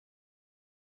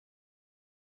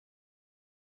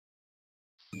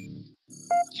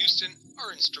Houston,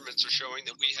 our instruments are showing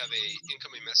that we have a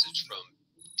incoming message from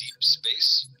deep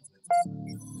space.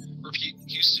 Repeat,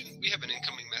 Houston, we have an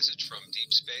incoming message from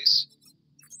deep space.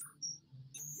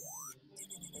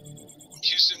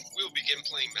 Houston, we'll begin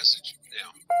playing message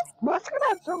now.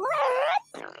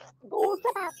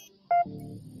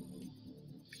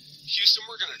 Houston,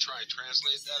 we're going to try and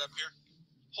translate that up here.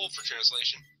 Hold for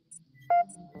translation.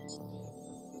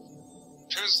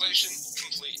 Translation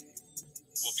complete.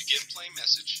 We'll begin playing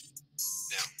message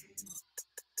now.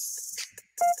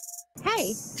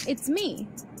 Hey, it's me,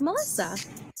 Melissa.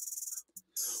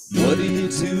 What do you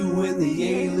do when the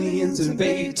aliens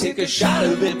invade? Take a shot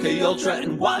of MK Ultra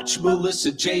and watch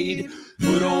Melissa Jade.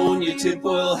 Put on your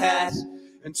tinfoil hat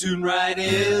and tune right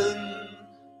in.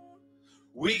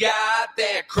 We got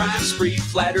that crime spree,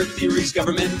 flat earth theories,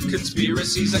 government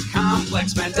conspiracies, a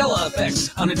complex Mandela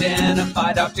effects,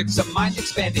 unidentified objects, a mind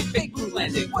expanding, fake moon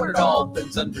landing, what it all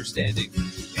bends understanding.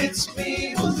 It's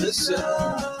me,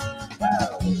 Melissa.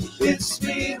 It's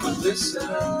me,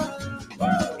 Melissa.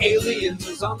 Aliens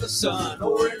is on the sun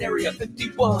or in Area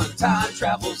 51. Time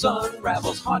travels,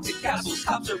 unravels, haunted castles,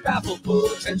 cops are baffled,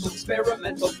 potential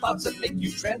experimental thoughts that make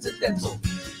you transcendental.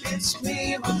 It's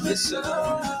me,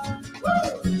 Melissa.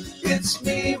 It's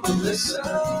me,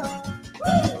 Melissa.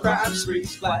 Crime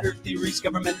sprees, flat earth theories,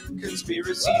 government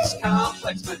conspiracies,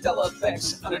 complex Mandela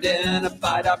effects,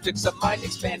 unidentified objects, a mind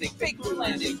expanding, fake moon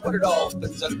landing, what it all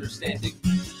bends understanding.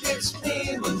 It's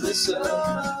me,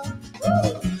 Melissa.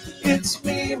 It's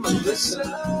me,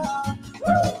 Melissa.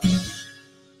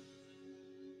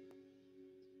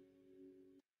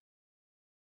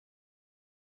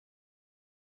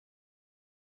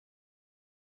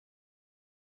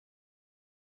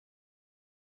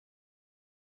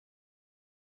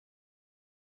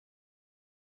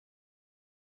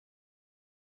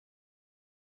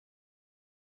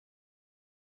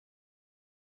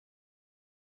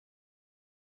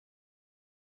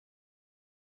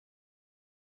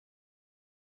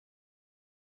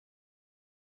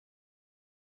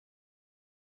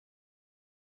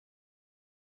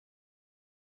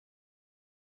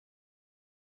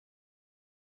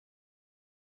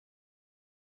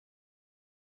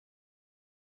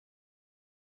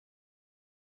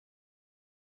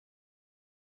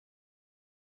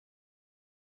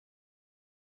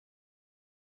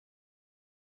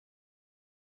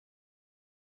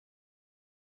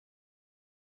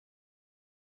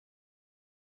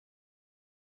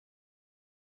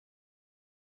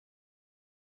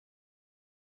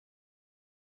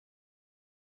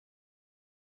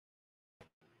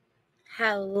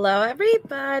 Hello,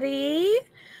 everybody.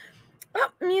 Oh,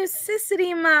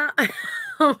 Musicity Mom.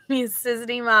 Oh,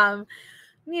 Musicity Mom.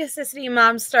 Musicity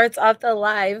Mom starts off the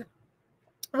live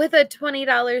with a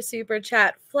 $20 super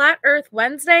chat. Flat Earth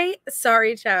Wednesday.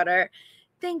 Sorry, Chowder.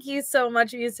 Thank you so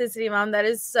much, Musicity Mom. That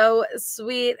is so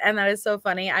sweet and that is so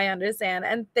funny. I understand.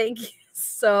 And thank you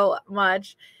so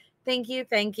much. Thank you.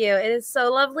 Thank you. It is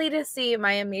so lovely to see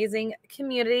my amazing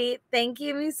community. Thank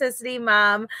you, Musicity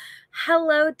Mom.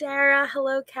 Hello, Dara.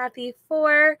 Hello,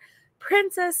 Kathy4.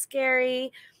 Princess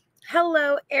Scary.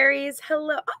 Hello, Aries.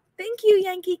 Hello. Oh, thank you,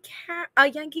 Yankee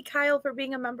Kyle, for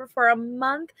being a member for a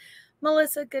month.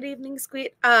 Melissa, good evening,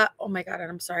 Squeet. Oh my God,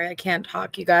 I'm sorry. I can't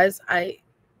talk, you guys. I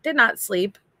did not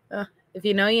sleep. If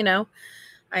you know, you know.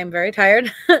 I am very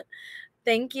tired.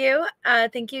 Thank you.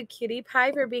 Thank you, Cutie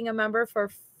Pie, for being a member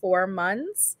for 4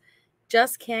 months.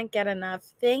 Just can't get enough.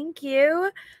 Thank you.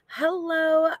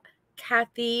 Hello,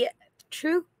 Kathy.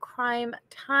 True Crime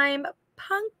Time.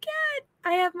 Punket.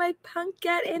 I have my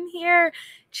Punket in here.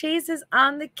 Chase is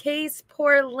on the case.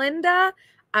 Poor Linda.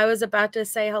 I was about to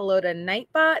say hello to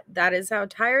Nightbot. That is how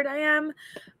tired I am.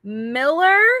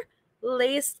 Miller.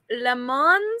 Lace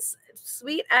Lemons.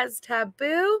 Sweet as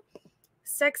Taboo.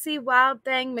 Sexy Wild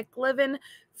Thing, McLivin,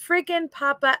 freaking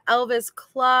Papa Elvis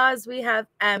Claus. We have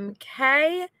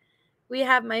MK. We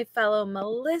have my fellow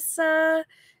Melissa,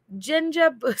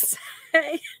 Ginger Busse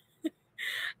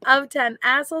of 10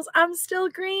 Assholes. I'm still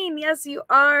green. Yes, you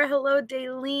are. Hello,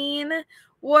 Daleen.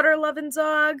 Water Loving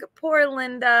Dog. Poor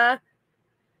Linda.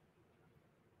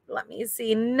 Let me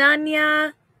see.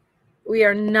 Nanya. We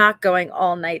are not going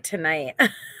all night tonight.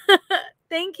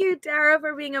 Thank you, Dara,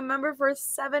 for being a member for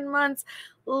 7 months.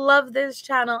 Love this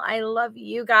channel. I love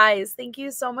you guys. Thank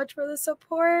you so much for the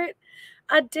support.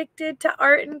 Addicted to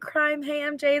Art and Crime. Hey,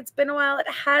 MJ, it's been a while. It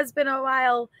has been a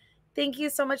while. Thank you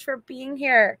so much for being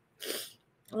here.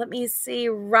 Let me see.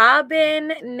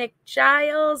 Robin, Nick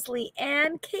Giles,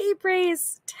 Leanne,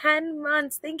 K-Brace, 10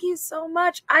 months. Thank you so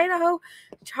much. Idaho,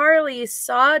 Charlie,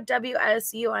 saw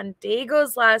WSU on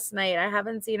Dagos last night. I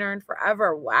haven't seen her in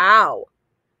forever. Wow.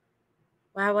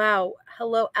 Wow, wow.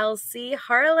 Hello, LC,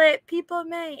 Harlot, People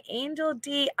May, Angel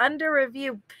D, Under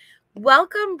Review.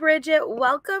 Welcome, Bridget.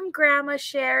 Welcome, Grandma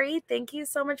Sherry. Thank you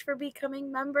so much for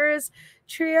becoming members.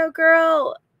 Trio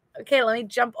Girl. Okay, let me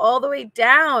jump all the way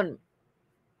down.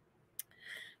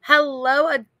 Hello,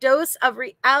 A Dose of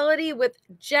Reality with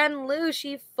Jen Lou.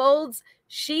 She folds,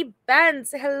 she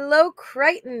bends. Hello,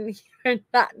 Crichton. You're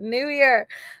not new here.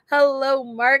 Hello,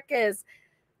 Marcus.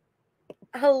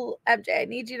 Hello, MJ. I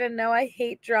need you to know I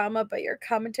hate drama, but your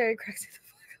commentary cracks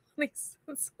me the fuck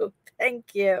up. So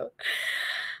thank you.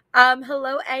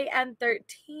 Hello,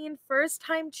 AN13. First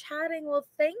time chatting. Well,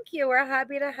 thank you. We're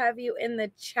happy to have you in the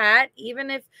chat, even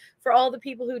if for all the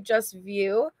people who just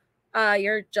view,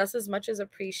 you're just as much as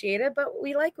appreciated, but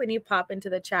we like when you pop into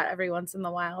the chat every once in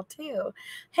a while too.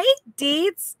 Hey,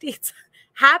 Deets.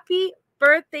 Happy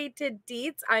birthday to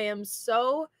Deets. I am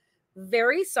so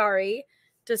very sorry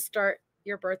to start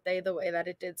your birthday the way that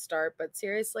it did start, but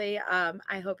seriously,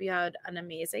 I hope you had an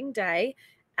amazing day,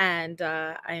 and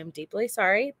I am deeply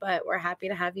sorry, but we're happy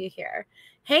to have you here.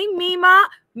 Hey, Mima.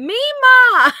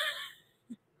 Mima.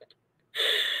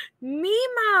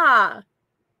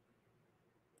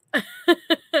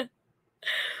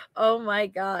 Oh my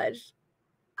gosh.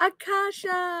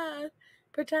 Akasha.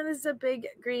 Pretend this is a big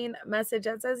green message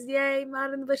that says, yay,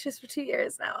 Mod in the Bushes for 2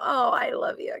 years now. Oh, I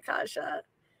love you, Akasha.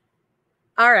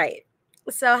 All right.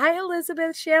 So, hi,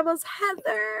 Elizabeth, Shambles,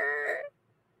 Heather,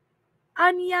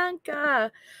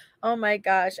 Anyanka. Oh my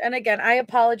gosh. And again, I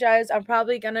apologize. I'm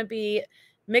probably going to be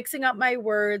mixing up my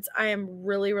words. I am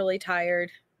really, really tired.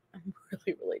 I'm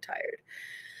really, really tired.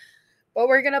 But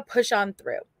we're going to push on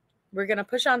through. We're going to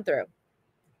push on through.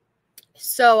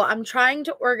 So I'm trying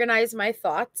to organize my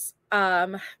thoughts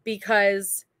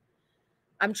because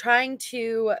I'm trying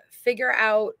to figure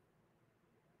out,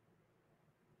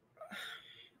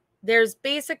 there's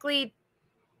basically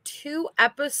 2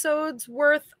 episodes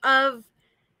worth of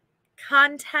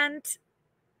content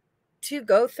to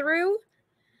go through.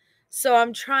 So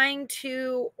I'm trying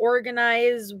to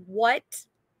organize what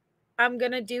I'm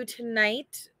going to do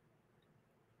tonight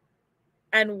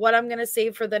and what I'm going to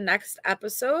save for the next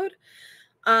episode.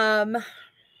 I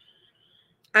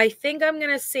think I'm going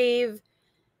to save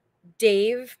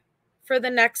Dave for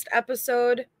the next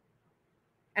episode.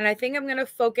 And I think I'm going to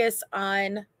focus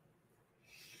on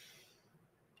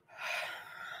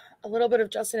a little bit of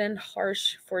Justin and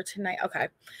Harsh for tonight. Okay.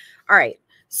 All right.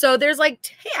 So there's like,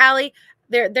 hey, Allie,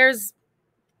 there's,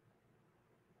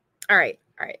 all right.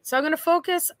 All right. So I'm going to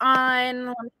focus on,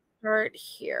 let me start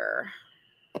here.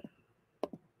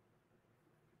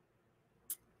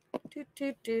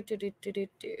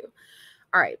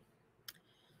 All right.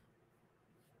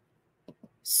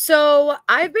 So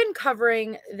I've been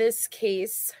covering this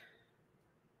case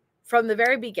from the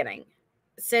very beginning,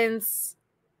 since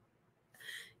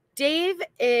Dave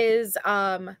is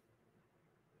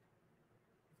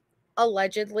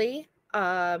allegedly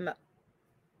a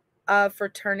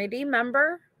fraternity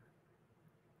member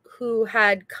who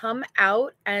had come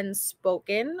out and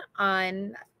spoken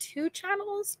on 2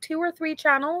 or 3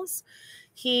 channels.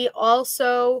 He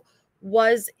also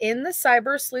was in the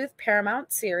Cyber Sleuth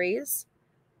Paramount series,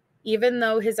 even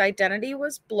though his identity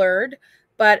was blurred.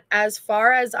 But as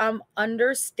far as I'm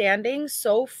understanding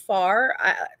so far,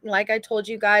 like I told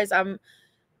you guys, I'm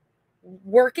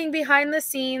working behind the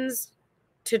scenes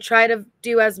to try to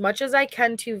do as much as I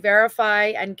can to verify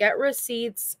and get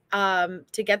receipts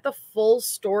to get the full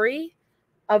story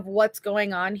of what's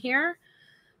going on here.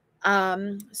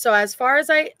 So as far as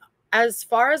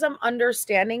I'm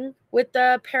understanding with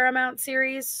the Paramount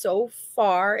series so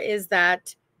far is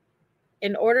that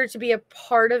in order to be a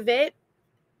part of it,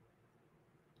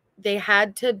 they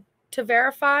had to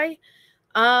verify.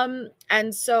 And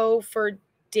so for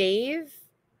Dave,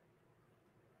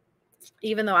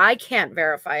 even though I can't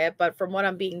verify it, but from what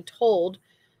I'm being told,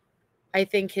 I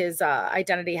think his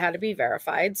identity had to be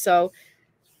verified. So,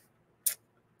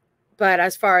 but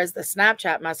as far as the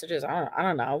Snapchat messages, I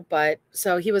don't know. But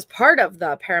so he was part of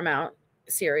the Paramount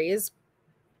series.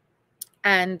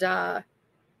 And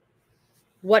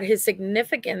what his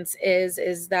significance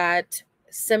is that,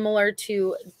 similar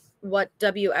to what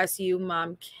WSU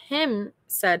mom Kim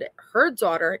said her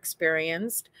daughter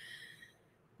experienced,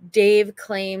 Dave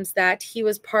claims that he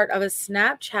was part of a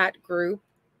Snapchat group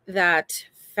that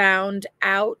found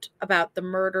out about the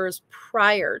murders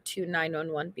prior to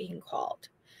 911 being called.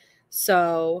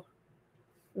 So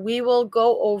we will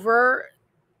go over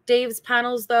Dave's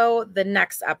panels, though, the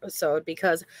next episode,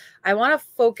 because I want to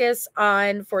focus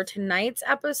on, for tonight's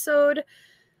episode,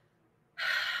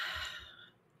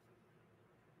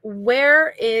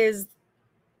 where is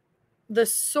the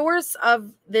source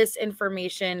of this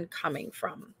information coming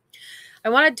from. I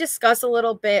want to discuss a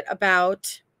little bit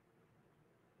about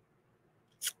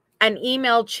an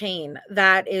email chain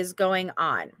that is going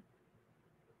on.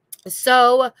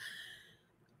 So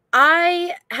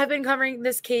I have been covering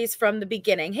this case from the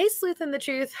beginning. Hey, Sleuth and the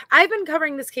Truth. I've been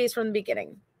covering this case from the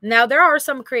beginning. Now, there are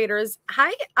some creators.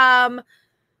 Hi,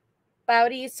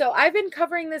 Bowdy. So I've been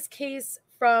covering this case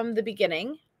from the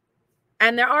beginning.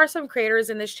 And there are some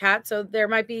creators in this chat. So there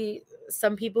might be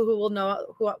some people who will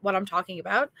know what I'm talking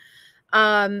about.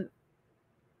 I've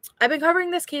been covering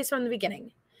this case from the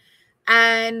beginning.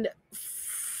 And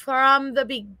from the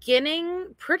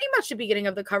beginning, pretty much the beginning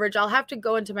of the coverage, I'll have to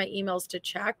go into my emails to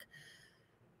check.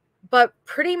 But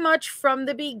pretty much from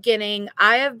the beginning,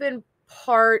 I have been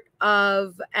part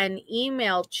of an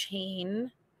email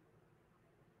chain.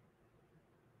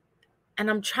 And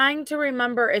I'm trying to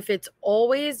remember if it's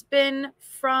always been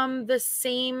from the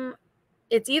same.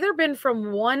 It's either been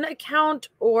from one account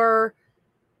or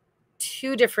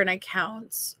two different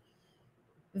accounts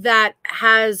that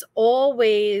has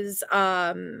always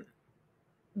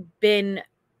been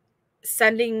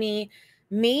sending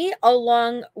me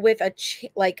along with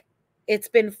it's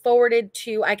been forwarded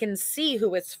to, I can see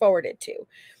who it's forwarded to.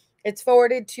 It's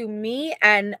forwarded to me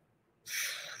and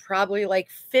probably like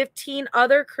 15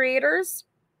 other creators.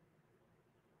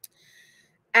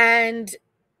 And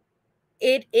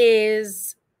it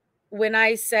is, when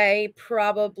I say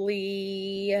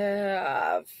probably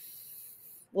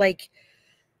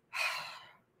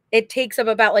it takes up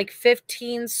about like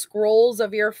 15 scrolls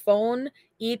of your phone,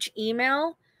 each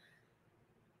email,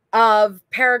 of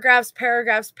paragraphs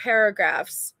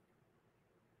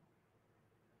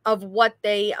of what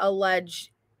they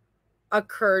allege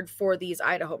occurred for these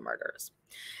Idaho murders.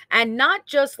 And not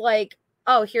just like,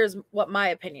 oh, here's what my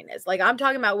opinion is. Like, I'm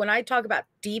talking about, when I talk about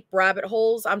deep rabbit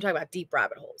holes, I'm talking about deep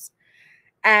rabbit holes.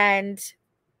 And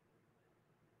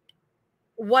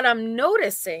what I'm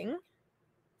noticing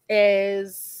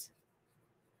is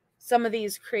some of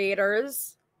these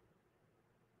creators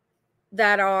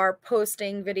that are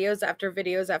posting videos after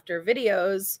videos after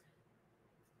videos,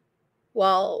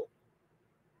 well,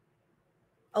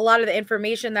 a lot of the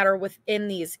information that are within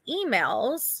these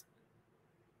emails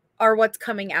are what's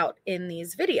coming out in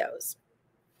these videos.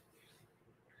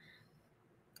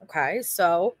 Okay,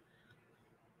 so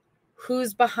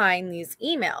who's behind these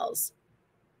emails?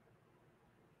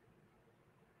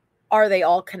 Are they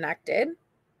all connected?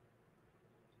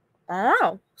 I don't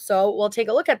know. So we'll take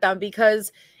a look at them,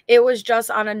 because it was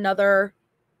just on another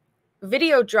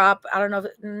video drop. I don't know,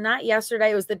 not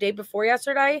yesterday, it was the day before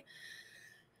yesterday,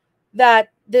 that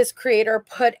this creator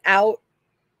put out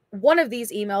one of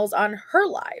these emails on her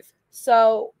live.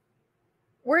 So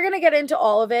we're going to get into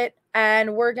all of it,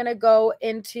 and we're going to go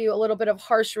into a little bit of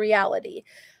harsh reality.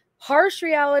 Harsh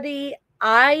reality,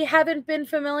 I haven't been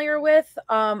familiar with.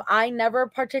 I never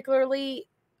particularly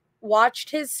watched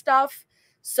his stuff,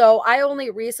 so I only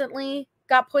recently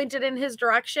got pointed in his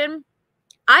direction.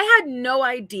 I had no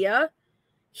idea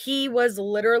he was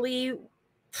literally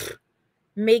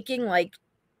making like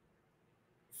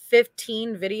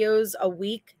 15 videos a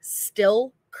week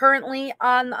still currently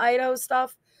on the Idaho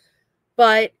stuff,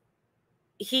 but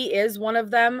he is one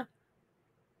of them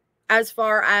as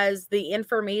far as the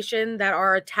information that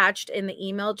are attached in the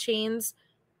email chains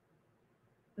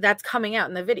that's coming out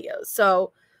in the videos.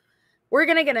 So we're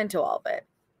going to get into all of it.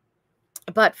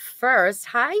 But first,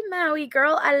 hi Maui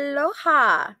girl,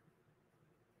 aloha.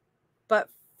 But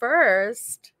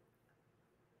first,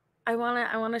 I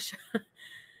want to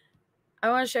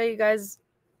show you guys.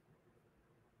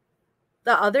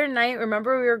 The other night,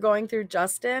 remember we were going through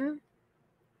Justin?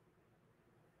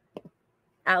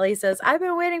 Allie says, I've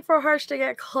been waiting for Harsh to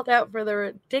get called out for the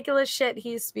ridiculous shit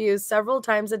he spews several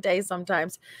times a day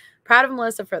sometimes. Proud of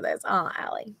Melissa for this. Oh,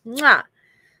 Allie. Mwah.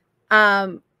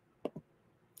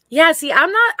 Yeah, see,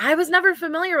 I was never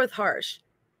familiar with Harsh.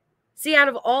 See, out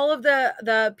of all of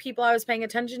the people I was paying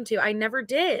attention to, I never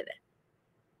did.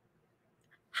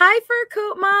 Hi, Fur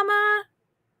Coat Mama.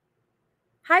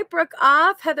 Hi, Brooke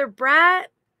Off, Heather Bratt.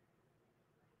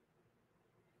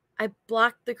 I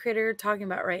blocked the critter you're talking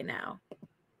about right now.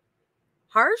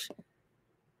 Harsh?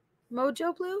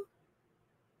 Mojo Blue?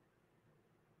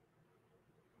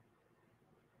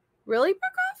 Really,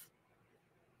 Brookoff?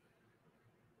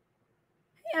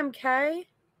 Hey, MK.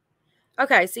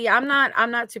 Okay, see, I'm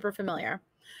not super familiar.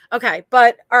 Okay,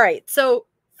 but all right. So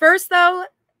first,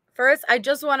 I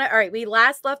just want to, all right, we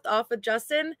last left off with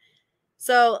Justin.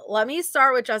 So let me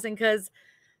start with Justin, because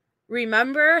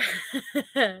remember,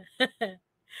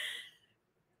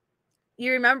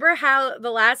 you remember how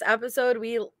the last episode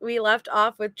we left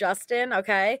off with Justin,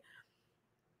 okay?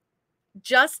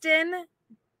 Justin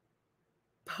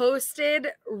posted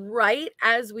right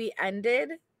as we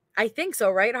ended. I think so,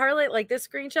 right, Harley? Like this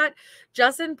screenshot,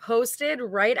 Justin posted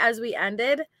right as we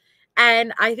ended.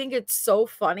 And I think it's so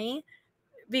funny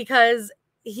because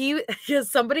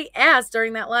somebody asked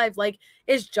during that live, like,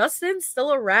 is Justin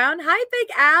still around? Hi, Big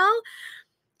Al.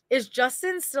 Is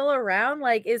Justin still around?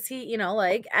 Like, is he, you know,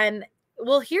 like, and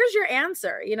well, here's your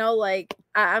answer, you know, like,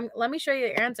 let me show you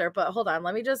your answer, but hold on.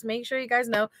 Let me just make sure you guys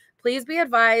know, please be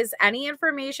advised, any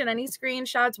information, any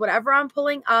screenshots, whatever I'm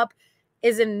pulling up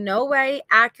is in no way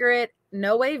accurate,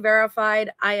 no way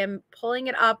verified. I am pulling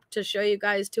it up to show you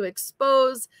guys, to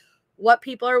expose what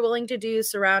people are willing to do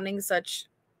surrounding such,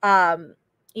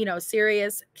 you know,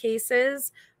 serious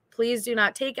cases. Please do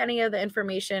not take any of the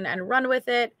information and run with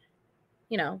it.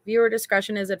 You know, viewer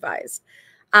discretion is advised.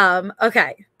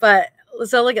 Okay, but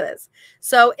so look at this.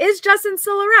 So is Justin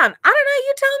still around? I don't know,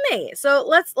 you tell me. So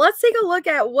let's take a look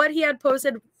at what he had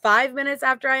posted 5 minutes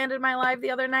after I ended my live the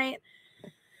other night.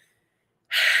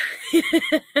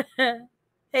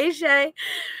 Hey, Shay.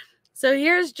 So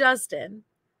here's Justin.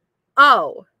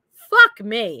 Oh, fuck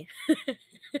me.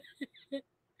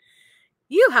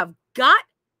 You have got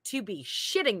to be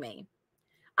shitting me.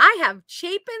 I have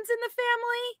Chapins in the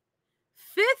family.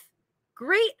 5th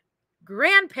great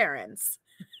grandparents.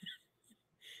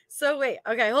 So wait,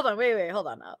 okay, hold on,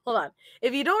 hold on.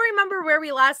 If you don't remember where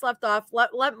we last left off,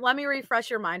 let me refresh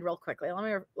your mind real quickly.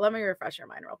 Let me refresh your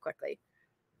mind real quickly.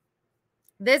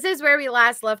 This is where we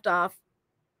last left off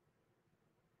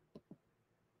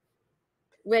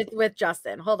with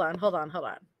Justin. Hold on.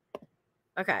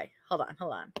 Okay, hold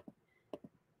on.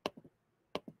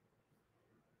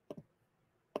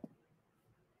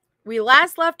 We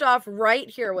last left off right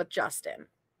here with Justin.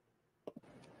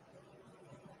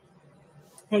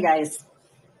 Hey guys,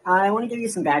 I want to give you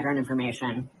some background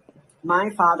information.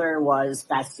 My father was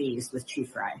besties with Chief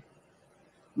Fry.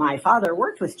 My father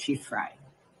worked with Chief Fry.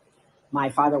 My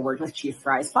father worked with Chief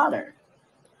Fry's father.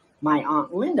 My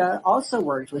Aunt Linda also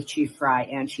worked with Chief Fry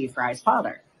and Chief Fry's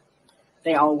father.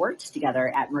 They all worked together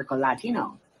at Merco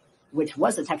Latino, which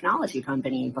was a technology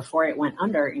company before it went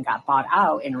under and got bought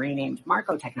out and renamed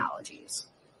Marco Technologies.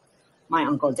 My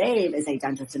Uncle Dave is a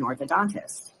dentist and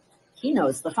orthodontist. He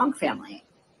knows the Funk family.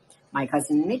 My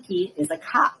cousin Nikki is a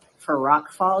cop for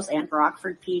Rock Falls and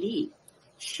Rockford PD.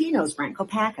 She knows Brent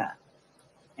Kopaka.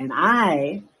 And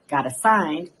I got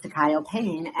assigned to Kyle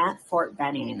Payne at Fort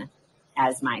Benning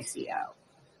as my CO.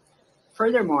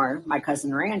 Furthermore, my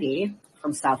cousin Randy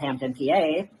from Southampton,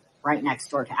 PA, right next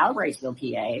door to Albrightsville,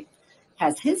 PA,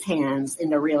 has his hands in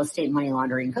the real estate money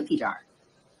laundering cookie jar.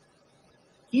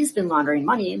 He's been laundering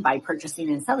money by purchasing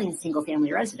and selling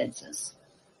single-family residences,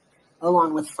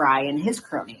 along with Fry and his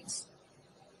cronies.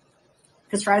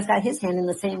 Because Fry's got his hand in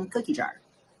the same cookie jar.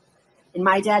 And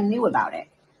my dad knew about it.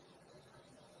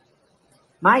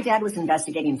 My dad was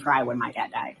investigating Fry when my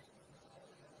dad died.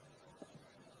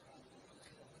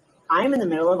 I'm in the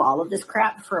middle of all of this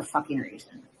crap for a fucking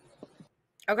reason.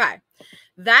 Okay.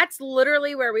 That's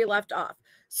literally where we left off.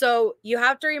 So you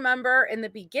have to remember in the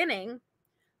beginning,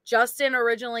 Justin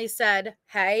originally said,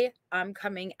 hey, I'm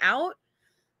coming out.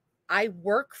 I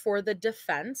work for the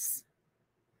defense.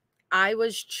 I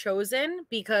was chosen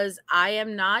because I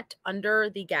am not under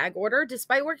the gag order.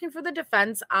 Despite working for the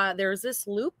defense, there's this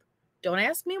loop. Don't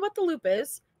ask me what the loop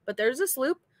is, but there's this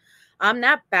loop. I'm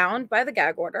not bound by the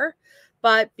gag order.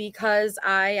 But because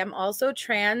I am also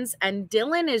trans and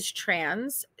Dylan is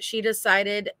trans, she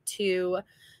decided to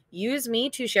use me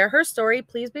to share her story.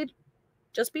 Please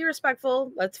just be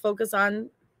respectful. Let's focus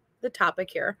on the topic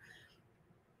here.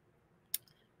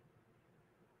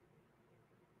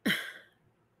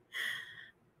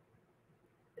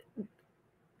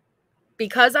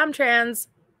 Because I'm trans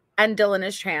and Dylan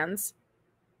is trans,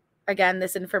 again,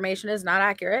 this information is not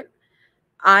accurate.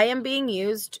 I am being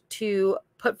used to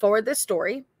put forward this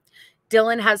story.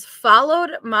 Dylan has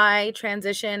followed my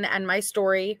transition and my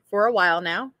story for a while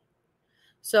now.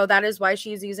 So that is why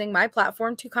she's using my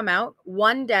platform to come out.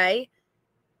 One day,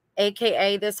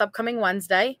 aka this upcoming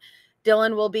Wednesday,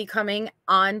 Dylan will be coming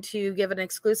on to give an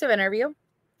exclusive interview.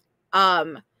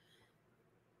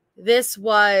 This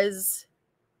was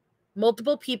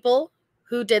multiple people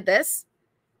who did this.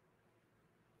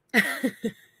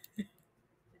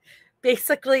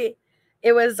 Basically,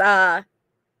 it was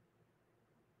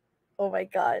oh my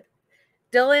god.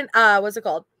 Dylan, what's it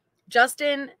called?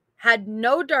 Justin had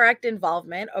no direct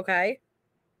involvement, okay?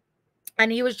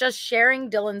 And he was just sharing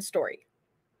Dylan's story.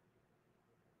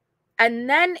 And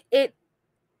then it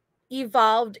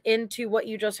evolved into what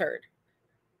you just heard.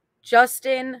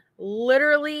 Justin,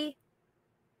 literally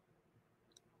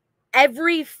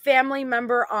every family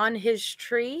member on his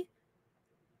tree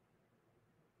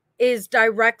is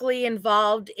directly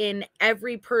involved in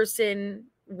every person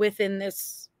within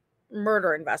this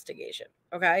murder investigation,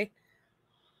 okay?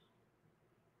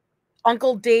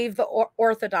 Uncle Dave, the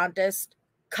orthodontist,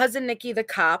 Cousin Nikki, the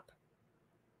cop,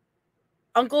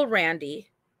 Uncle Randy,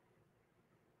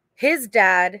 his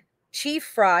dad, Chief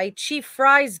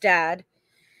Fry's dad,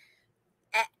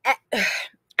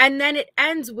 and then it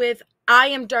ends with, I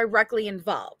am directly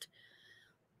involved.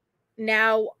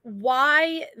 Now,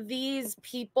 why these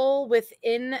people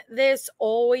within this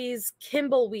always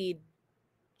Kimbleweed,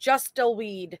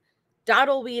 Justleweed,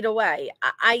 Doddleweed away,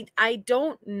 I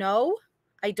don't know.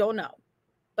 I don't know.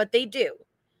 But they do.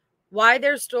 Why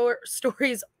their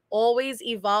stories always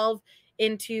evolve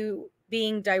into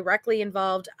being directly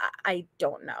involved, I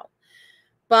don't know.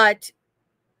 But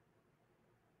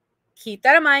keep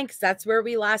that in mind, because that's where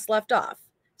we last left off.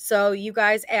 So you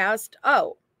guys asked,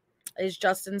 oh, is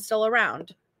Justin still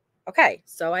around? Okay,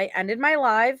 so I ended my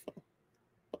live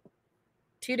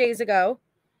 2 days ago.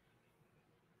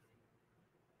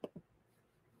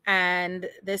 And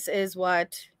this is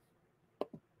what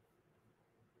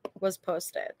was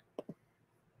posted.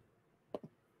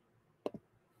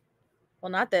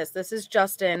 Well, not this. This is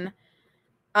Justin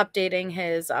updating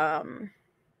his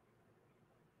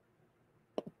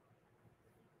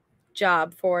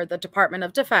job for the Department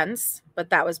of Defense, but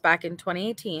that was back in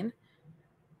 2018.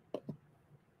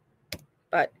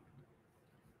 But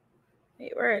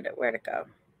wait, where'd it go?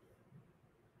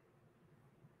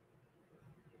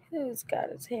 Who's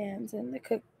got his hands in the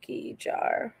cookie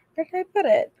jar? Where did I put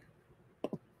it?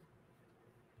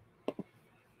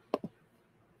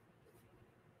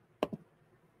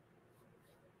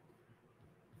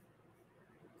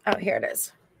 Oh, here it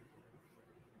is.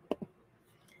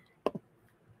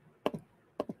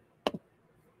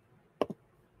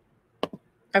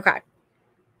 Okay.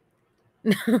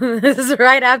 This is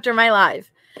right after my live.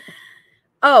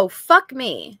 Oh, fuck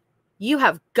me. You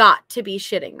have got to be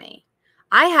shitting me.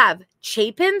 I have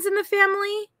Chapins in the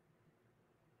family.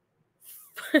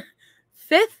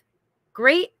 5th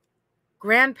great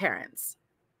grandparents.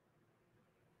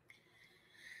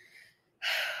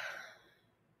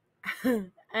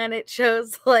 And it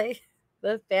shows like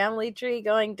the family tree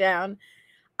going down.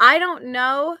 I don't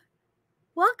know.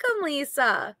 Welcome,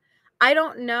 Lisa. I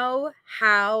don't know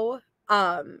how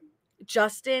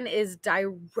Justin is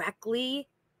directly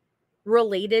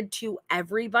related to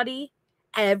everybody,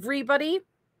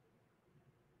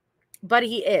 but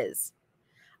he is.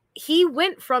 He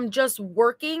went from just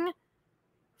working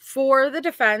for the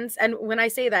defense, and when I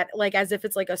say that, like as if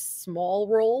it's like a small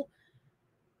role,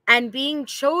 and being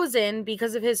chosen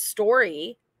because of his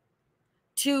story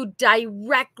to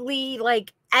directly,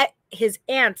 like, at his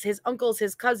aunts, his uncles,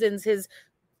 his cousins, his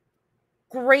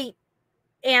great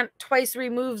aunt twice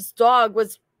removed's dog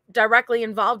was directly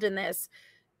involved in this.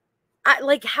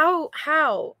 Like how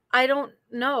I don't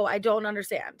know. I don't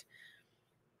understand.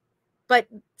 But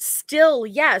still,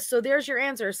 yes. So there's your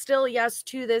answer. Still, yes,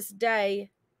 to this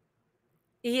day.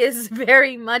 He is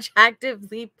very much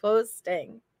actively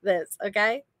posting this,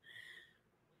 okay?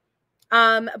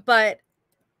 But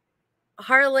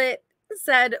Harlot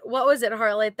said, what was it,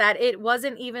 Harlot? That it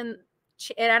wasn't even,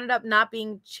 it ended up not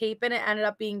being Chapin, it ended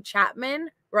up being Chapman,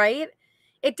 right?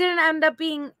 It didn't end up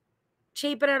being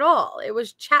Chapin at all. It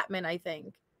was Chapman, I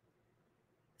think.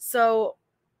 So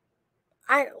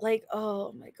I like,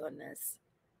 oh my goodness.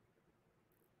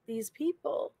 These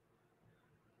people.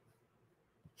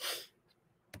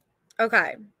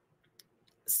 Okay.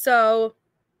 So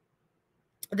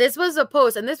this was a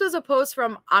post, and this was a post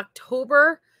from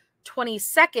October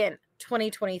 22nd,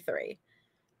 2023.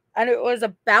 And it was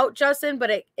about Justin,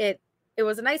 but it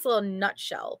was a nice little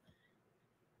nutshell.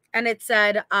 And it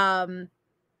said,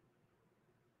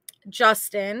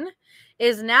 Justin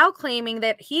is now claiming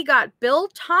that he got Bill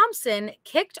Thompson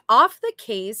kicked off the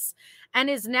case and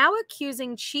is now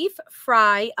accusing Chief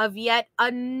Fry of yet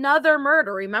another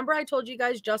murder. Remember I told you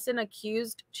guys Justin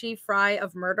accused Chief Fry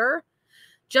of murder?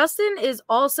 Justin is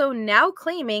also now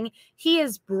claiming he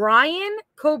is Brian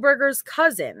Kohberger's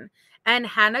cousin and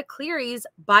Hannah Cleary's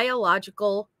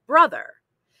biological brother.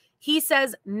 He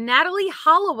says Natalie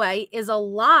Holloway is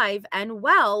alive and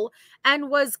well and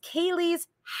was Kaylee's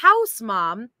house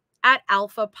mom at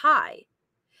Alpha Pi.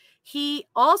 He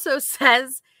also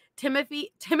says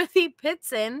Timothy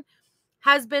Pitson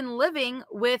has been living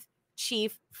with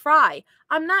Chief Fry.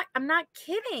 I'm not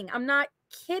kidding. I'm not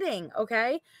kidding,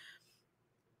 okay?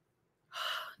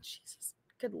 Jesus,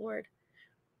 good Lord.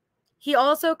 He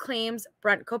also claims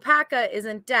Brent Kopacka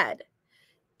isn't dead.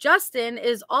 Justin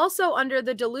is also under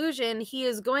the delusion he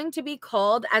is going to be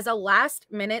called as a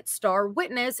last-minute star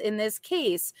witness in this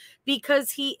case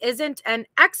because he is an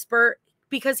expert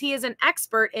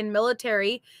in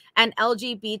military and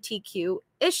LGBTQ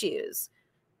issues.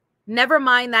 Never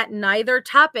mind that neither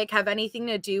topic have anything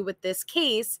to do with this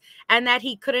case and that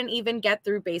he couldn't even get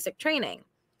through basic training.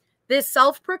 This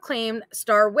self-proclaimed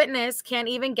star witness can't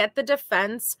even get the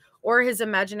defense or his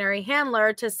imaginary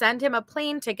handler to send him a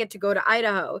plane ticket to go to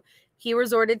Idaho. He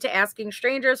resorted to asking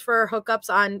strangers for hookups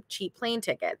on cheap plane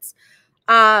tickets.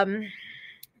 I'm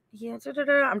trying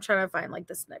to find like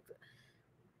this.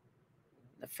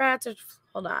 The frats are,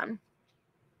 hold on.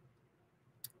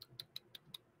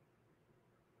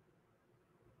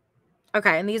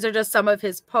 Okay, and these are just some of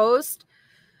his posts.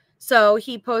 So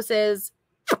he posts,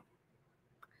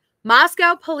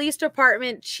 Moscow Police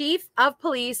Department Chief of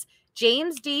Police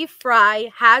James D. Fry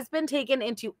has been taken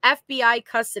into FBI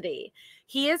custody.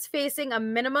 He is facing a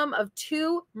minimum of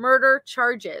 2 murder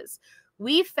charges.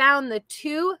 We found the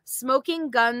 2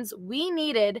 smoking guns we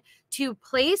needed to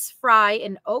place Fry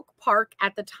in Oak Park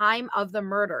at the time of the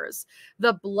murders.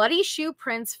 The bloody shoe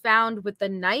prints found with the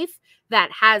knife that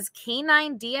has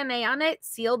canine DNA on it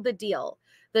sealed the deal.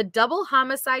 The double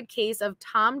homicide case of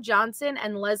Tom Johnson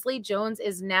and Leslie Jones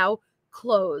is now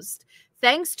closed.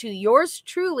 Thanks to yours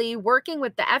truly working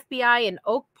with the FBI and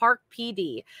Oak Park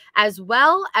PD, as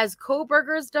well as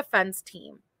Kohberger's defense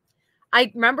team. I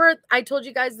remember I told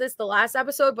you guys this the last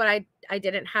episode, but I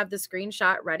didn't have the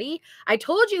screenshot ready. I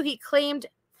told you he claimed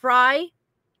Fry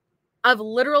of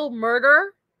literal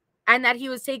murder and that he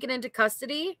was taken into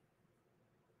custody.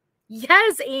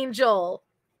 Yes, Angel.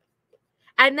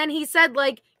 And then he said,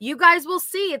 like, you guys will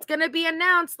see. It's going to be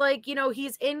announced, like, you know,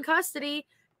 he's in custody.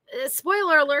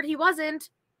 Spoiler alert, he wasn't.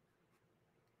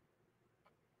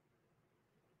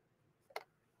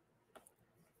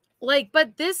 Like,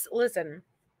 but this, listen,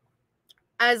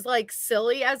 as, like,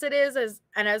 silly as it is,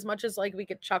 and as much as, like, we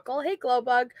could chuckle, hey,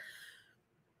 Glowbug,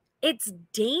 it's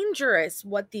dangerous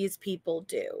what these people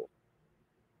do.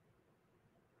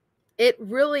 It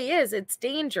really is. It's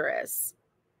dangerous.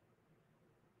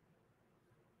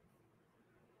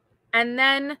 And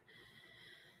then,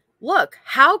 look,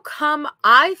 how come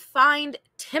I find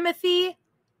Timothy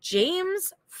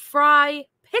James Fry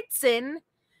Pitson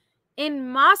in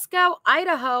Moscow,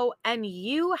 Idaho, and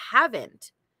you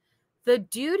haven't? The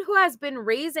dude who has been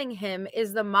raising him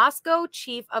is the Moscow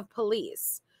chief of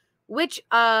police, which,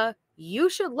 you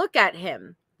should look at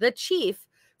him, the chief,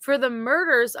 for the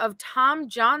murders of Tom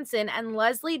Johnson and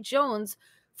Leslie Jones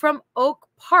from Oak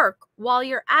Park while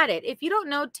you're at it. If you don't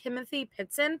know Timothy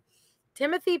Pitson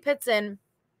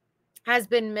has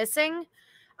been missing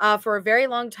for a very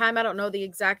long time. I don't know the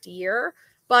exact year,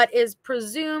 but is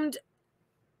presumed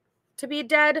to be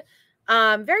dead.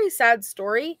 Very sad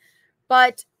story,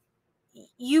 but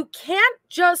you can't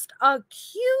just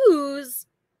accuse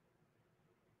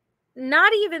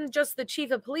not even just the chief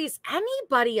of police,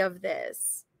 anybody of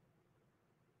this.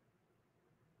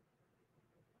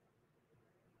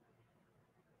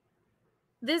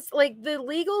 This, like, the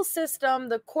legal system,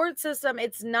 the court system,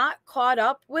 it's not caught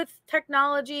up with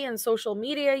technology and social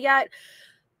media yet,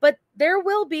 but there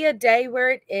will be a day where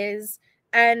it is,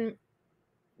 and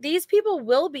these people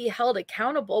will be held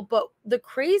accountable. But the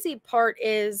crazy part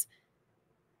is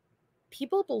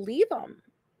people believe them.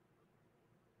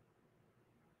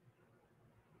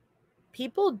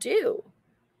 People do.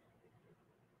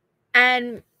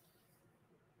 And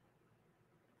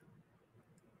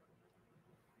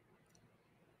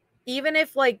even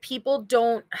if, like, people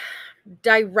don't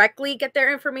directly get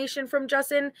their information from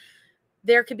Justin,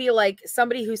 there could be, like,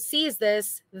 somebody who sees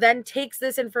this, then takes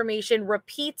this information,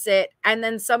 repeats it, and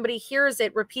then somebody hears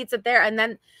it, repeats it there, and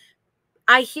then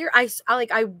I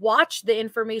watch the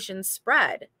information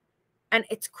spread, and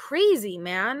it's crazy,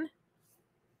 man.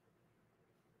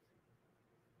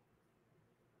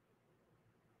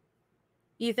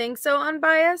 You think so,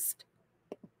 Unbiased?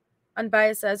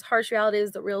 Unbiased says, harsh reality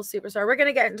is the real superstar. We're going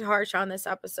to get into harsh on this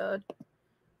episode.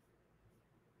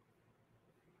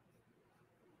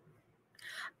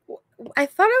 I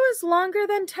thought it was longer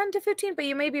than 10 to 15, but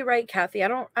you may be right, Kathy. I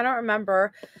don't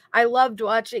remember. I loved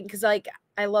watching because, like,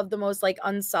 I love the most, like,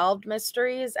 unsolved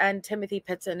mysteries, and Timothy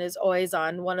Pitson is always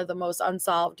on one of the most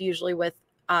unsolved, usually with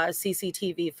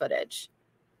CCTV footage.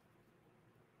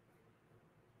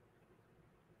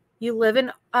 You live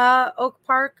in Oak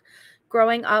Park.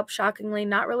 Growing up, shockingly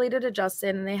not related to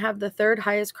Justin, and they have the 3rd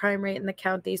highest crime rate in the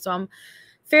county, so I'm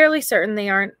fairly certain they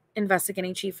aren't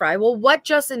investigating Chief Fry. Well, what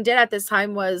Justin did at this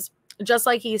time was, just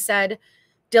like he said,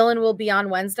 Dylan will be on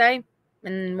Wednesday.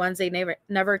 And Wednesday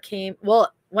never came.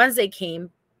 Well, Wednesday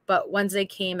came, but Wednesday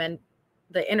came and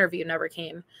the interview never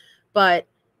came. But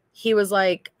he was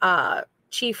like,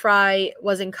 Chief Fry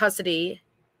was in custody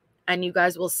and you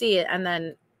guys will see it. And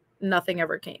then nothing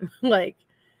ever came. Like,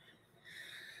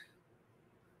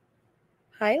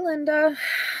 hi, Linda.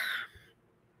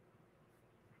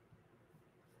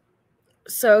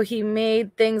 So he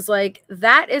made things like,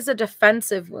 that is a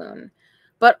defensive wound.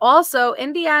 But also,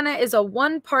 Indiana is a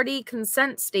one-party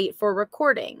consent state for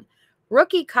recording.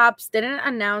 Rookie cops didn't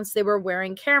announce they were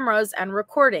wearing cameras and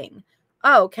recording.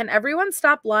 Oh, can everyone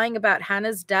stop lying about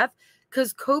Hannah's death?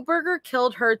 Because Kohberger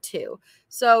killed her too.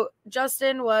 So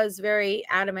Justin was very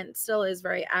adamant, still is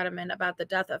very adamant about the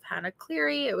death of Hannah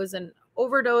Cleary. It was an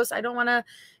overdose. I don't want to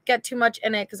get too much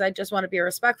in it because I just want to be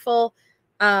respectful.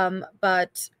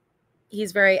 But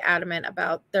he's very adamant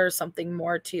about there's something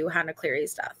more to Hannah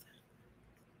Cleary's death.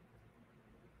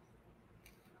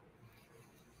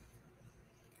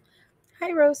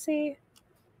 Hi, Rosie.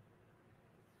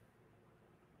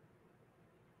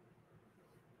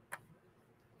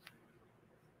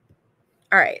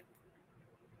 All right.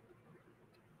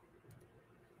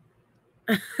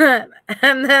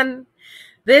 And then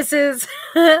this is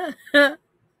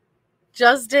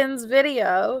Justin's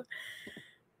video.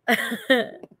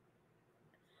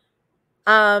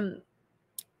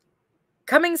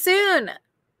 Coming soon,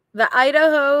 the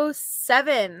Idaho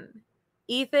 7,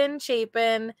 Ethan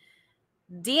Chapin,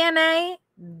 DNA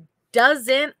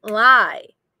doesn't lie.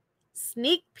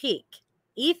 Sneak peek.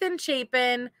 Ethan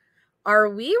Chapin, are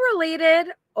we related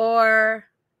or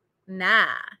nah?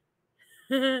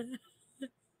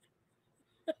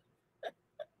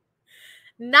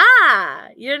 Nah,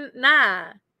 you're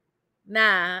nah.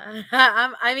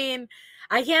 I mean,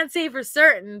 I can't say for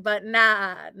certain, but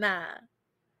nah.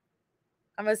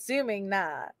 I'm assuming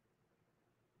nah.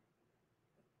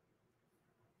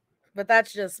 But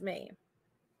that's just me.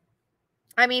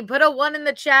 I mean, put a 1 in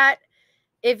the chat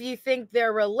if you think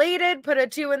they're related. Put a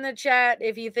 2 in the chat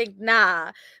if you think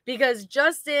nah. Because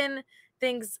Justin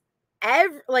thinks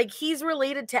like he's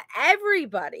related to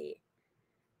everybody.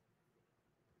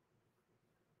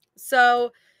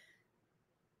 So,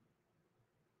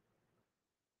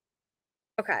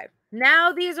 okay.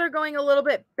 Now these are going a little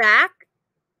bit back.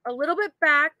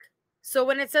 So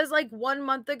when it says like 1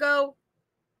 month ago,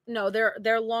 no,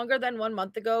 they're longer than 1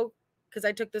 month ago because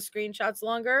I took the screenshots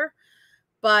longer.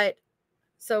 But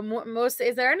so most,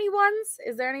 is there any ones?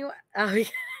 Is there anyone? Oh,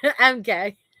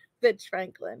 MK, bitch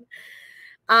Franklin.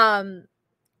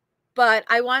 But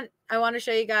I want to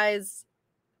show you guys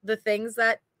the things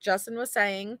that Justin was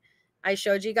saying. I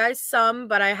showed you guys some,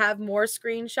 but I have more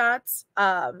screenshots.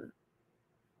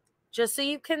 Just so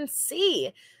you can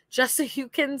see.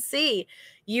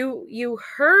 You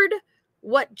heard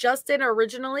what Justin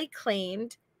originally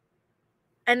claimed.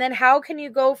 And then how can you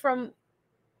go from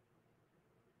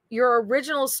your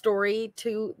original story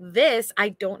to this? I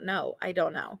don't know.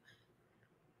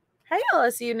 Hey,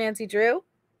 LSU, Nancy Drew.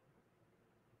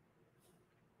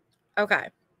 Okay.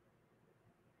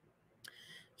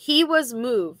 He was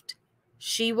moved.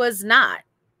 She was not.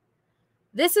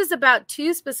 This is about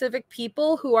 2 specific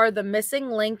people who are the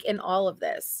missing link in all of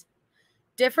this.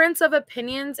 Difference of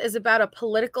opinions is about a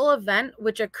political event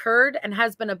which occurred and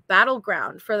has been a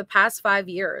battleground for the past 5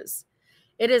 years.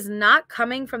 It is not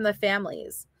coming from the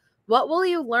families. What will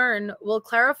you learn will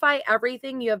clarify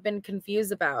everything you have been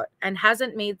confused about and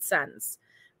hasn't made sense.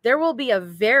 There will be a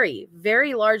very,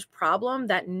 very large problem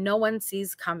that no one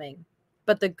sees coming,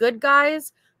 but the good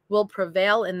guys will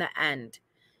prevail in the end.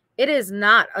 It is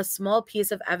not a small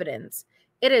piece of evidence.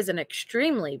 It is an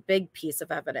extremely big piece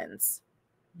of evidence.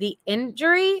 The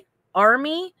injury,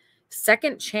 army,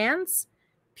 second chance,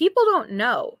 people don't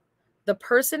know. The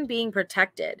person being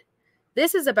protected.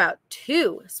 This is about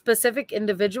 2 specific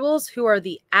individuals who are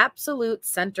the absolute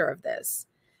center of this.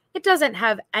 It doesn't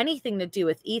have anything to do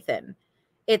with Ethan.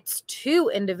 It's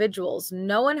 2 individuals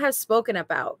no one has spoken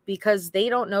about because they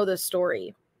don't know the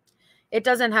story. It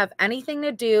doesn't have anything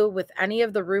to do with any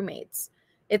of the roommates.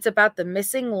 It's about the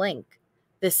missing link,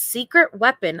 the secret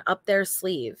weapon up their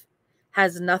sleeve.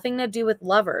 Has nothing to do with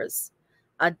lovers.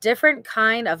 A different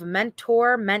kind of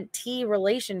mentor-mentee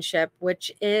relationship,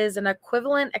 which is an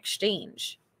equivalent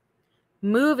exchange.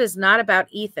 Move is not about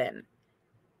Ethan.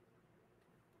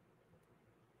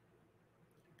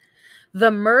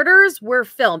 The murders were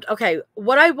filmed. Okay,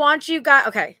 what I want you guys...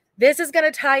 Okay, this is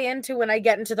going to tie into when I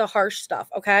get into the harsh stuff,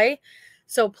 okay?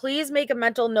 So please make a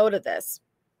mental note of this.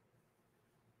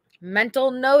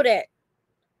 Mental note it.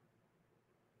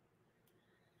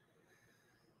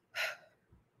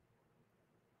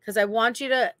 Because I want you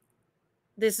to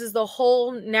This is the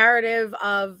whole narrative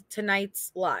of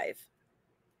tonight's live.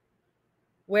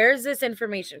 Where is this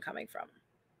information coming from?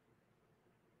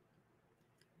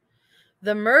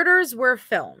 The murders were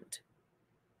filmed.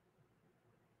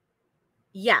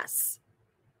 Yes,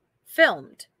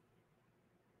 filmed.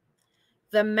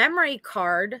 The memory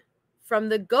card from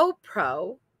the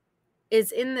GoPro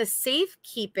is in the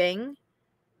safekeeping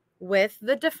with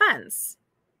the defense.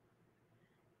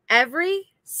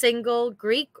 Every single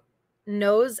Greek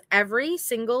knows every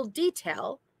single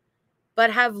detail,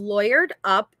 but have lawyered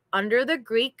up under the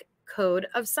Greek code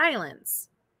of silence.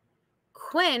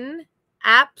 Quinn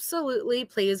absolutely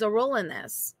plays a role in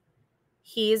this.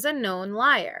 He's a known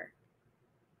liar.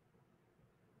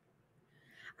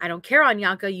 I don't care,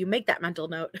 Anyanka. You make that mental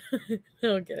note.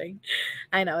 No, I'm kidding.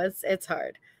 I know it's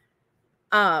hard.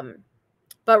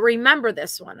 But remember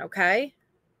this one, okay?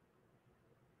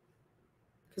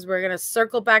 Because we're gonna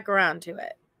circle back around to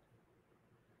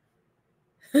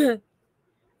it.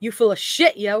 You full of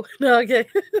shit, yo. No, okay.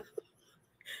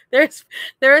 There's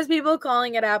people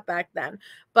calling it out back then,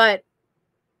 but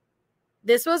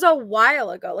this was a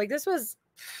while ago. Like this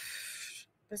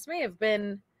may have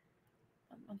been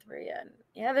 1 month we're in.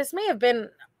 Yeah, this may have been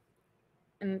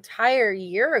an entire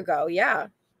year ago. Yeah.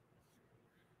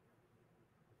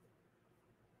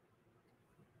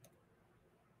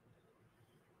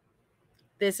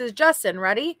 This is Justin.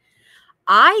 Ready?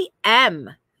 I am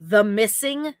the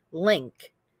missing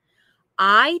link.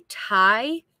 I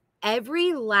tie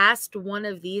every last one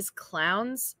of these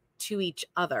clowns to each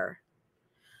other.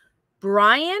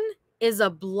 Brian is a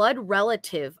blood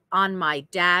relative on my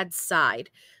dad's side.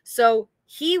 So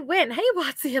he went, hey,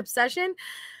 what's the obsession?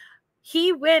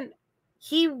 He went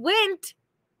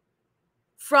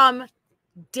from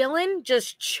Dylan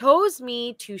just chose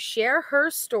me to share her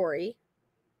story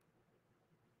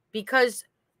because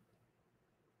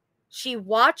she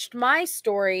watched my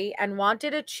story and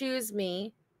wanted to choose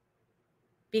me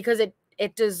because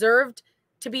it deserved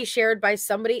to be shared by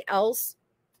somebody else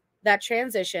that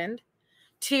transitioned,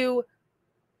 to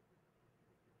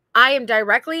I am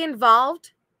directly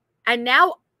involved, and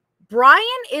now Brian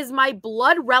is my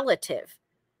blood relative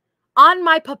on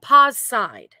my papa's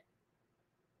side.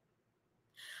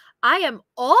 I am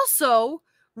also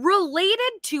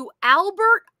related to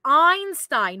Albert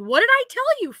Einstein. What did I tell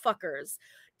you, fuckers?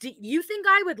 Do you think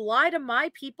I would lie to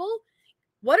my people?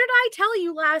 What did I tell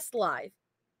you last live?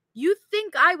 You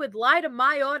think I would lie to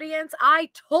my audience? I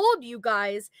told you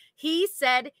guys he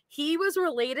said he was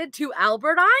related to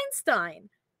Albert Einstein.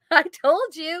 I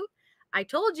told you.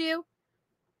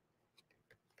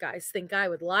 Guys think I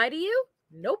would lie to you?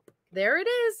 Nope. There it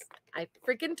is. I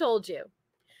freaking told you.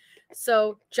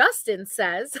 So Justin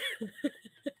says,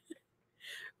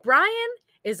 Brian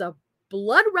is a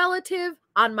blood relative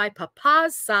on my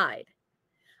papa's side.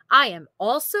 I am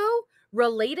also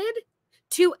related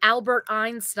to Albert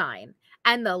Einstein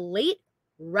and the late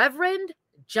Reverend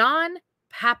John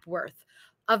Papworth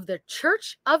of the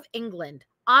Church of England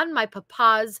on my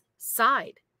papa's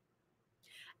side.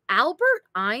 Albert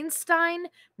Einstein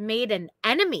made an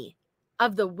enemy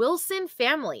of the Wilson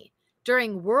family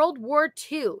during World War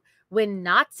II when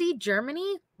Nazi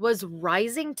Germany was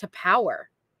rising to power.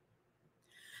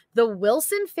 The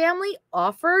Wilson family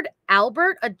offered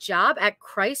Albert a job at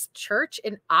Christ Church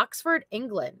in Oxford,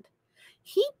 England.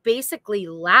 He basically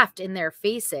laughed in their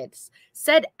faces,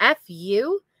 said F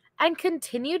you, and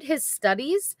continued his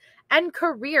studies and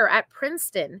career at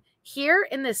Princeton here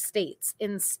in the States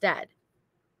instead.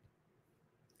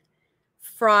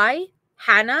 Fry,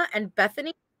 Hannah, and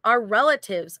Bethany are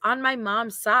relatives on my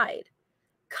mom's side.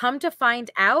 Come to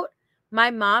find out, my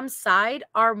mom's side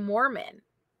are Mormon.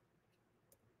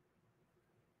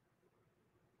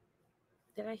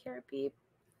 Did I hear a beep?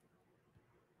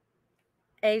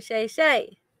 Hey,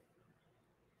 Shay.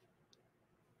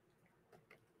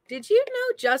 Did you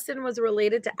know Justin was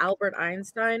related to Albert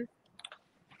Einstein?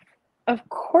 Of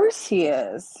course he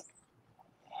is.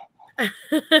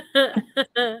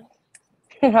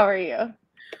 How are you?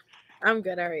 I'm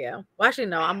good. How are you? Well, actually,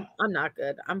 no, I'm not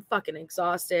good. I'm fucking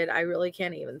exhausted. I really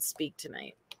can't even speak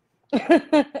tonight.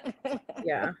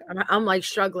 Yeah, I'm like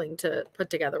struggling to put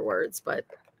together words, but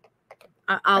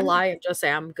I'll lie and just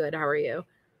say I'm good. How are you?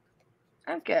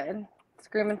 I'm good.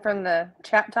 Screaming from the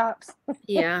chat tops.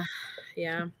 Yeah,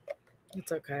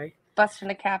 it's okay. Busting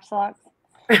the caps locks.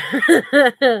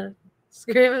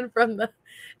 Screaming from the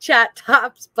chat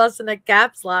tops, busting the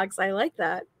caps locks. I like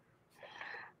that.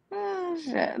 Oh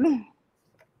shit.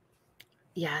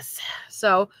 Yes.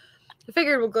 So I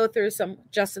figured we'll go through some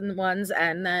Justin ones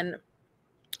and then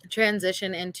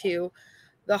transition into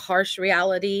the harsh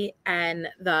reality and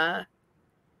the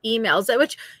emails,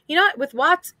 which, you know what, with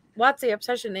Watsy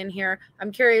Obsession in here,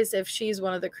 I'm curious if she's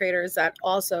one of the creators that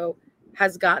also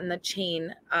has gotten the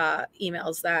chain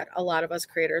emails that a lot of us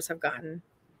creators have gotten.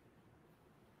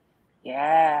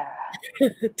 Yeah.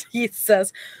 He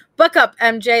says, "Buck up,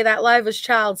 MJ. That live was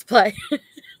child's play."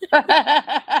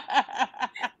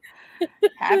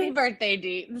 Happy birthday,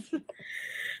 Deets.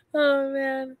 Oh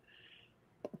man.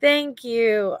 Thank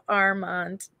you,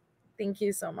 Armand. Thank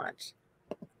you so much.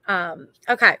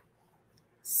 Okay.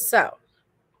 So,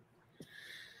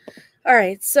 all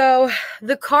right. So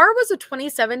the car was a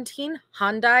 2017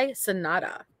 Hyundai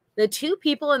Sonata. The two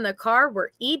people in the car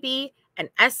were EB and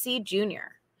SC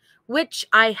Jr., which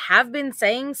I have been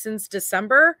saying since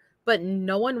December, but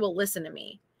no one will listen to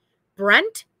me.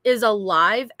 Brent is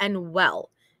alive and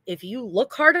well. If you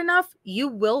look hard enough, you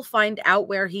will find out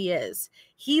where he is.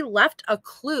 He left a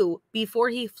clue before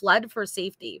he fled for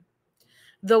safety.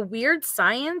 The weird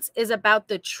science is about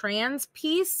the trans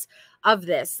piece of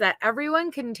this that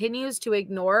everyone continues to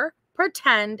ignore,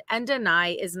 pretend, and deny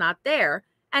is not there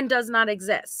and does not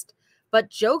exist. But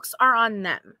jokes are on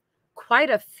them. Quite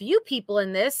a few people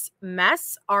in this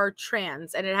mess are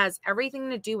trans, and it has everything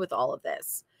to do with all of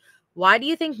this. Why do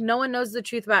you think no one knows the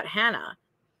truth about Hannah?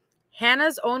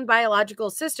 Hannah's own biological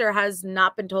sister has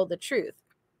not been told the truth.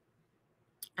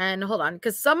 And hold on,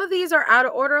 because some of these are out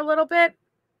of order a little bit.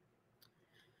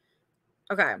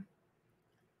 Okay.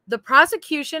 The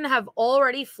prosecution have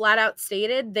already flat out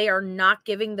stated they are not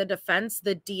giving the defense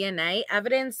the DNA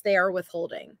evidence they are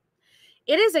withholding.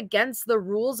 It is against the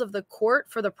rules of the court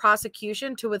for the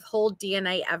prosecution to withhold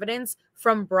DNA evidence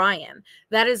from Brian.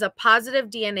 That is a positive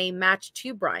DNA match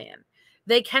to Brian.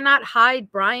 They cannot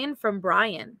hide Brian from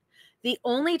Brian. The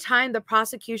only time the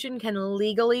prosecution can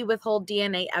legally withhold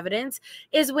DNA evidence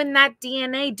is when that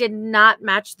DNA did not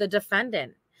match the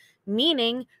defendant,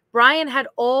 meaning Brian had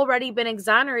already been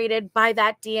exonerated by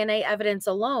that DNA evidence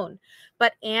alone.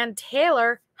 But Ann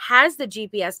Taylor has the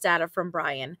GPS data from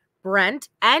Brian, Brent,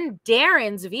 and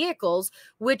Darren's vehicles,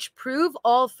 which prove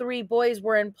all three boys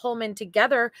were in Pullman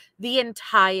together the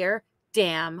entire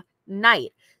damn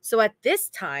night. So at this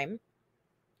time,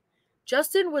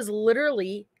 Justin was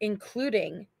literally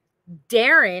including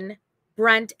Darren,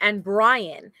 Brent, and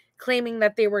Brian, claiming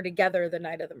that they were together the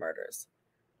night of the murders.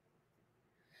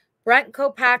 Brent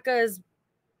Kopaka's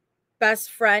best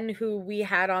friend, who we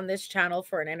had on this channel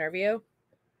for an interview,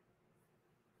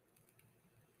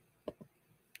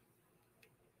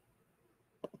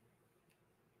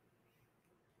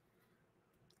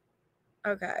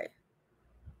 okay.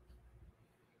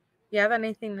 You have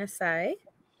anything to say?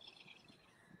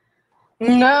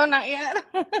 No, not yet.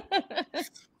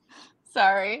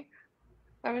 Sorry.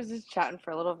 I was just chatting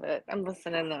for a little bit. I'm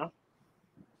listening though.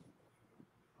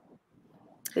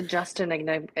 The Justin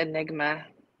enigma.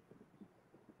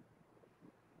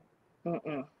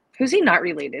 Who's he not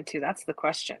related to? That's the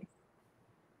question.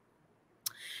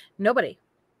 Nobody.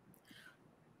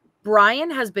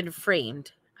 Brian has been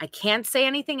framed. I can't say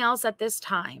anything else at this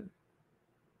time.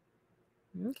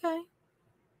 Okay.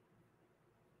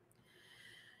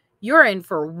 You're in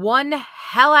for one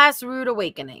hell-ass rude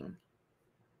awakening.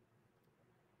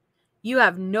 You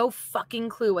have no fucking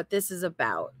clue what this is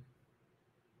about.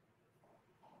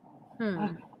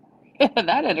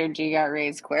 That energy got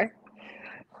raised quick.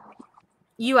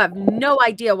 You have no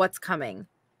idea what's coming.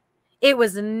 It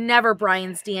was never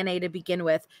Brian's DNA to begin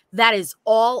with. That is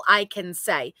all I can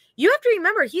say. You have to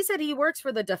remember, he said he works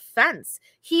for the defense.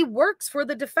 He works for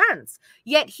the defense.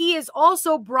 Yet he is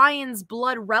also Brian's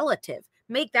blood relative.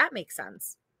 Make that make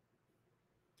sense.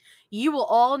 You will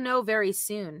all know very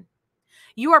soon.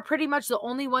 You are pretty much the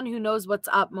only one who knows what's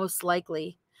up, most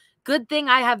likely. Good thing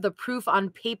I have the proof on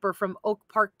paper from Oak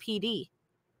Park PD.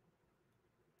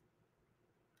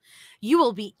 You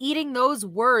will be eating those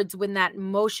words when that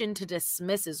motion to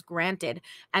dismiss is granted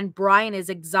and Brian is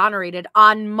exonerated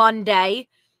on Monday.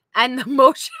 And the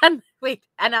motion, wait,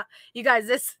 and you guys,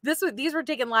 these were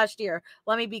taken last year.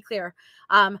 Let me be clear.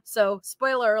 So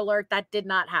spoiler alert, that did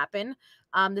not happen.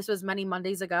 This was many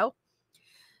Mondays ago.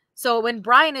 So when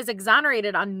Brian is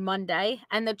exonerated on Monday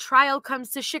and the trial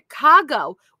comes to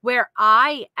Chicago, where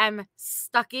I am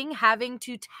stucking having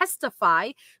to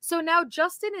testify. So now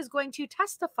Justin is going to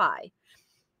testify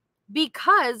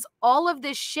because all of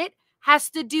this shit has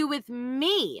to do with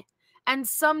me and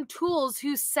some tools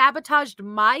who sabotaged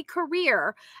my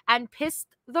career and pissed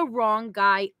the wrong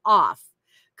guy off.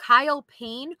 Kyle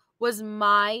Payne was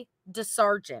my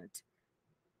sergeant.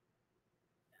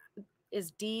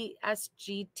 Is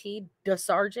DSGT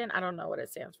sergeant? I don't know what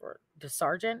it stands for.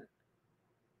 Sergeant?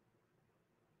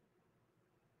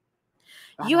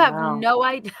 You have no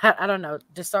idea. I don't know.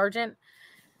 Sergeant?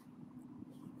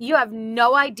 You have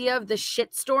no idea of the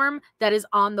shitstorm that is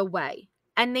on the way.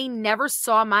 And they never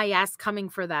saw my ass coming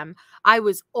for them. I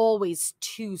was always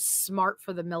too smart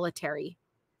for the military.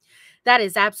 That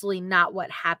is absolutely not what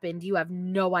happened. You have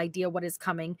no idea what is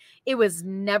coming. It was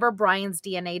never Brian's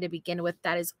DNA to begin with.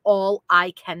 That is all I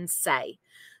can say.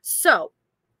 So,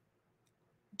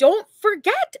 don't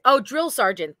forget. Oh, drill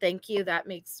sergeant. Thank you. That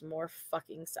makes more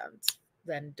fucking sense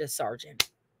than the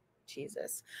sergeant.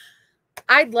 Jesus.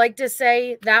 I'd like to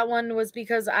say that one was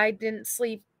because I didn't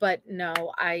sleep, but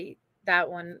no, that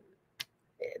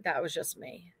was just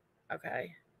me.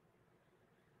 Okay.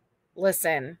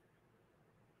 Listen.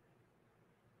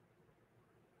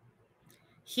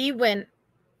 He went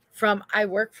from, I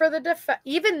work for the defense.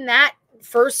 Even that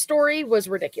first story was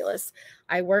ridiculous.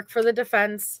 I work for the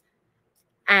defense,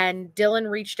 and Dylan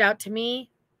reached out to me,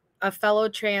 a fellow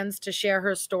trans, to share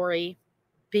her story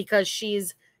because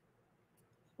she's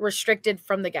restricted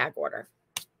from the gag order.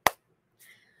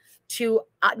 To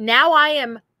now I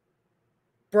am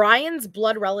Brian's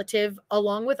blood relative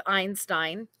along with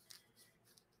Einstein.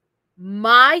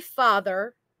 My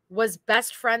father was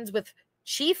best friends with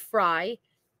Chief Fry.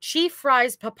 Chief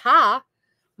Fry's papa.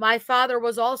 My father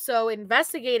was also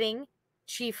investigating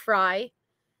Chief Fry.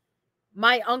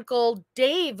 My uncle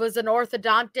Dave was an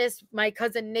orthodontist. My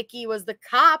cousin Nikki was the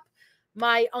cop.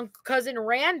 My cousin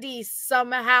Randy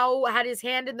somehow had his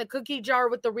hand in the cookie jar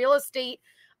with the real estate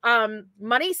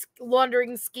money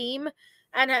laundering scheme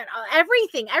and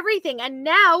everything. And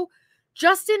now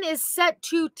Justin is set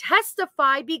to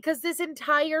testify because this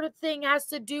entire thing has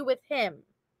to do with him.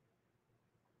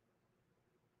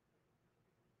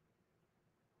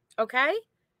 Okay?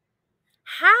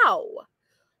 How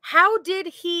did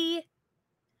he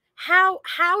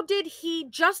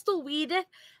just weed it?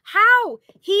 How?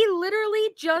 He literally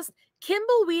just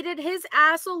Kimball weeded his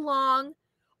ass along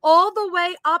all the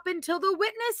way up until the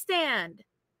witness stand.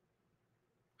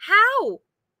 How?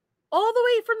 All the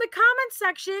way from the comment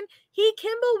section, he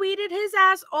Kimball weeded his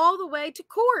ass all the way to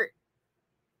court.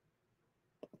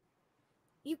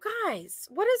 You guys,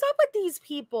 what is up with these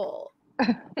people?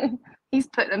 He's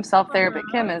putting himself there, but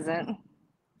Kim isn't.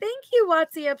 Thank you,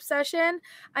 Watsy Obsession.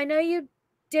 I know you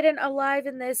didn't alive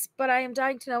in this, but I am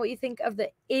dying to know what you think of the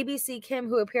ABC Kim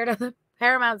who appeared on the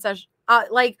Paramount session.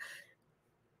 Like,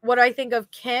 what I think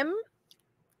of Kim.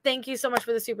 Thank you so much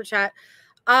for the super chat.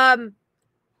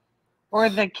 Or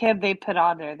the kid they put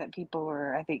on there that people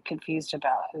were, I think, confused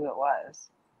about who it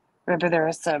was. Remember there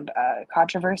was some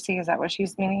controversy? Is that what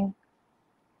she's meaning?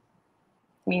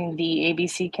 Meaning the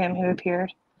ABC Kim who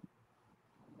appeared?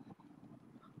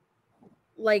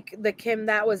 Like the Kim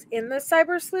that was in the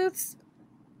Cyber Sleuths?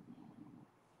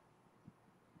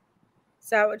 Is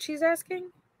that what she's asking?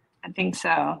 I think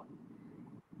so.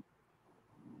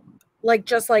 Like,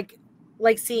 just like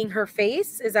seeing her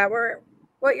face? Is that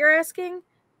what you're asking?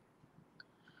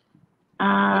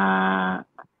 I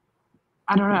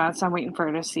don't know. So I'm waiting for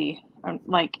her to see.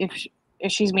 Like,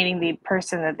 if she's meaning the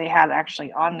person that they had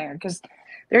actually on there. Because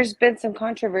there's been some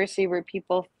controversy where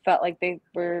people felt like they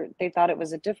thought it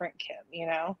was a different Kim, you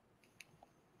know?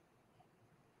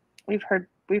 We've heard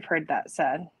that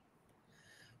said.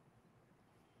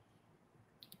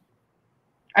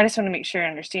 I just want to make sure I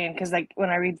understand, because like when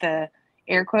I read the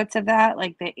air quotes of that,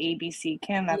 like the ABC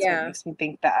Kim, that's what makes me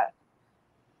think that.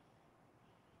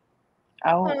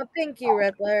 Oh, thank you,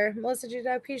 Riddler. Melissa Jude,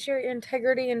 I appreciate your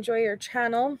integrity. Enjoy your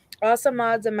channel. Awesome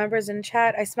mods and members in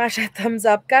chat. I smash that thumbs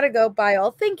up. Gotta go. Bye,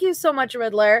 all. Thank you so much,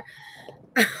 Riddler.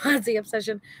 That's the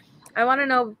obsession. I want to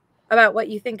know about what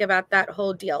you think about that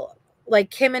whole deal,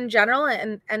 like Kim in general,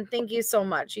 and thank you so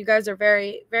much. You guys are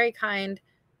very, very kind.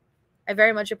 I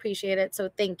very much appreciate it. So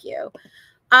thank you.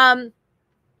 I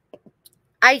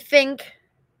think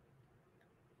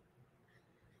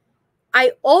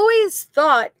I always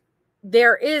thought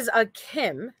there is a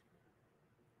Kim,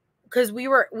 because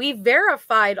we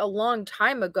verified a long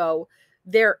time ago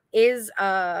there is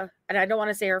and I don't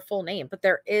want to say her full name, but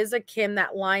there is a Kim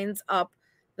that lines up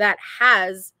that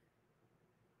has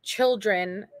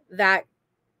children that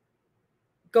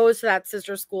goes to that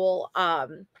sister school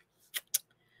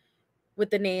with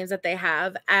the names that they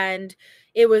have, and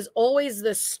it was always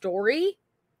the story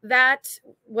that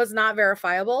was not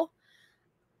verifiable.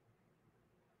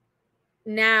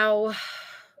 Now,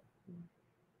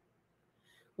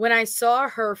 when I saw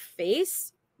her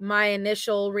face, my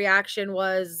initial reaction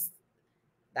was,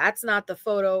 that's not the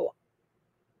photo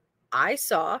I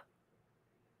saw.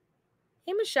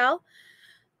 Hey, Michelle,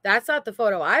 that's not the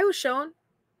photo I was shown.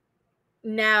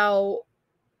 Now,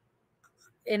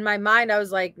 in my mind, I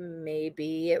was like,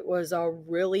 maybe it was a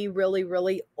really, really,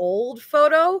 really old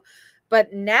photo.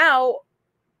 But now,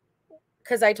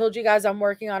 because I told you guys I'm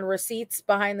working on receipts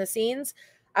behind the scenes.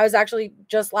 I was actually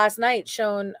just last night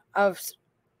shown of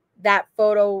that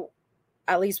photo.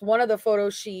 At least one of the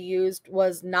photos she used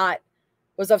was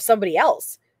of somebody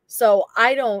else. So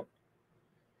I don't,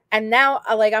 and now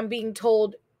like I'm being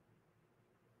told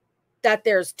that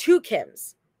there's two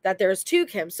Kims,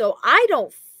 So I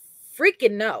don't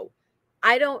freaking know.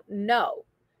 I don't know.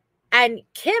 And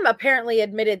Kim apparently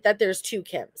admitted that there's two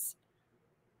Kims.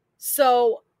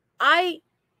 So I,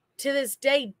 to this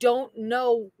day, don't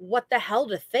know what the hell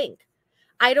to think.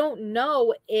 I don't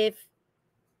know if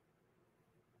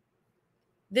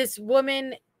this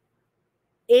woman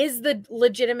is the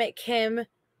legitimate Kim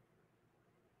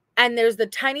and there's the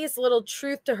tiniest little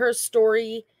truth to her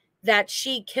story that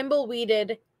she Kimball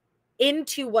weeded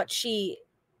into what she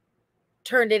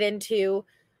turned it into,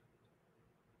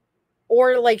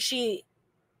 or like she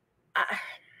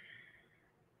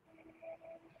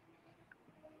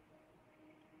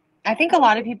I think a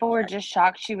lot of people were just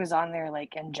shocked she was on there,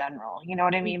 like, in general. You know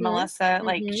what I mean, Melissa?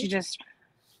 Like,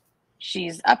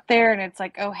 she's up there and it's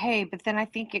like, oh, hey, but then I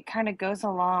think it kind of goes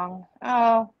along.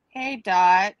 Oh, hey,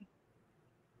 Dot.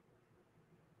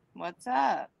 What's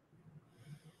up?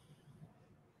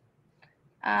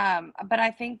 But I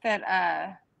think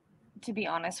that, to be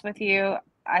honest with you,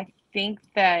 I think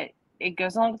that it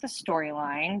goes along with the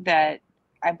storyline that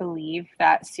I believe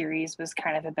that series was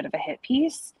kind of a bit of a hit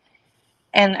piece.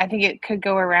 And I think it could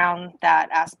go around that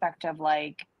aspect of,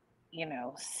 like, you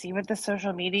know, see what the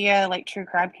social media, like, true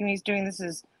crime community is doing. This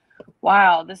is,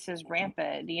 wow, this is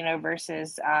rampant, you know,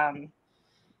 versus,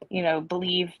 you know,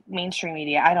 believe mainstream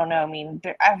media. I don't know. I mean,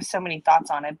 I have so many thoughts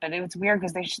on it, but it was weird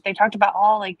because they talked about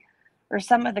all, like, or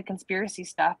some of the conspiracy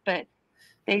stuff, but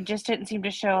they just didn't seem to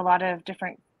show a lot of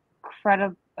different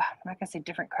I'm not gonna say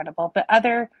different credible, but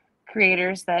other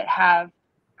creators that have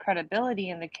credibility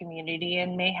in the community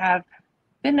and may have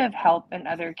been of help in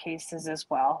other cases as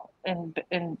well, and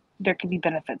there could be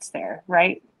benefits there,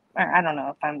 right? I don't know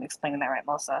if I'm explaining that right,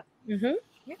 Melissa. Yeah.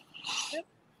 Yep.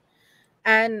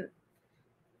 And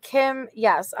Kim,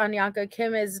 yes, Anyanka,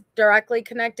 Kim is directly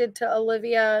connected to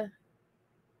Olivia.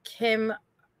 Kim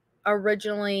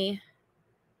originally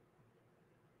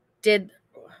did,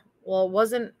 well, it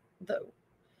wasn't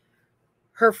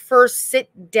her first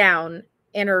sit down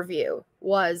interview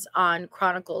was on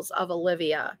Chronicles of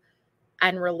Olivia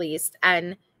and released.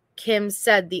 And Kim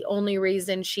said the only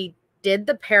reason she did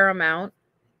the Paramount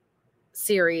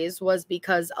series was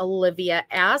because Olivia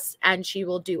asked, and she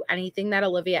will do anything that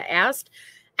Olivia asked.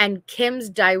 And Kim's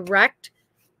indirect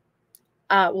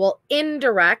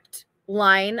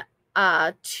line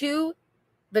to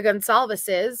the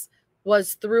Gonsalveses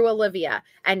was through Olivia,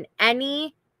 and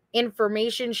any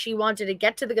information she wanted to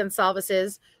get to the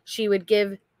Gonsalveses, she would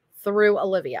give through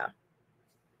Olivia.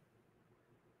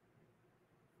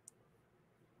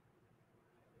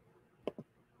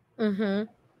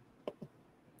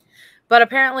 But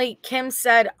apparently Kim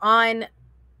said on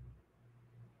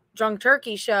Drunk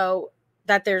Turkey show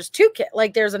that there's two Kim,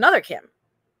 like there's another Kim.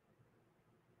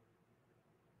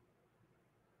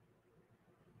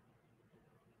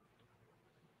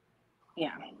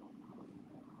 Yeah.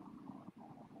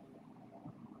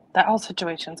 That whole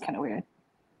situation's kind of weird.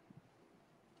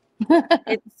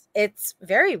 It's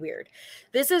very weird.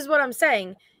 This is what I'm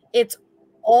saying. It's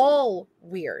all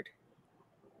weird.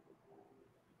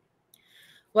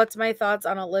 What's my thoughts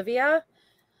on Olivia?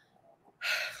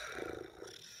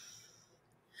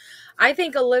 I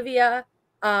think Olivia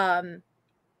has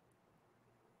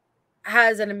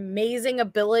an amazing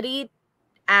ability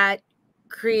at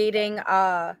creating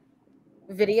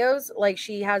videos. Like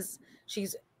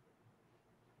she's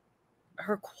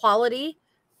her quality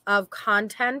of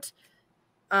content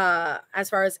as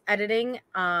far as editing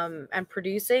and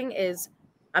producing is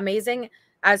amazing.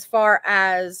 As far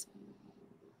as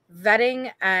vetting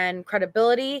and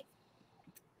credibility,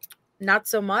 not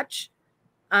so much.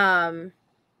 I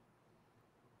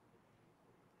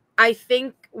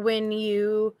think when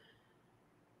you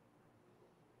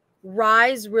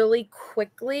rise really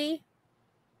quickly,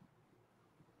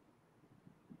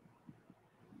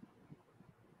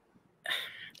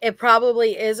 it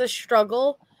probably is a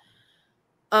struggle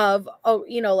of,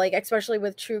 like, especially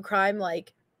with true crime,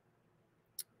 like,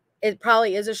 it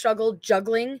probably is a struggle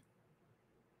juggling.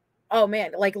 Oh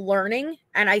man, like learning.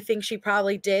 And I think she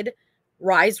probably did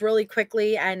rise really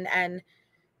quickly and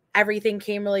everything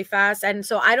came really fast. And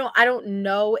so I don't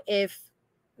know if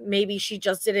maybe she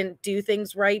just didn't do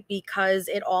things right because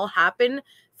it all happened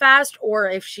fast, or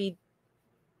if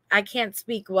I can't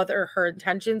speak whether her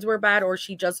intentions were bad or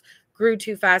she just grew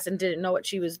too fast and didn't know what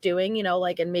she was doing,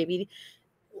 like, and maybe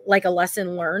like a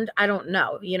lesson learned. I don't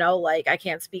know, you know, like I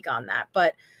can't speak on that,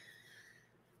 but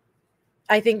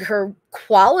I think her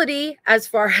quality as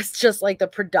far as just like the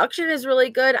production is really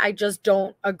good. I just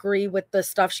don't agree with the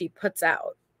stuff she puts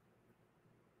out.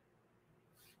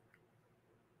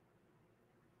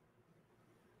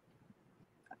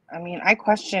 I mean, I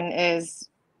question, is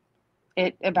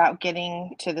it about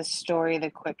getting to the story the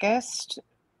quickest,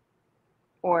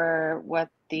 or what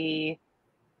the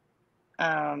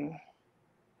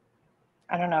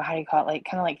I don't know how you call it, like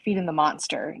kind of like feeding the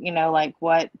monster, you know, like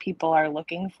what people are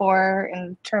looking for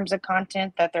in terms of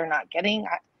content that they're not getting.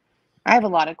 I have a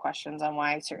lot of questions on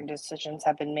why certain decisions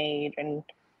have been made and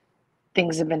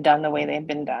things have been done the way they've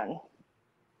been done.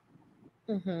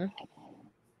 Mm-hmm.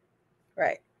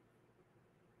 Right.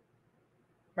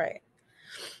 Right.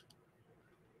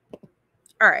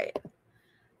 All right.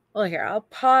 Well, here, I'll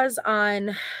pause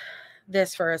on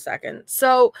this for a second.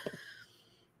 So,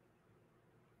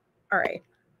 all right.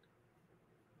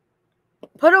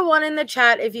 Put a 1 in the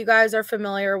chat if you guys are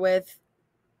familiar with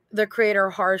the creator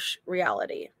Harsh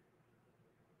Reality.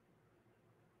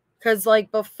 Because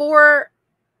like before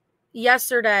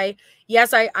yesterday,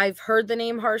 yes, I've heard the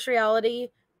name Harsh Reality,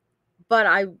 but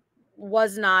I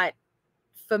was not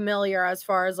familiar as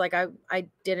far as like I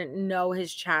didn't know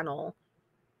his channel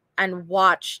and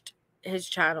watched his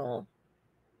channel.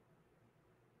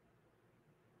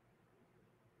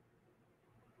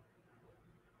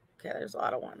 Okay, there's a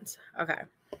lot of ones. Okay.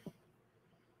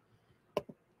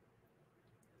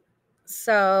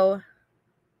 So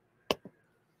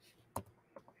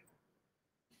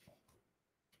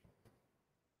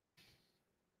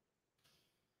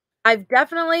I've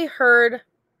definitely heard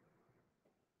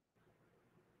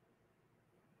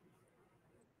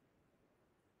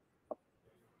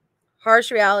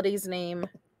Harsh Reality's name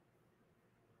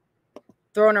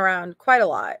thrown around quite a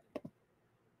lot,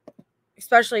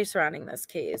 especially surrounding this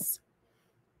case.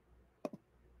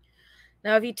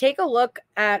 Now, if you take a look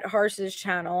at Harsh's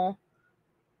channel,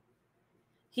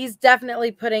 he's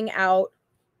definitely putting out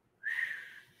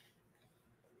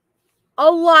a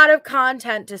lot of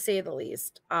content, to say the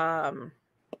least. How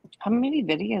many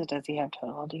videos does he have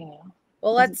total? Do you know?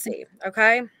 Well, let's see.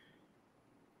 Okay.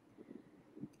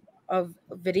 Of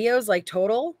videos, like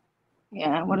total?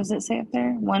 Yeah. What does it say up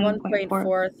there?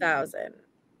 1.4 thousand.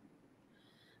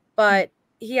 But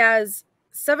he has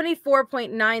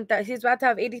 74.9 that he's about to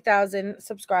have 80,000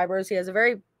 subscribers. He has a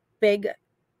very big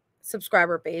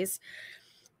subscriber base.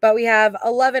 But we have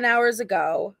 11 hours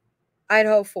ago,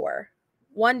 Idaho 4.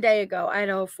 1 day ago,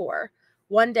 Idaho 4.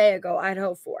 1 day ago,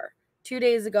 Idaho 4. 2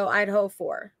 days ago, Idaho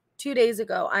 4. 2 days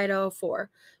ago, Idaho 4.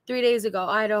 3 days ago,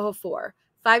 Idaho 4.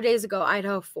 5 days ago,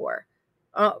 Idaho 4.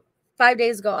 5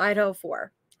 days ago, Idaho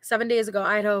 4. 7 days ago,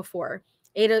 Idaho 4.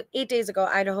 8 days ago,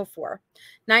 Idaho 4.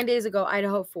 9 days ago,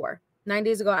 Idaho 4. 9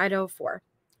 days ago, Idaho 4.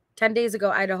 10 days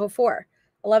ago, Idaho 4.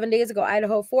 11 days ago,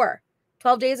 Idaho 4.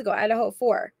 12 days ago, Idaho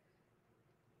 4.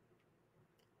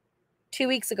 2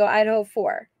 weeks ago, Idaho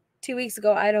 4. 2 weeks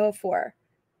ago, Idaho 4.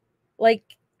 Like,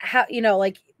 how, you know,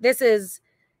 like this is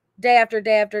day after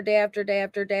day after day after day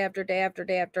after day after day after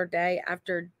day after day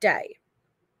after day.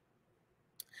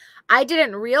 I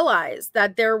didn't realize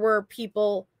that there were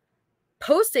people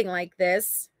posting like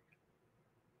this.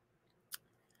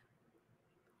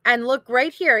 And look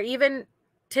right here, even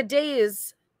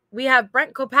today's, we have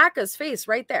Brent Kopacka's face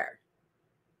right there.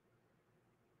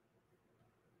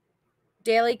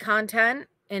 Daily content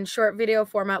in short video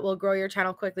format will grow your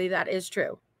channel quickly. That is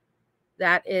true.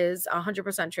 That is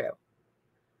 100% true.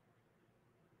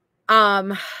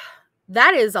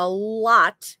 That is a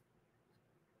lot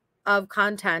of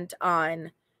content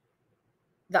on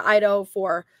the Idaho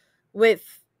 4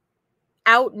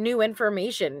 without new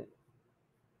information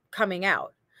coming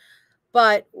out.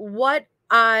 But what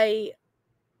Vendy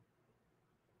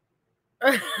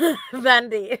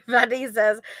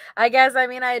says, I guess, I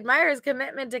mean, I admire his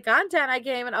commitment to content. I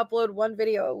can't even upload 1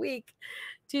 video a week.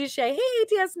 Touche. Hey,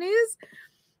 ATS News.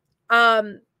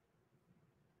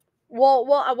 Well,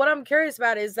 what I'm curious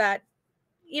about is that,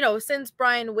 you know, since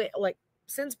Brian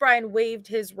waived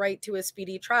his right to a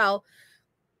speedy trial,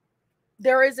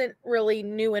 there isn't really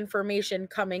new information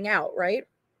coming out, right?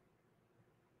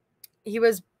 He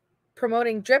was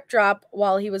promoting Drip Drop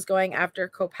while he was going after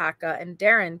Kopacka and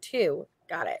Darren too.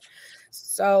 Got it.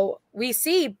 So we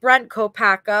see Brent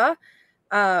Kopacka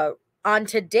on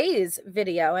today's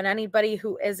video, and anybody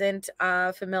who isn't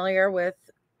familiar with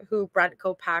who Brent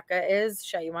Kopacka is,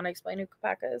 Shay, you want to explain who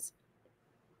Kopacka is?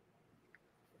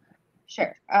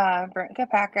 Sure. Brent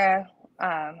Kopacka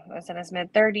was in his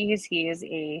mid-30s. He is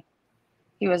a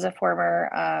He was a former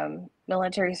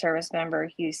military service member.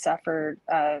 He suffered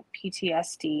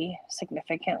PTSD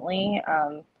significantly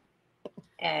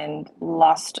and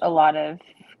lost a lot of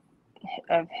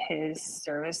his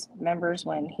service members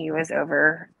when he was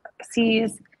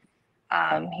overseas.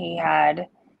 He had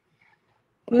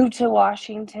moved to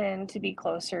Washington to be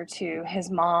closer to his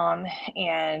mom,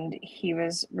 and he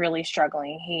was really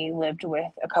struggling. He lived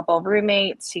with a couple of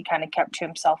roommates. He kind of kept to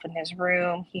himself in his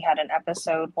room. He had an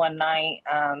episode one night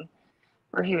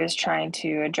where he was trying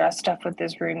to address stuff with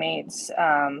his roommates.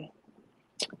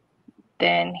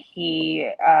 Then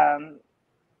he,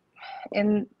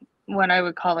 in what I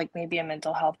would call like maybe a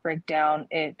mental health breakdown,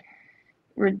 it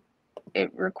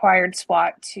required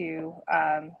SWAT to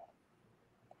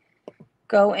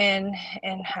go in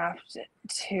and have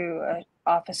to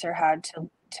officer had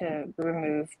to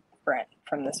remove Brent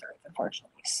from this earth,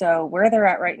 unfortunately. So where they're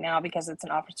at right now, because it's an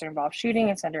officer involved shooting,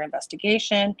 it's under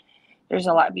investigation. There's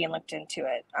a lot being looked into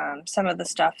it. Some of the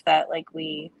stuff that like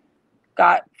we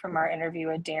got from our interview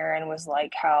with Darren was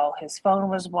like how his phone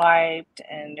was wiped,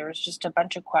 and there was just a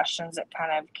bunch of questions that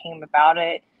kind of came about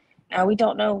it. Now we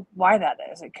don't know why that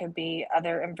is. It could be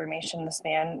other information this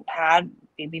man had,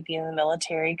 maybe being in the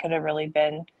military, could have really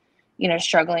been,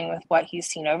 struggling with what he's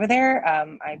seen over there.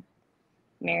 I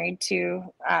married to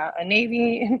a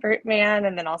Navy man,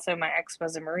 and then also my ex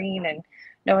was a Marine, and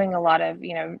knowing a lot of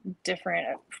different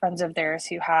friends of theirs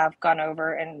who have gone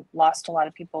over and lost a lot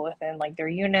of people within like their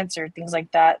units or things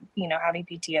like that, having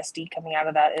PTSD coming out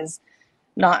of that is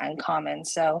not uncommon.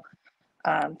 So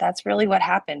that's really what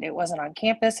happened. It wasn't on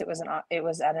campus. It was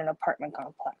at an apartment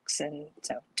complex. And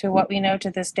so to what we know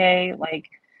to this day, like,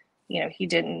 he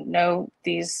didn't know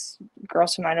these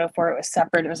girls from 904. It was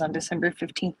separate. It was on December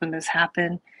 15th when this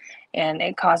happened, and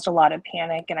it caused a lot of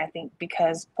panic. And I think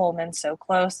because Pullman's so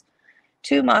close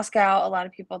to Moscow, a lot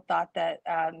of people thought that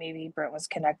maybe Brent was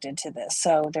connected to this.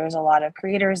 So there was a lot of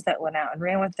creators that went out and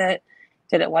ran with it.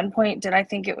 Did at one point, did I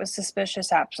think it was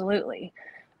suspicious? Absolutely.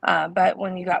 But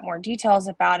when you got more details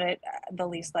about it, the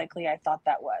least likely I thought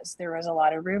that was. There was a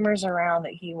lot of rumors around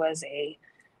that he was a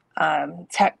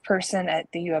tech person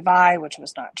at the U of I, which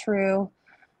was not true.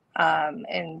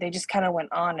 And they just kind of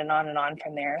went on and on and on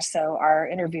from there. So our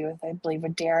interview with, I believe,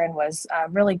 with Darren was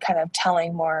really kind of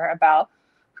telling more about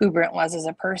who Brent was as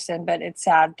a person. But it's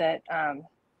sad that,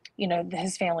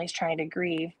 his family's trying to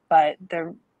grieve, but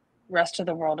the rest of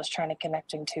the world is trying to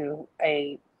connect him to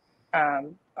a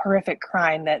horrific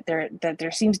crime that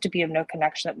there seems to be of no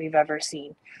connection that we've ever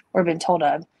seen or been told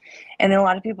of. And then a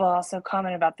lot of people also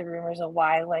comment about the rumors of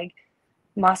why, like,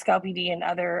 Moscow PD and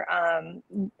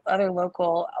other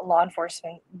local law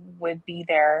enforcement would be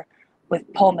there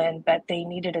with Pullman, but they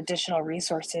needed additional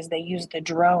resources. They used the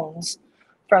drones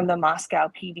from the Moscow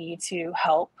PD to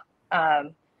help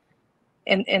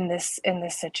in this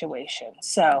situation.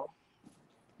 So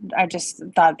I just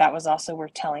thought that was also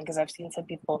worth telling, because I've seen some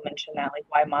people mention that, like,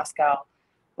 why Moscow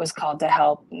was called to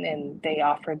help, and they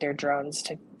offered their drones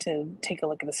to take a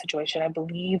look at the situation. I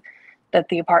believe that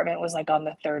the apartment was like on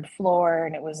the 3rd floor,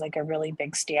 and it was like a really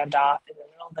big standoff in the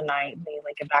middle of the night. They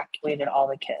like evacuated all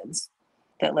the kids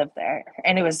that lived there,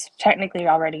 and it was technically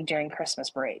already during Christmas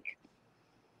break.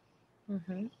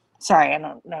 Mm-hmm. Sorry, I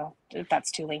don't know if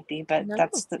that's too lengthy, but No,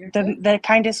 that's the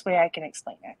kindest way I can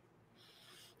explain it.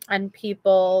 And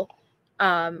people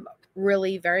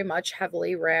really very much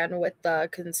heavily ran with the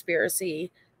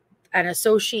conspiracy and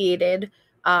associated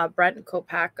Brent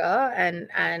Kopacka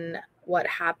and what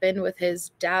happened with his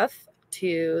death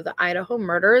to the Idaho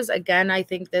murders. Again, I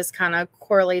think this kind of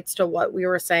correlates to what we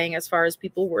were saying as far as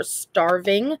people were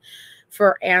starving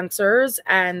for answers,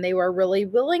 and they were really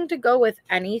willing to go with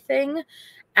anything,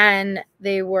 and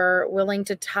they were willing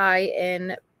to tie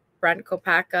in Brent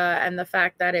Kopacka and the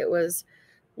fact that it was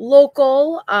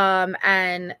local,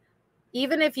 and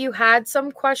even if you had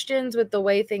some questions with the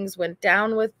way things went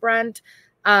down with Brent,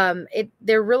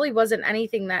 there really wasn't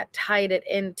anything that tied it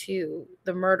into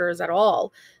the murders at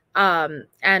all.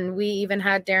 And we even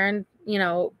had Darren,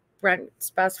 Brent's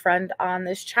best friend, on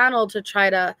this channel to try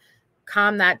to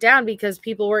calm that down, because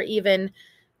people were even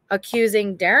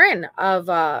accusing Darren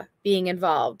of being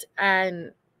involved.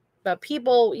 But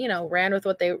people, ran with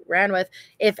what they ran with.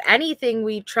 If anything,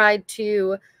 we tried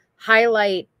to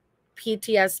highlight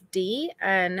PTSD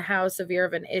and how severe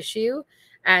of an issue,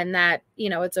 and that,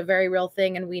 it's a very real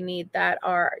thing, and we need that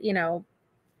our,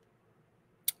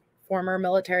 former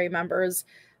military members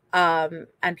and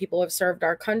people who have served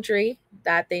our country,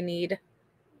 that they need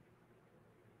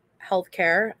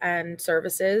healthcare and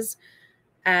services,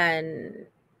 and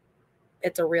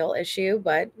it's a real issue.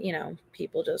 But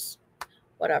people just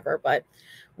whatever. But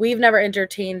we've never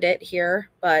entertained it here,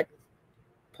 but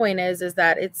point is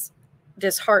that it's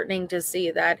disheartening to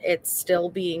see that it's still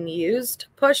being used,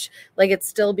 like it's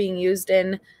still being used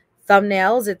in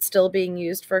thumbnails, it's still being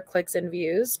used for clicks and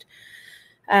views.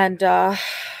 And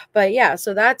but yeah,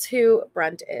 so that's who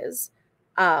Brent is.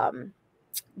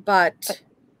 But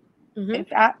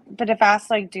if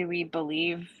asked, like, do we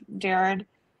believe Jared?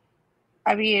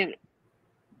 I mean,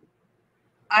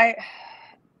 I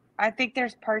think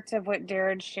there's parts of what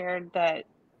Jared shared that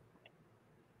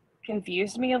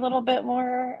confused me a little bit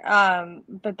more,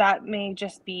 but that may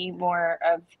just be more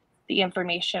of the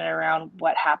information around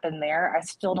what happened there. I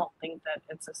still don't think that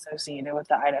it's associated with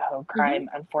the Idaho crime,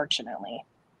 unfortunately.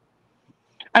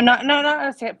 I'm not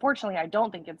gonna say fortunately, I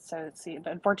don't think it's associated,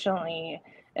 but unfortunately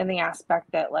in the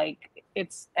aspect that, like,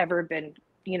 it's ever been,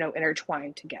 you know,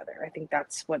 intertwined together. I think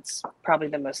that's what's probably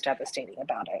the most devastating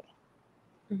about it.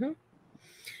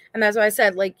 And that's why I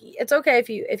said, like, it's okay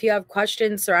if you have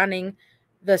questions surrounding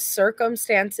the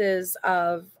circumstances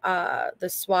of the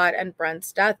SWAT and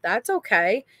Brent's death. That's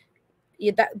okay.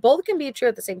 That both can be true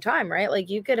at the same time, right? Like,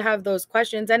 you could have those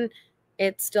questions and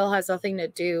it still has nothing to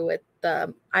do with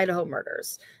the Idaho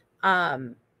murders.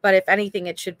 But if anything,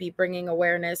 it should be bringing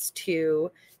awareness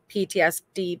to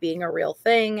PTSD being a real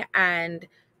thing, and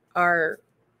our,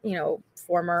 you know,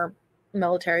 former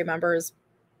military members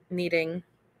needing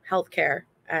healthcare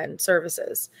and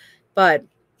services. But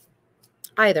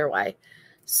either way,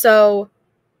 so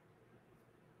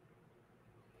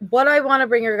what I want to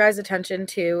bring your guys' attention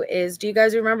to is, do you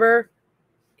guys remember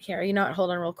here? You know what? Hold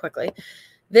on real quickly.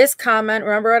 This comment,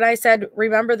 remember what I said?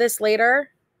 Remember this later?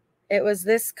 It was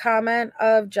this comment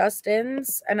of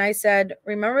Justin's, and I said,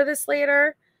 remember this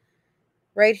later?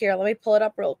 Right here. Let me pull it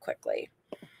up real quickly.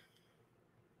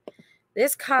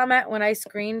 This comment, when I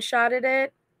screenshotted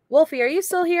it, Wolfie, are you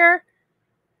still here?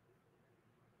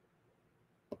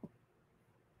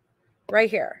 Right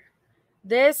here.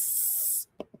 This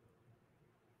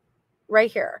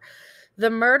right here. The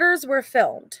murders were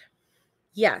filmed.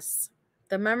 Yes.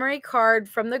 The memory card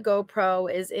from the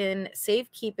GoPro is in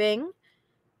safekeeping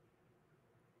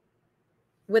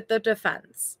with the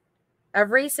defense.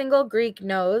 Every single Greek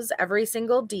knows every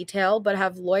single detail, but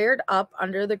have lawyered up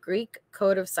under the Greek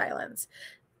code of silence.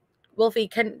 Wolfie,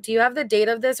 do you have the date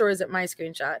of this, or is it my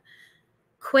screenshot?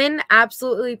 Quinn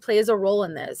absolutely plays a role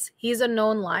in this. He's a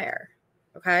known liar.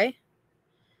 Okay?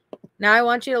 Now I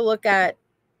want you to look at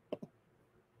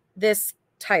this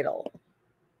title.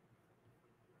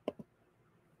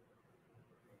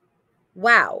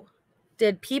 Wow.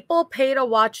 Did people pay to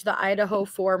watch the Idaho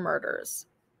 4 murders?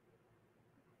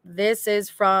 This is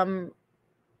from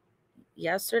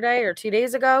yesterday or 2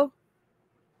 days ago.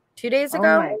 2 days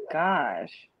ago. Oh my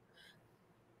gosh.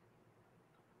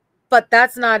 But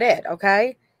that's not it,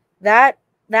 okay? That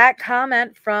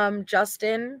comment from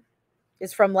Justin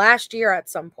is from last year at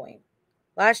some point.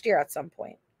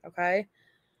 Okay?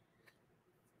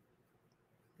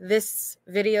 This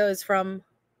video is from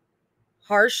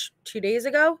Harsh 2 days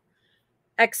ago,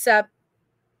 except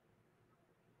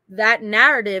that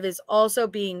narrative is also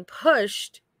being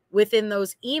pushed within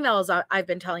those emails I've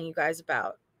been telling you guys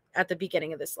about at the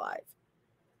beginning of this live.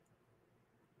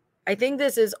 I think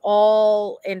this is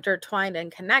all intertwined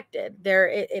and connected.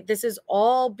 This is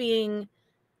all being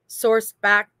sourced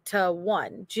back to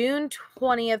June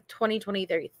 20th,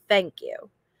 2023. Thank you.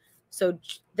 So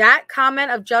that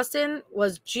comment of Justin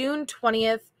was June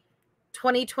 20th,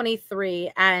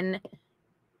 2023. And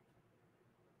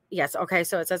yes, okay,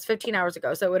 so it says 15 hours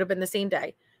ago. So it would have been the same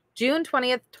day. June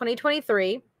 20th,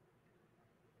 2023.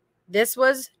 This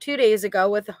was 2 days ago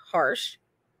with Harsh.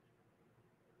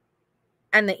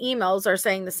 And the emails are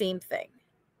saying the same thing.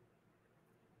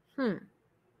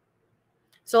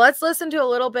 So let's listen to a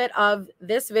little bit of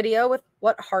this video with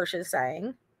what Harsh is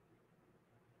saying.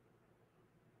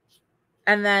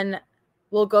 And then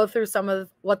we'll go through some of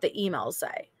what the emails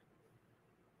say.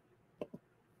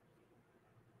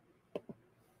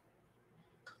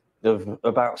 Of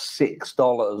about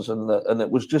 $6, and it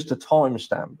was just a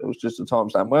timestamp. It was just a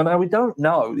timestamp. Well, now we don't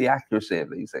know the accuracy of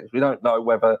these things. We don't know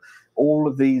whether all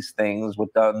of these things were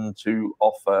done to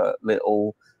offer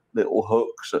little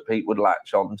hooks that people would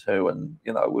latch onto. And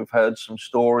you know, we've heard some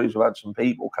stories. We've had some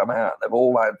people come out. They've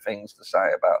all had things to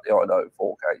say about the Idaho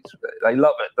 4 case. They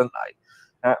love it, don't they?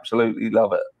 Absolutely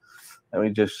love it. And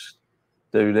we just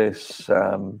do this.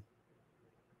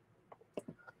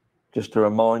 Just to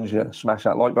remind you, smash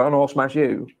that like button, or I'll smash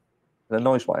you. In a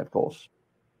nice way, of course.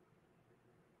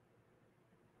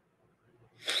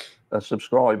 A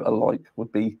subscribe, a like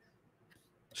would be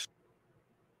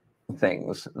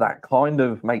things that kind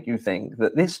of make you think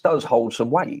that this does hold some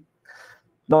weight.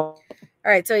 All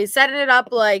right, so he's setting it up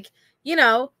like, you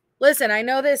know, listen, I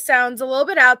know this sounds a little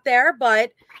bit out there,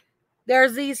 but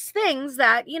there's these things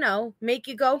that, you know, make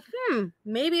you go,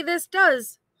 maybe this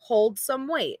does hold some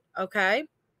weight, okay?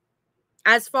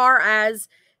 As far as,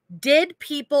 did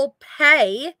people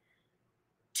pay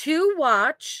to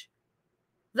watch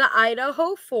the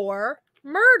Idaho 4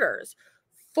 murders?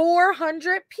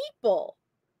 400 people.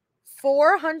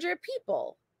 400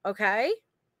 people, okay?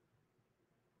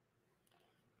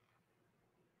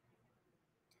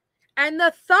 And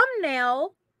the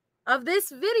thumbnail of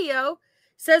this video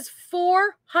says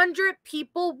 400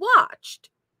 people watched.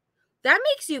 That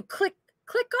makes you click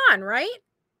on, right?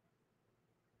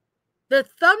 The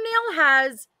thumbnail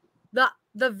has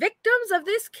the victims of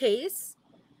this case,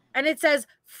 and it says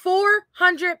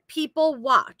 400 people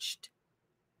watched.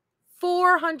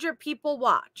 400 people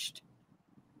watched.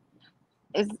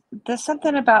 Is there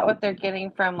something about what they're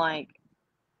getting from, like,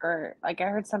 or like I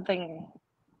heard something,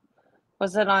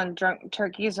 was it on Drunk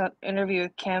Turkey's interview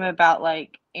with Kim about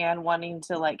like Anne wanting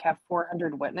to like have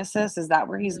 400 witnesses? Is that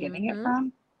where he's getting it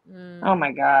from? Oh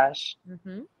my gosh.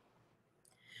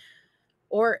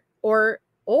 Or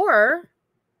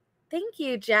thank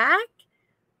you, Jack.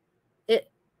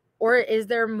 Or is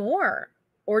there more?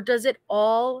 Or does it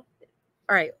all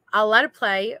right, I'll let it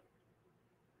play.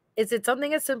 Is it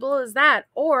something as simple as that?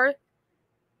 Or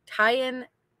tie in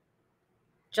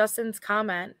Justin's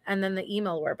comment and then the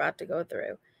email we're about to go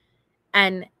through.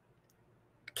 And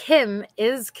Kim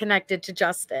is connected to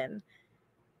Justin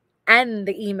and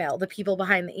the email, the people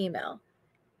behind the email.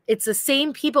 It's the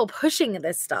same people pushing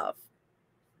this stuff.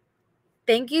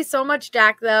 Thank you so much,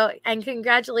 Jack, though. And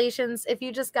congratulations. If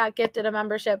you just got gifted a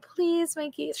membership, please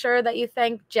make sure that you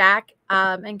thank Jack.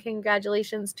 And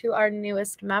congratulations to our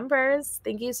newest members.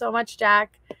 Thank you so much,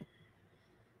 Jack.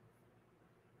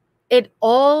 It's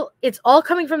all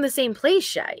coming from the same place,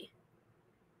 Shay.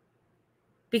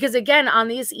 Because again, on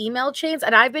these email chains,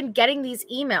 and I've been getting these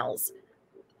emails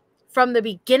from the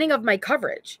beginning of my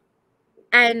coverage.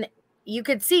 And you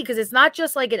could see, because it's not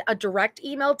just like a direct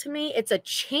email to me, it's a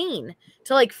chain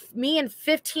to like me and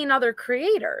 15 other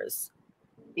creators.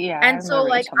 Yeah. And so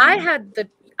like I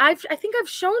think I've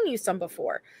shown you some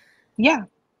before. Yeah.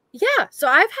 Yeah. So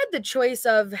I've had the choice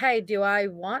of, hey, do I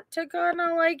want to kind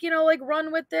of like, you know, like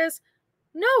run with this?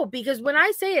 No, because when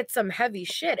I say it's some heavy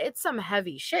shit, it's some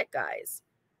heavy shit, guys.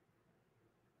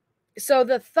 So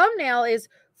the thumbnail is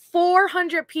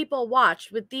 400 people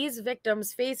watched with these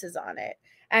victims' faces on it.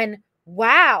 And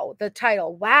wow, the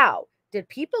title, wow. Did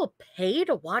people pay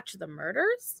to watch the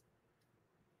murders?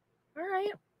 All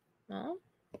right. Well.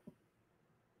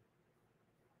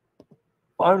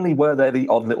 Only were there the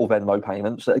odd little Venmo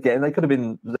payments. Again, there could have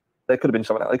been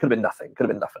something else. It could have been nothing. It could have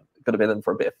been nothing. It could have been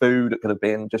for a bit of food. It could have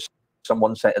been just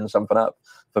someone setting something up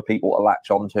for people to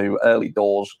latch onto early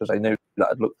doors because they knew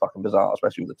that would look fucking bizarre,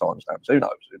 especially with the timestamps. Who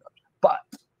knows? Who knows?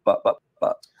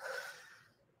 But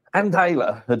Ann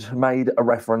Taylor had made a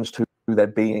reference to there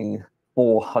being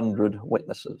 400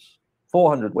 witnesses.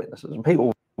 400 witnesses. And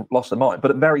people lost their mind, but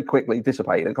it very quickly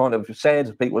dissipated. It kind of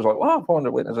said, people was like, wow,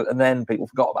 400 witnesses, and then people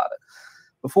forgot about it.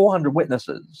 But 400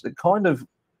 witnesses, it kind of,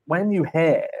 when you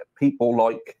hear people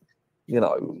like, you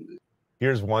know...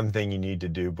 Here's one thing you need to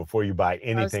do before you buy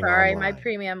anything sorry, online. My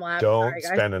premium lab. Don't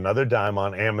spend another dime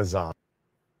on Amazon.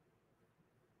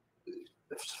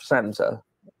 Santa,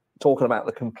 talking about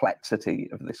the complexity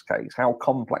of this case, how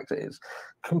complex it is.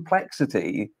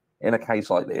 Complexity in a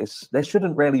case like this, there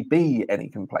shouldn't really be any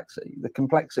complexity. The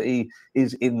complexity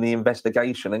is in the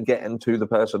investigation and getting to the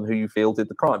person who you feel did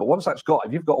the crime. But once that's got,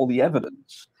 if you've got all the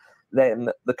evidence, then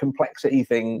the complexity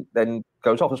thing then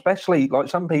goes off, especially like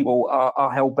some people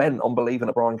are hell-bent on believing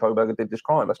that Brian Kohberger did this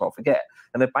crime, let's not forget.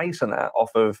 And they're basing that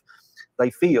off of,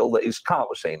 they feel that his car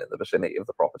was seen in the vicinity of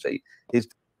the property.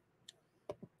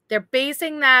 They're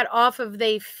basing that off of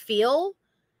they feel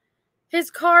his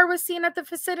car was seen at the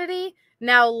vicinity.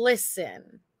 Now,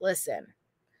 listen.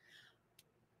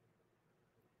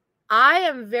 I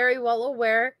am very well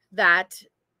aware that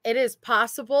it is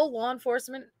possible law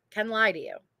enforcement can lie to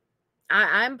you.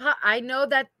 I know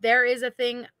that there is a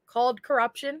thing called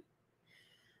corruption.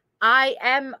 I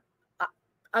am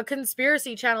a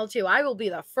conspiracy channel too. I will be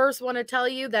the first one to tell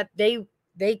you that they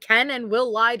can and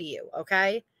will lie to you,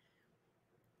 okay?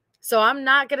 So I'm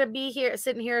not going to be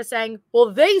sitting here saying,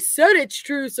 well, they said it's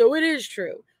true, so it is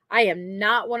true. I am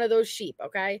not one of those sheep,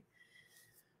 okay?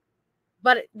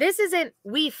 But this isn't,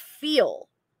 we feel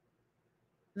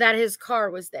that his car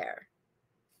was there.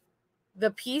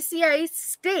 The PCA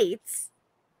states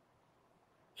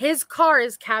his car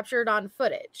is captured on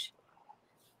footage.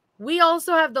 We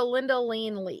also have the Linda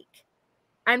Lane leak.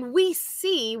 And we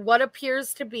see what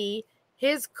appears to be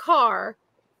his car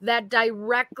that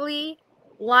directly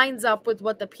lines up with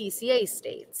what the PCA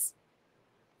states.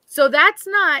 So that's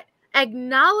not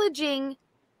acknowledging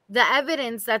the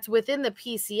evidence that's within the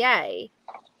PCA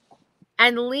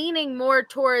and leaning more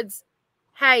towards,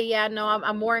 hey, yeah, no,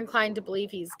 I'm more inclined to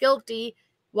believe he's guilty,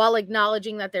 while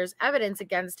acknowledging that there's evidence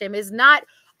against him is not,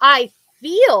 I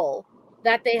feel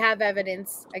that they have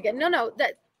evidence again. No,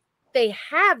 that they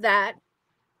have that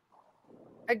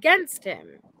against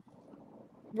him.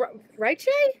 Right,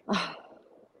 Jay?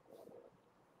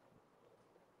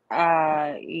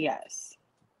 Yes.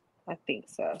 I think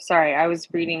so. Sorry, I was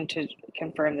reading to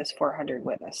confirm this 400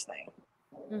 witness thing,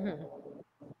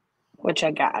 which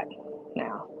I got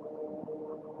now.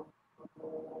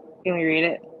 Can we read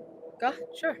it? Go,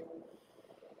 sure.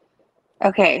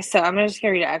 Okay, so I'm just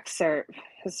going to read an excerpt.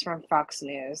 This is from Fox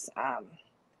News.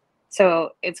 So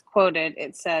it's quoted.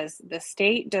 It says, "The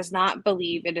state does not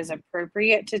believe it is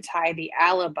appropriate to tie the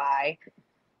alibi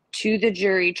to the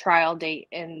jury trial date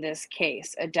in this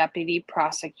case," a deputy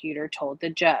prosecutor told the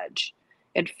judge.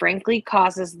 "It frankly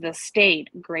causes the state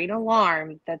great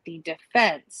alarm that the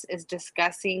defense is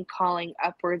discussing calling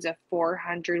upwards of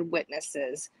 400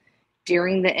 witnesses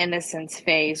during the innocence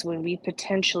phase when we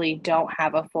potentially don't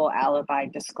have a full alibi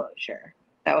disclosure."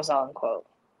 That was all in quote.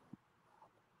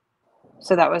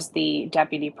 So that was the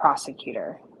deputy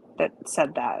prosecutor that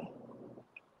said that.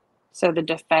 So the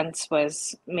defense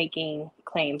was making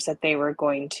claims that they were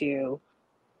going to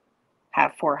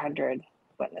have 400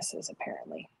 witnesses,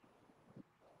 apparently,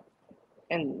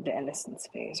 in the innocence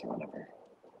phase or whatever.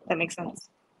 That makes sense?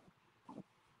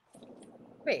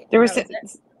 Wait, there was,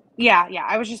 yeah,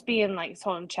 I was just being like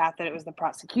told in chat that it was the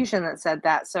prosecution that said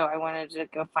that, so I wanted to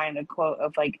go find a quote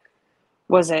of like,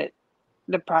 was it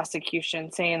the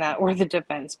prosecution saying that or the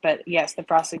defense? But yes, the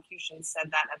prosecution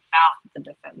said that about the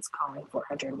defense calling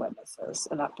 400 witnesses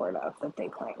and upward of that they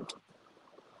claimed.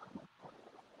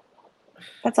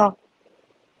 That's all.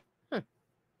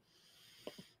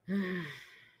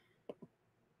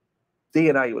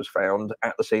 DNA was found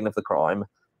at the scene of the crime,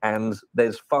 and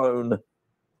there's phone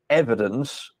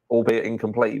evidence, albeit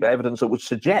incomplete, but evidence that would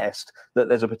suggest that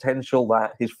there's a potential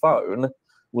that his phone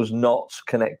was not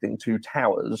connecting to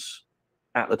towers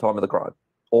at the time of the crime,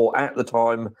 or at the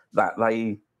time that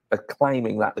they are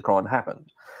claiming that the crime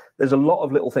happened. There's a lot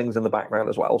of little things in the background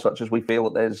as well, such as we feel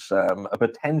that there's a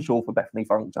potential for Bethany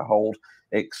Funk to hold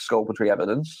exculpatory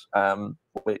evidence,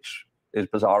 which is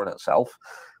bizarre in itself.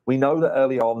 We know that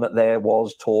early on that there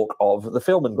was talk of the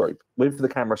filming group with the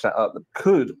camera set up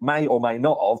that may or may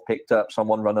not have picked up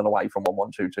someone running away from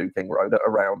 1122 King Road at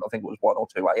around, I think it was 1 or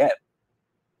 2 a.m.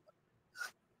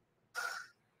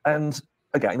 And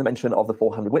again, the mention of the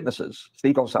 400 witnesses.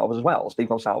 Steve Gonsalves as well. Steve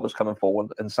Gonsalves coming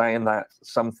forward and saying that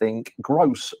something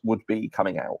gross would be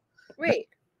coming out. Wait,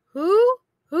 who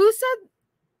said?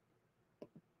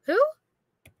 Who?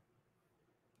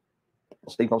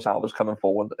 Steve Gonsalves coming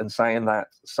forward and saying that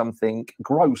something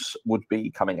gross would be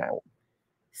coming out.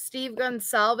 Steve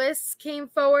Gonsalves came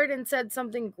forward and said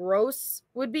something gross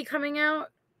would be coming out?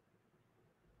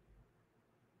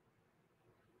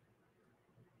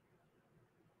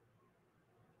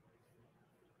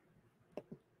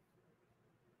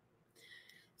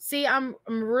 See, I'm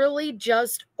really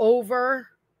just over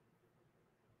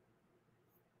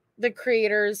the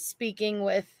creators speaking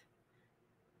with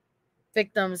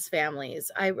victims'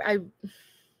 families.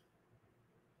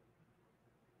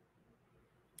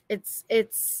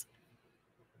 It's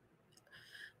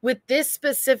with this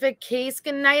specific case,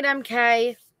 good night,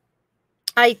 MK.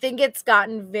 I think it's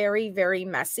gotten very, very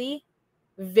messy,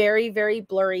 very, very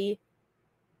blurry.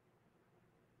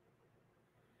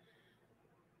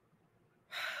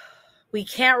 We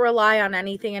can't rely on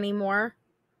anything anymore.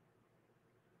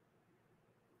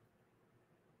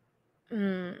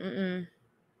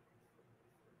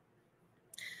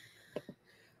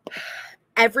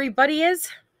 Everybody is,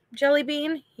 Jelly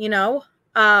Bean, you know.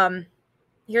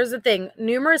 Here's the thing.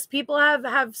 Numerous people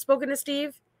have spoken to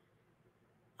Steve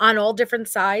on all different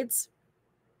sides.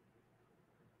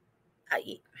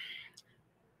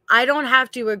 I don't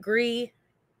have to agree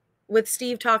with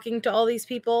Steve talking to all these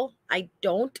people. I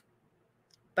don't.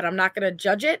 But I'm not going to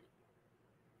judge it.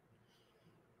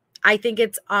 I think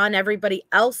it's on everybody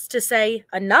else to say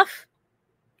enough.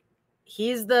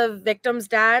 He's the victim's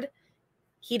dad.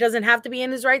 He doesn't have to be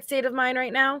in his right state of mind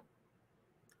right now.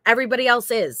 Everybody else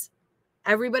is.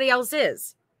 Everybody else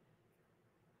is.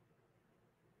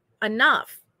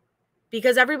 Enough.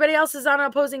 Because everybody else is on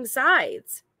opposing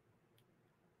sides.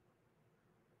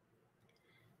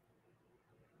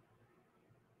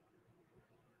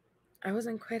 I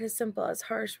wasn't quite as simple as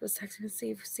harsh was texting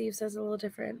Steve. Steve says a little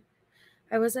different.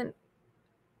 I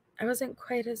I wasn't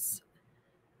quite as...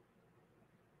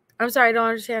 I'm sorry, I don't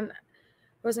understand.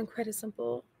 It wasn't quite as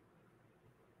simple.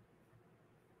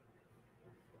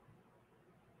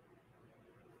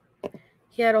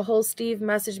 He had a whole Steve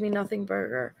message me nothing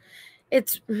burger.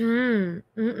 It's He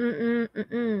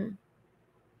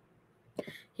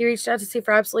reached out to see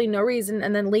for absolutely no reason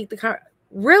and then leaked the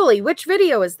Really? Which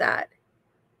video is that?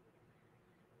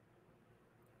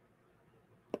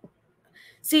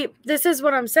 See, this is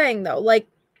what I'm saying though. Like,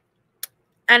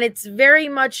 and it's very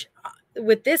much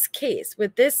with this case,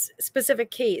 with this specific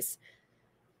case.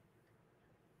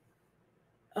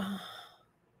 Oh,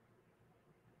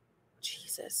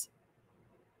 Jesus.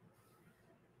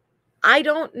 I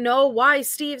don't know why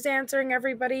Steve's answering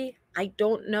everybody. I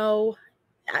don't know.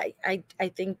 I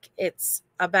think it's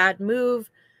a bad move,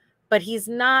 but he's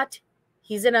not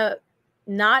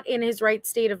in his right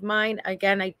state of mind.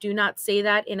 Again, I do not say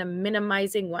that in a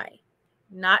minimizing way.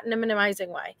 Not in a minimizing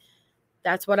way.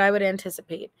 That's what I would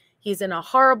anticipate. He's in a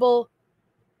horrible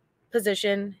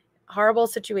position, horrible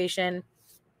situation.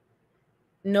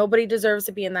 Nobody deserves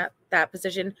to be in that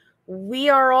position. We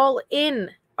are all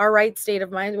in our right state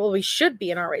of mind. Well, we should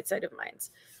be in our right state of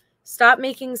minds. Stop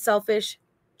making selfish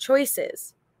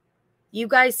choices. You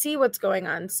guys see what's going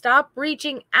on. Stop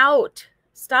reaching out.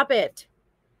 Stop it.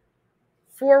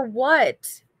 For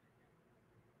what?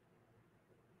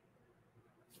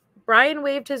 Brian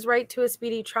waived his right to a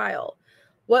speedy trial.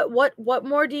 What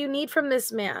more do you need from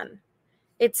this man?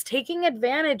 It's taking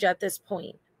advantage at this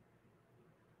point.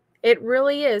 It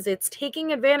really is. It's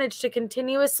taking advantage to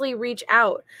continuously reach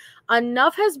out.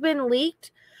 Enough has been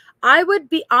leaked. I would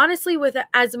be honestly, with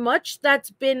as much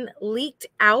that's been leaked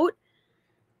out,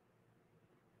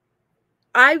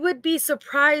 I would be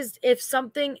surprised if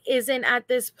something isn't at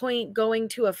this point going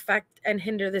to affect and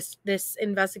hinder this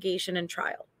investigation and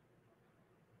trial.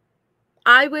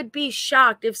 I would be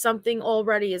shocked if something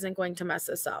already isn't going to mess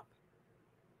us up.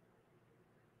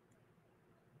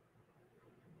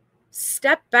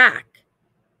 Step back.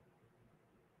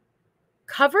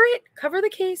 Cover it. Cover the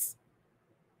case.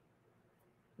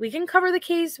 We can cover the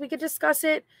case. We could discuss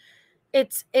it.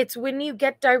 It's when you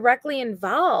get directly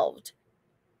involved.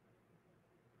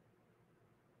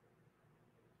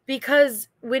 Because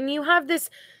when you have this,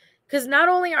 because not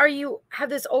only are you have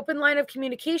this open line of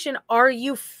communication, are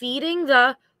you feeding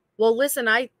the, well, listen,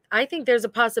 I think there's a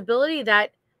possibility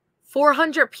that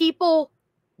 400 people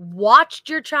watched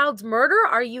your child's murder.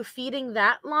 Are you feeding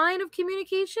that line of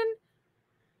communication?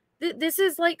 This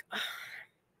is like,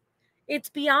 it's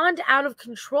beyond out of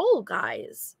control,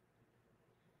 guys.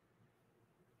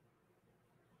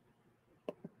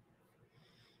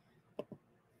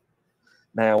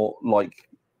 Now, like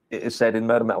it is said in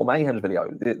Murder Metal Mayhem's video,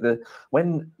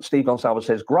 when Steve Gonsalves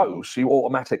says gross, you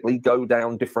automatically go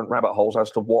down different rabbit holes as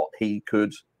to what he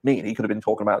could mean. He could have been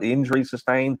talking about the injuries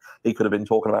sustained. He could have been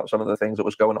talking about some of the things that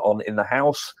was going on in the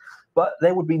house. But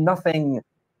there would be nothing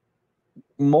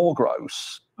more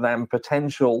gross than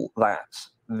potential that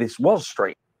this was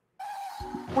streamed.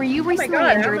 Were you recently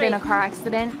injured in a car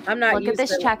accident? I'm not. Look at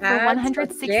this check for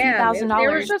 $160,000.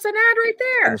 There was just an ad right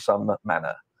there. In some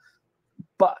manner.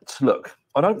 But look,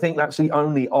 I don't think that's the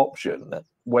only option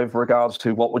with regards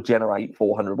to what would generate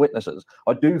 400 witnesses.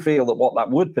 I do feel that what that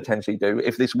would potentially do,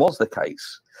 if this was the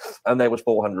case, and there was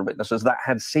 400 witnesses that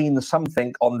had seen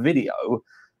something on video,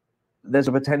 there's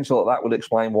a potential that would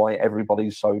explain why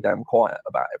everybody's so damn quiet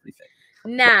about everything.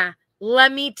 Nah,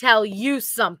 let me tell you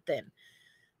something.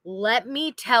 Let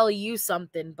me tell you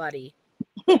something, buddy.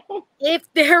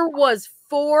 If there was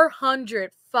 400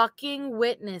 fucking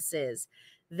witnesses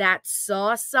that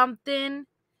saw something,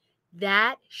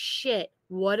 that shit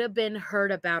would have been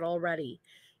heard about already.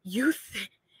 You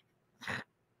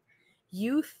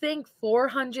think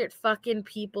 400 fucking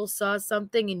people saw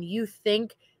something and you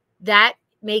think that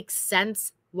makes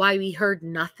sense why we heard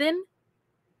nothing?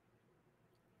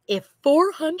 If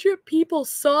 400 people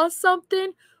saw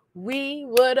something, we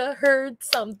would have heard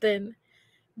something.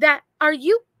 Do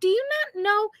you not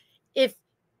know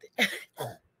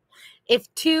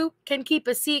if two can keep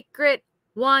a secret,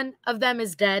 one of them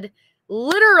is dead?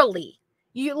 Literally.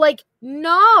 You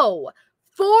no.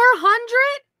 400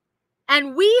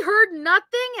 and we heard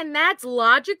nothing and that's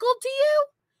logical to you?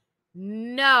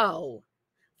 No.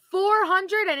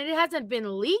 400 and it hasn't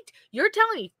been leaked? You're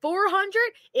telling me 400,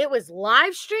 it was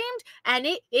live streamed and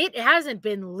it hasn't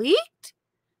been leaked?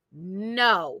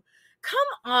 No. Come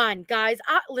on, guys.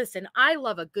 Listen, I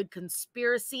love a good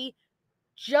conspiracy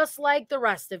just like the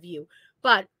rest of you,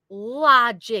 but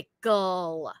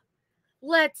logical.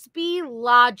 Let's be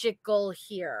logical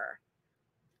here.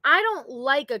 I don't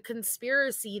like a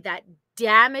conspiracy that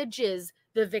damages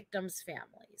the victims'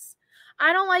 families.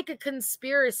 I don't like a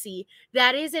conspiracy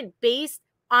that isn't based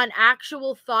on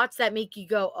actual thoughts that make you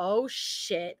go, oh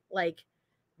shit, like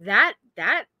that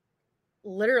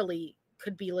literally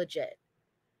could be legit.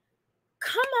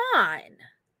 Come on.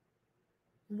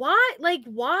 Why? Like,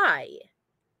 why?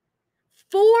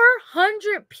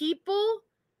 400 people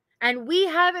and we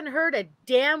haven't heard a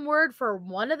damn word for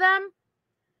one of them?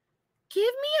 Give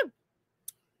me a...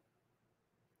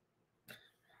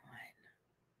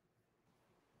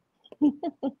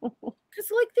 Because,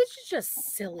 like, this is just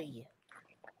silly.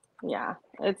 Yeah,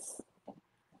 it's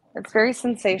very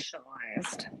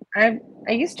sensationalized. I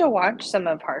used to watch some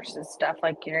of Harsh's stuff,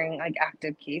 like during like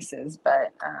active cases,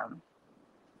 but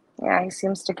yeah, he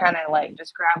seems to kind of like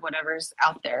just grab whatever's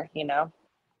out there, you know,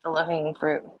 the low-hanging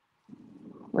fruit,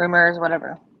 rumors,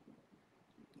 whatever.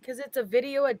 Because it's a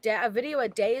video a day. A video a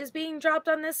day is being dropped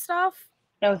on this stuff.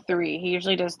 No, 3. He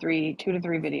usually does 2 to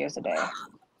 3 videos a day.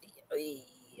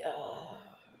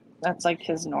 That's like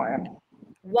his norm.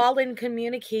 While in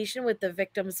communication with the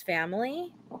victim's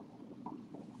family.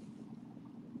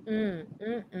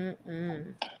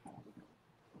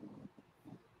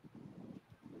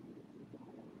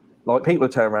 Like, people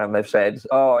have turned around and they've said,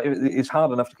 oh, it's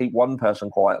hard enough to keep one person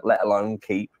quiet, let alone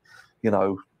keep,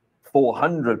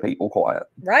 400 people quiet.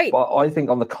 Right. But I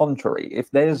think on the contrary, if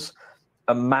there's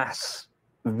a mass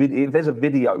video, if there's a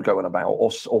video going about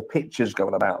or pictures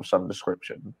going about of some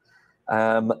description,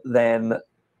 then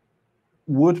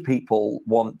would people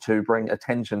want to bring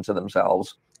attention to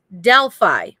themselves?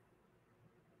 Delphi.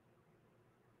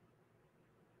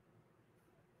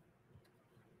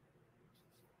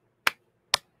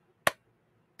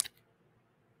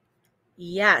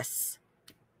 Yes.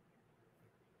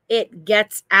 It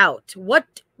gets out.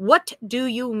 What do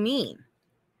you mean?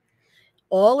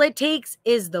 All it takes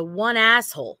is the one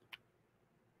asshole.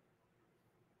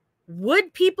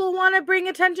 Would people want to bring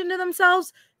attention to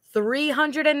themselves?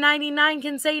 399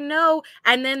 can say no.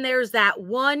 And then there's that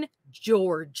one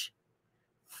George.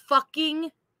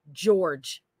 Fucking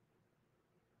George.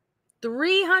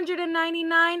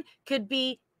 399 could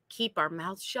be keep our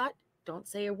mouths shut, don't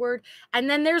say a word. And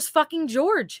then there's fucking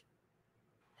George.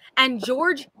 And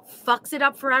George fucks it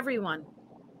up for everyone.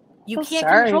 You can't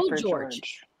control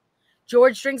George.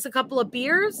 George drinks a couple of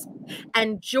beers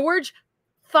and George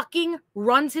fucking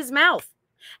runs his mouth.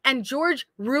 And George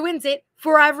ruins it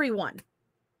for everyone.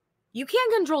 You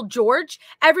can't control George.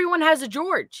 Everyone has a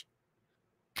George.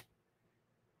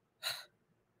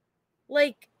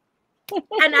 Like,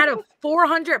 and out of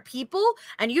 400 people,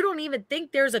 and you don't even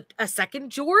think there's a second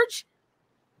George?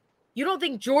 You don't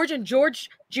think George and George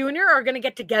Jr. are going to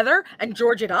get together and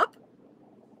George it up?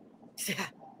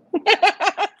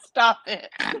 Stop it.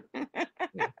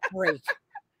 Great.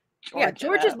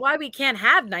 George is why we can't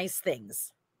have nice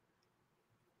things.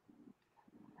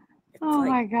 Oh,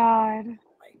 my God. Oh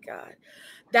my God.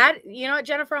 That,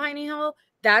 Jennifer Heine Hill,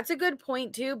 that's a good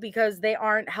point too, because they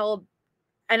aren't held,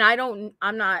 and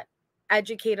I'm not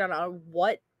educated on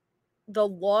what the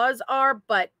laws are,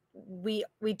 but we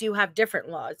do have different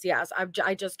laws. Yes.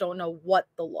 I just don't know what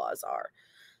the laws are.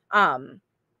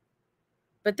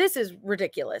 But this is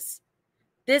ridiculous.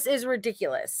 This is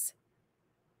ridiculous.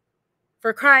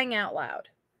 For crying out loud.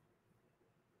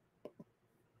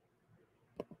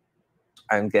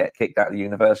 And get kicked out of the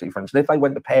university, for instance. If they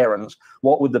went to parents,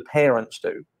 what would the parents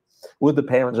do? Would the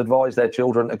parents advise their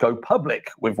children to go public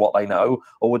with what they know,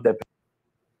 or would their...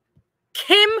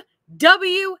 Kim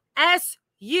WSU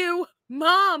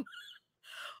mom.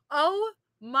 Oh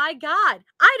my God.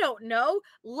 I don't know.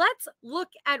 Let's look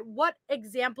at what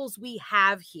examples we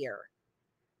have here.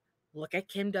 Look at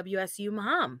Kim WSU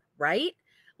mom, right?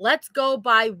 Let's go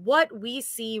by what we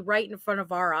see right in front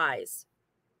of our eyes.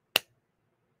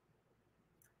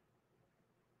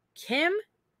 Kim,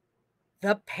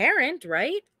 the parent,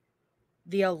 right?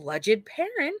 The alleged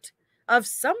parent of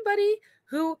somebody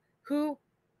who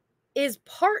is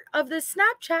part of the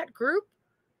Snapchat group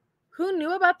who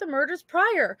knew about the murders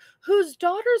prior, whose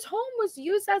daughter's home was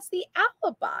used as the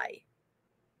alibi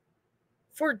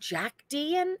for Jack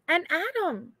D and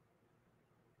Adam.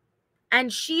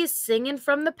 And she's singing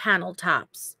from the panel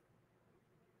tops.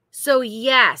 So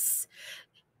yes,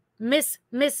 Miss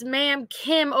Ma'am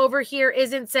Kim over here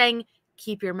isn't saying,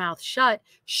 keep your mouth shut.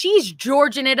 She's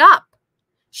Georging it up.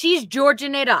 She's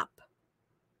Georging it up.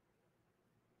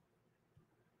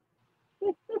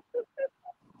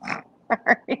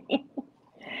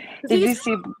 Did you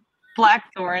see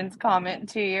Blackthorn's comment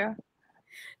to you?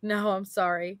 No, I'm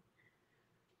sorry.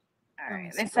 All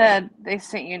right. They said they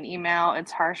sent you an email.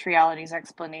 It's Harsh Reality's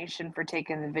explanation for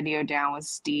taking the video down with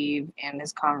Steve and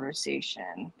his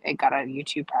conversation. It got a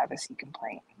YouTube privacy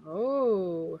complaint.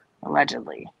 Oh.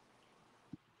 Allegedly.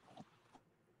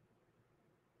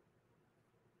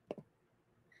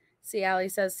 See, Allie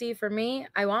says, see, for me,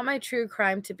 I want my true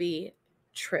crime to be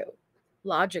true,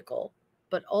 logical,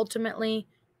 but ultimately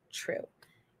true.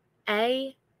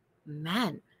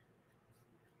 Amen.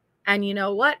 And you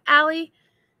know what, Allie?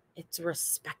 It's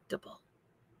respectable.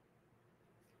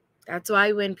 That's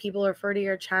why when people refer to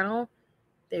your channel,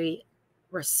 they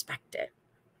respect it.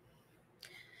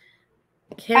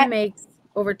 Kim makes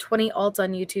over 20 alts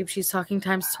on YouTube. She's talking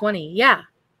times 20. Yeah.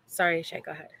 Sorry, Shay,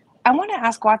 go ahead. I want to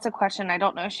ask Watts a question. I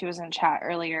don't know if she was in chat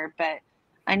earlier, but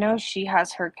I know she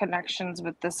has her connections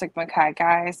with the Sigma Chi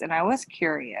guys, and I was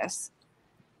curious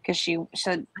because she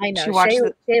said I know she watched.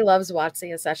 Shay loves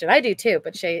watching a session. I do too,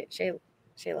 but Shay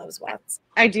loves Watts.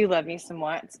 I do love me some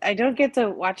Watts. I don't get to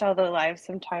watch all the lives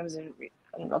sometimes in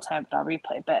real time, but I'll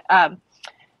replay. But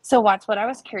so Watts, what I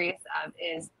was curious of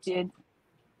is, did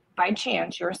by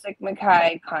chance your Sigma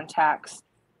Chi contacts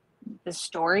the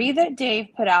story that Dave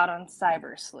put out on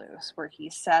Cyber Sleuths, where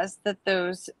he says that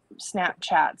those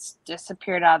Snapchats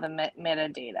disappeared out of the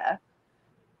metadata?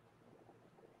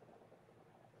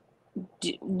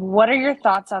 What are your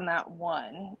thoughts on that,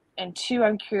 one? And two,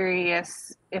 I'm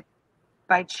curious if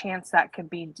by chance that could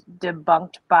be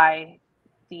debunked by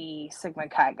the Sigma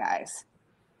Chi guys.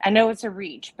 I know it's a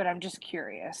reach, but I'm just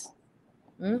curious.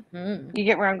 Mm-hmm. You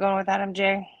get where I'm going with that,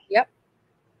 MJ? Yep.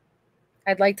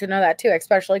 I'd like to know that too,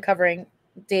 especially covering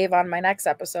Dave on my next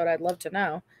episode. I'd love to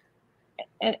know.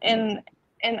 And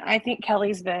I think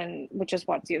Kelly's been, which is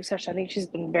what's the obsession, I think she's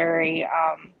been very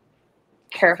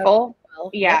careful.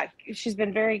 Yeah, yep. She's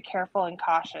been very careful and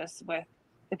cautious with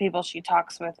the people she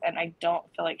talks with, and I don't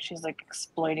feel like she's like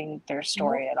exploiting their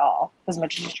story at all, as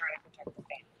much as she's trying to protect the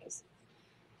families.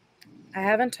 I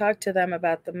haven't talked to them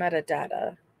about the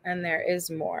metadata, and there is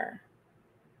more.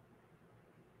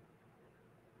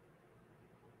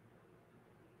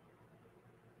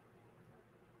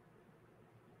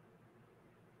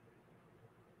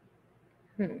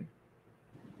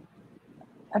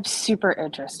 I'm super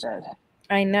interested.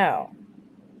 I know.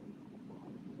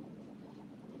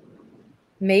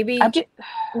 Maybe I'm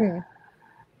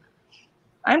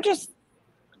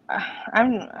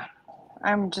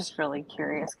just really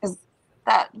curious because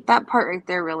that part right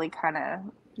there really kind of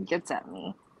gets at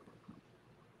me.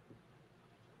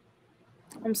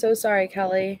 I'm so sorry,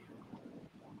 Kelly.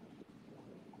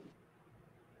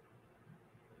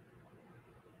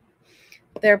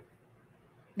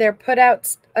 They're put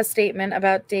out a statement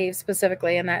about Dave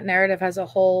specifically, and that narrative as a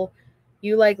whole,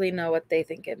 you likely know what they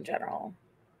think in general.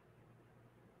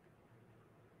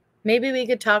 Maybe we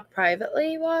could talk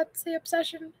privately. What's the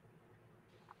obsession?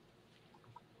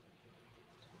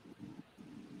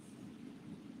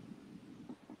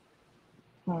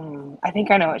 I think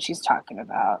I know what she's talking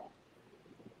about.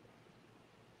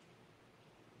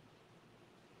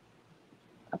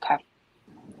 Okay.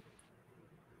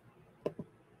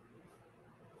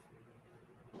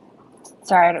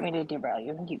 Sorry, I don't mean to derail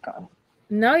you. Keep going.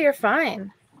 No, you're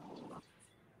fine.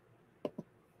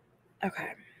 Okay.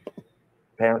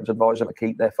 Parents advise them to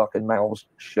keep their fucking mouths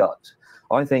shut.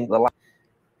 I think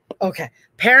okay.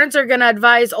 Parents are going to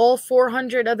advise all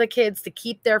 400 of the kids to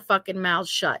keep their fucking mouths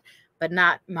shut, but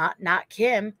not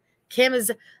Kim. Kim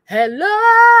is,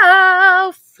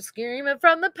 hello, screaming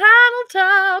from the panel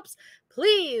tops.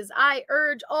 Please, I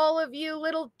urge all of you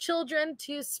little children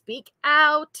to speak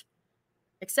out,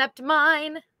 except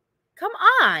mine. Come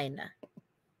on.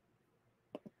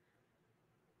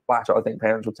 I think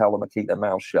parents will tell them to keep their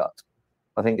mouths shut.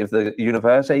 I think if the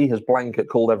university has blanket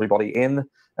called everybody in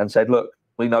and said, look,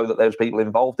 we know that there's people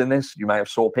involved in this. You may have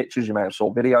saw pictures, you may have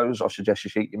saw videos. I suggest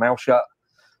you keep your mouth shut.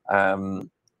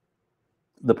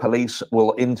 The police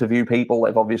will interview people.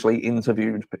 They've obviously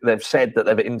interviewed. They've said that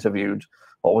they've interviewed,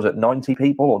 90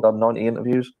 people or done 90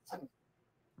 interviews.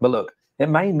 But look, it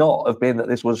may not have been that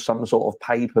this was some sort of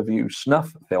pay-per-view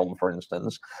snuff film, for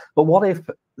instance. But what if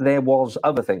there was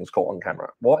other things caught on camera?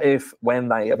 What if when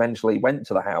they eventually went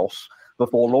to the house,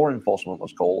 before law enforcement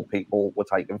was called, people were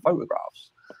taking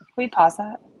photographs? Can we pause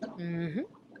that? Mm-hmm.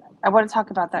 I want to talk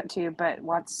about that too, but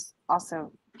Watts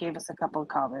also gave us a couple of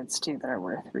comments too that are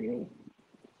worth reading.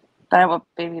 But I will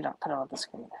maybe not put it on the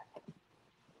screen.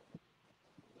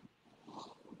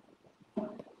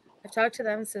 I've talked to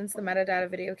them since the metadata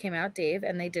video came out, Dave,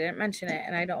 and they didn't mention it,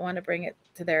 and I don't want to bring it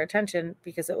to their attention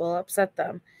because it will upset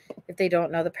them if they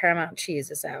don't know the Paramount cheese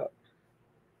is out.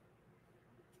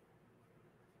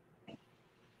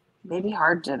 Maybe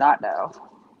hard to not know.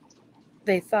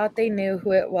 They thought they knew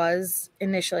who it was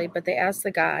initially, but they asked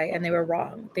the guy and they were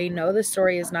wrong. They know the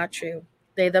story is not true.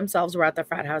 They themselves were at the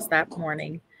frat house that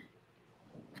morning.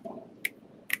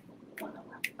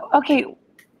 Okay,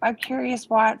 I'm curious,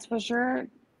 Watts,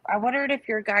 I wondered if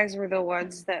your guys were the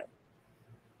ones that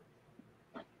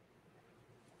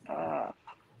are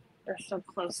still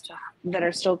close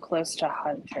to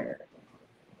Hunter,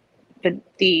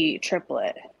 the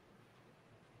triplet.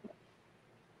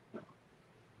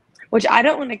 Which I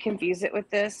don't want to confuse it with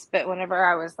this, but whenever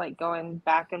I was like going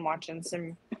back and watching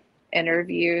some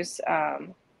interviews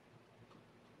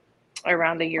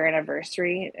around the year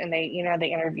anniversary, and they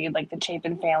interviewed like the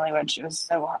Chapin family, which was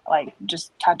so like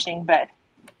just touching, but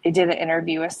they did an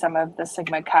interview with some of the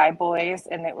Sigma Chi boys,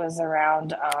 and it was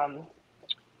around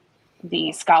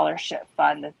the scholarship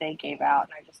fund that they gave out,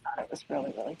 and I just thought it was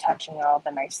really, really touching, all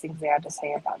the nice things they had to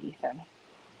say about Ethan.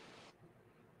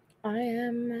 I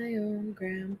am my own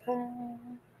grandpa.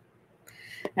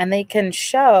 And they can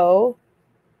show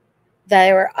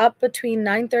they were up between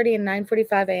 9:30 and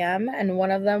 9:45 a.m. and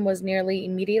one of them was nearly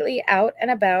immediately out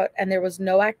and about, and there was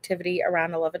no activity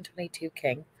around 11:22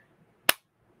 King.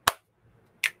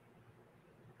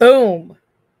 Boom.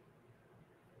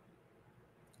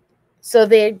 So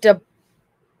they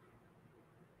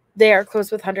are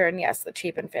close with Hunter and yes, the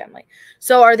Chapin family.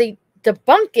 So are they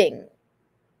debunking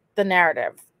the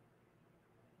narrative?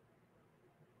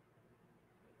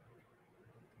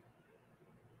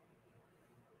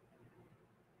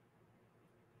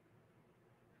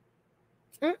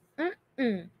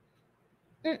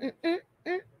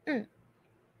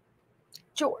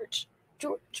 George.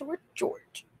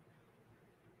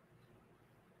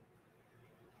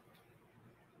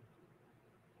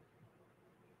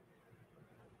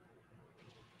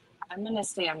 I'm going to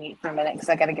stay on mute for a minute because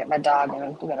I got to get my dog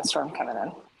and we got a storm coming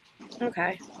in.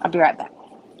 Okay. I'll be right back.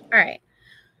 All right.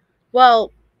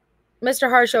 Well, Mr.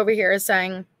 Harsh over here is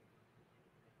saying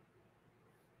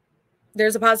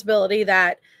there's a possibility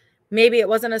that maybe it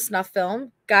wasn't a snuff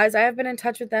film. Guys, I have been in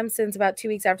touch with them since about 2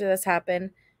 weeks after this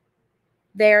happened.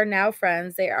 They are now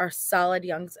friends. They are solid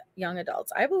young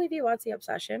adults. I believe he wants the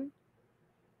obsession.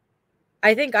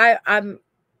 I think I'm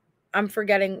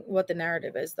forgetting what the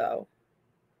narrative is though.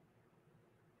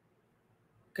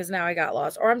 Because now I got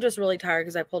lost. Or I'm just really tired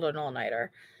because I pulled an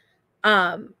all-nighter.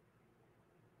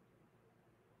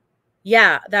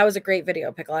 Yeah, that was a great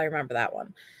video, Pickle. I remember that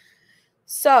one.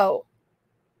 So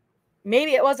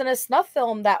maybe it wasn't a snuff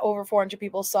film that over 400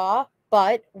 people saw,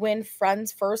 but when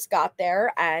friends first got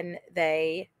there and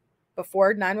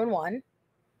before 911,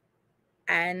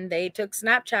 and they took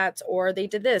Snapchats or they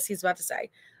did this, he's about to say.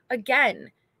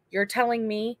 Again, you're telling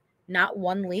me not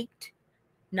one leaked,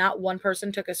 not one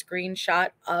person took a screenshot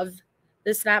of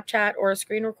the Snapchat or a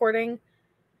screen recording.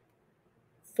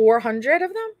 400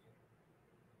 of them?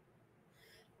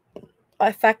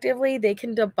 Effectively, they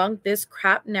can debunk this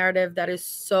crap narrative that is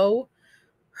so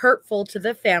hurtful to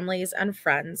the families and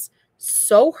friends,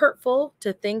 so hurtful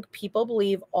to think people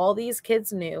believe all these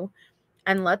kids knew,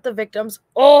 and let the victims,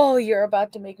 oh, you're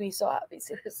about to make me so happy,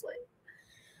 seriously.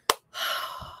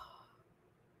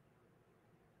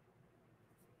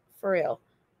 For real.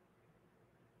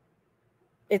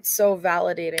 It's so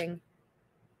validating.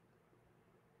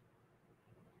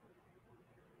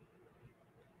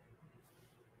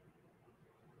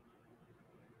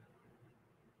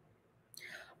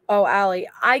 Oh, Allie,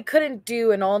 I couldn't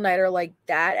do an all-nighter like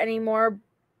that anymore,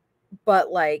 but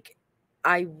like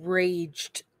I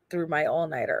raged through my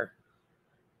all-nighter.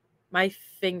 My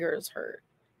fingers hurt.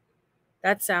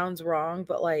 That sounds wrong,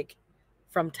 but like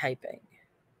from typing.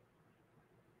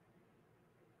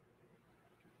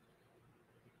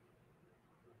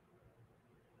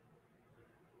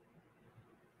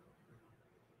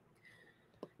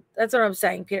 That's what I'm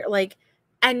saying, Peter. Like,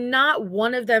 and not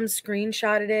one of them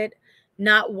screenshotted it.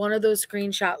 Not one of those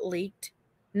screenshot leaked.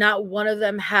 Not one of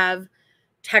them have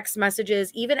text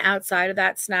messages, even outside of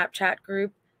that Snapchat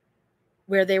group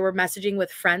where they were messaging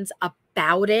with friends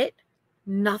about it.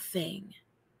 Nothing.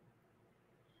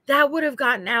 That would have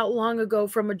gotten out long ago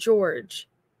from a George.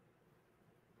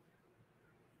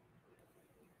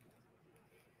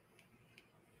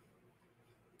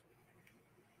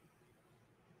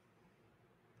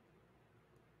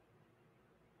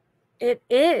 It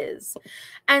is.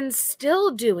 And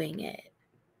still doing it.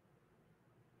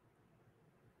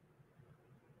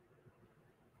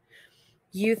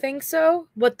 You think so?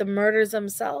 What, the murders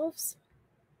themselves?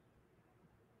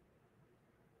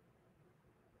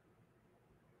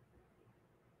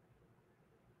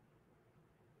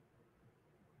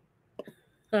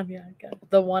 Oh, yeah, I got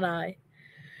the one eye.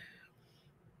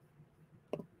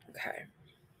 Okay.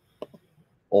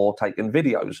 or taken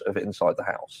videos of inside the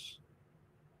house.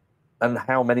 And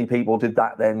how many people did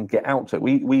that then get out to?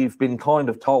 We've been kind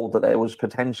of told that there was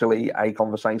potentially a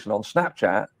conversation on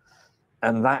Snapchat,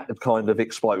 and that had kind of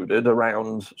exploded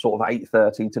around sort of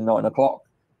 8:30 to 9 o'clock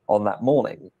on that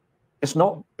morning. It's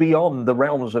not beyond the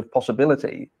realms of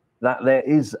possibility that there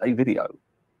is a video.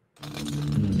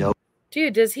 No.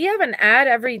 Dude, does he have an ad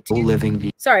every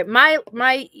Living. Sorry,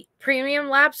 my premium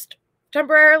lapsed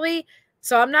temporarily,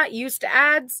 so I'm not used to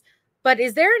ads. But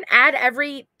is there an ad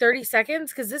every 30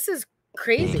 seconds? Because this is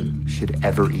crazy. Should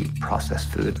ever eat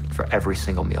processed food for every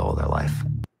single meal of their life.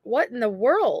 What in the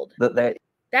world? That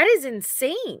is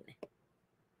insane.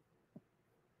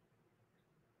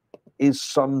 Is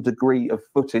some degree of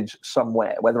footage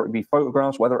somewhere, whether it be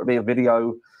photographs, whether it be a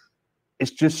video. It's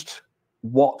just,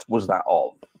 what was that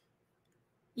of?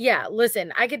 Yeah,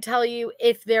 listen, I could tell you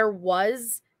if there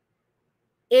was,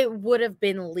 it would have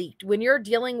been leaked. When you're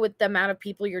dealing with the amount of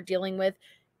people you're dealing with,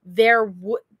 there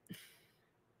would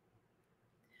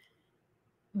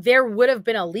have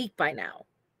been a leak by now.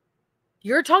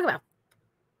 You're talking about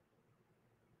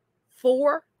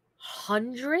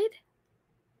 400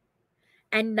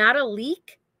 and not a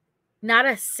leak, not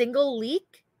a single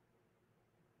leak.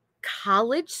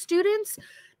 College students,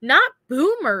 not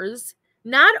boomers,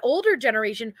 not older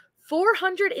generation,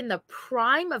 400 in the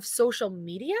prime of social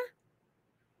media?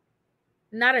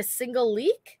 Not a single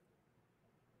leak?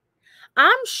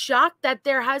 I'm shocked that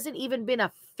there hasn't even been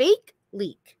a fake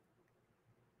leak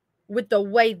with the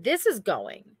way this is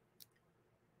going.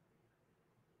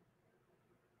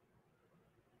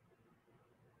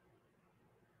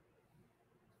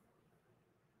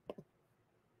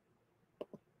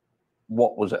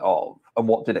 What was it of, and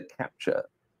what did it capture?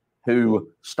 Who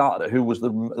started it? Who was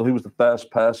the first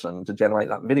person to generate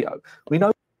that video? We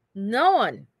know no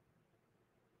one.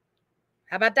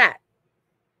 How about that?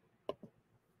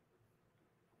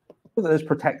 There's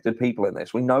protected people in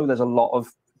this. We know there's a lot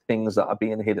of things that are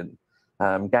being hidden,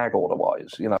 gag order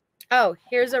wise. You know. Oh,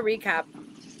 here's a recap.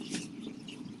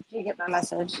 Did you get my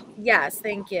message? Yes,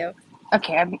 thank you.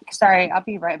 Okay, I'm sorry. I'll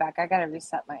be right back. I gotta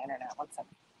reset my internet. 1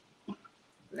 second.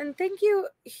 And thank you,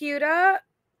 Huda.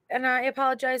 And I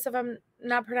apologize if I'm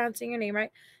not pronouncing your name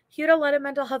right. Huda led in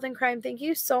mental health and crime. Thank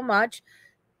you so much.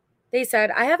 They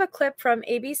said, I have a clip from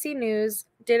ABC News,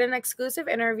 did an exclusive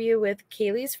interview with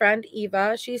Kaylee's friend,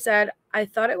 Eva. She said, I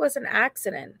thought it was an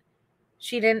accident.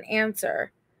 She didn't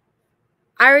answer.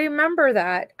 I remember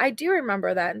that. I do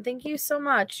remember that. And thank you so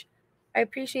much. I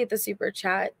appreciate the super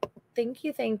chat. Thank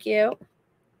you. Thank you.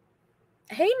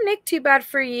 Hey, Nick, too bad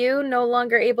for you. No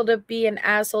longer able to be an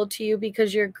asshole to you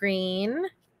because you're green.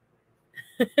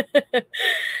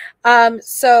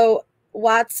 So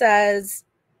Watt says,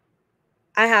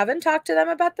 I haven't talked to them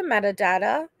about the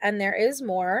metadata, and there is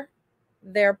more.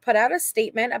 They're put out a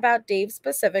statement about Dave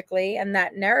specifically and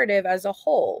that narrative as a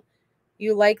whole.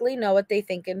 You likely know what they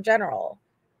think in general.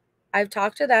 I've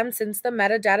talked to them since the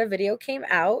metadata video came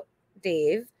out,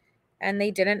 Dave, and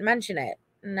they didn't mention it.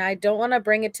 And I don't want to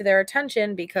bring it to their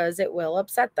attention because it will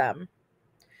upset them.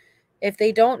 If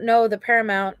they don't know, the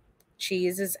Paramount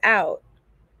cheese is out.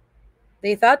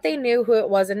 They thought they knew who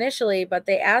it was initially, but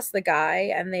they asked the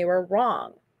guy and they were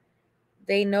wrong.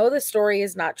 They know the story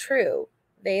is not true.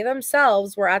 They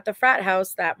themselves were at the frat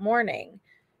house that morning,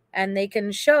 and they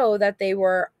can show that they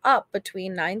were up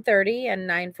between 9:30 and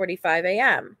 9:45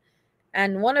 a.m.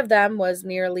 And one of them was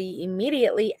nearly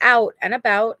immediately out and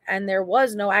about, and there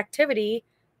was no activity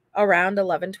around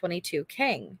 11:22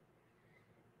 King.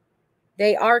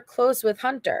 They are close with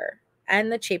Hunter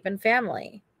and the Chapin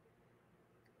family.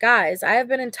 Guys, I have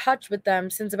been in touch with them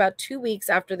since about 2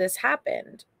 weeks after this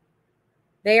happened.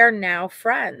 They are now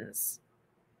friends.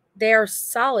 They are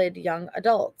solid young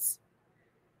adults.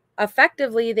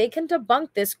 Effectively, they can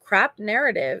debunk this crap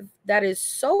narrative that is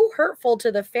so hurtful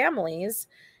to the families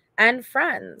and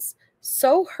friends.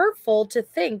 So hurtful to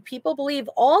think people believe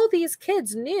all these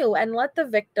kids knew and let the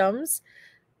victims,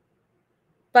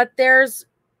 but their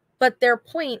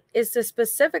point is to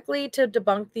specifically to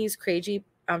debunk these crazy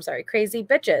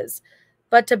bitches,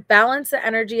 but to balance the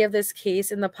energy of this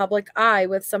case in the public eye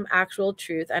with some actual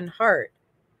truth and heart.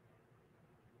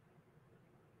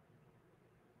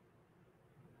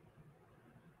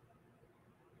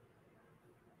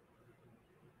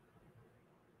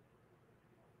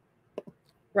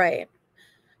 Right.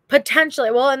 Potentially.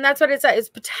 Well, and that's what it said. It's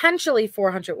potentially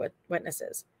 400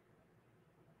 witnesses.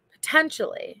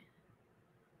 Potentially.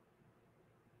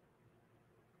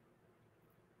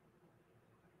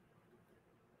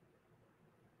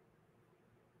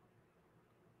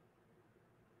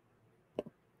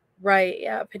 Right.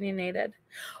 Yeah. Opinionated.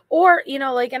 Or,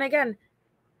 and again,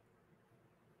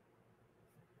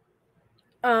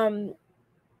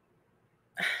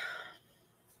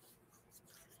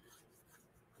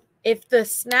 if the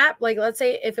snap, like let's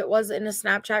say if it was in a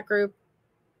Snapchat group,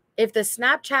 if the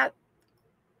Snapchat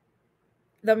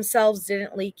themselves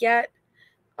didn't leak yet,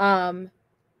 no,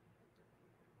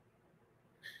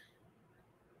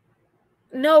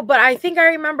 but I think I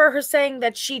remember her saying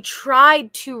that she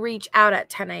tried to reach out at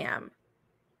 10 a.m.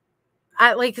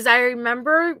 Because I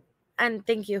remember, and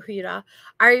thank you, Huda.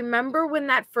 I remember when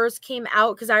that first came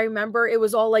out, because I remember it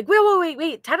was all like,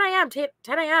 wait, 10 a.m., 10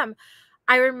 a.m.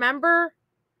 I remember,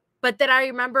 but then I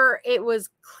remember it was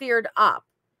cleared up.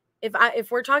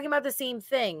 If we're talking about the same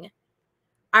thing,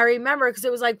 I remember because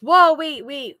it was like, whoa,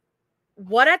 wait,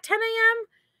 what at 10 a.m.?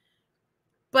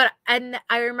 And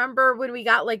I remember when we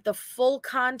got like the full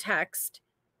context,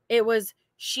 it was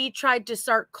she tried to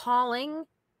start calling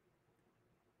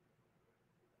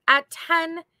at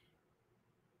 10,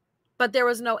 but there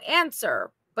was no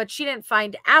answer, but she didn't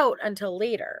find out until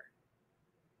later.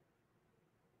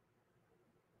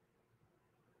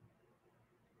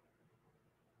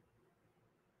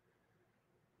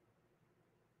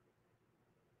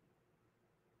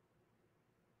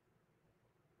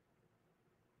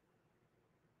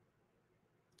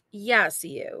 Yes,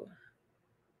 you.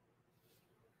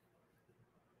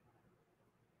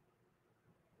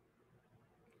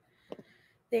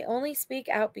 They only speak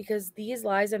out because these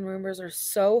lies and rumors are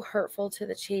so hurtful to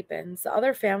the Chapins, the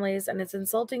other families, and it's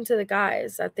insulting to the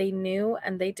guys that they knew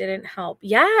and they didn't help.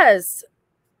 Yes,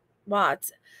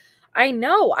 Watts. I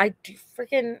know. I do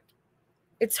freaking.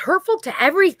 It's hurtful to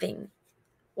everything.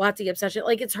 Wattsy obsession.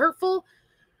 Like, it's hurtful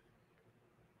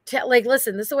to, like,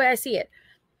 listen, this is the way I see it.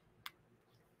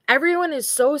 Everyone is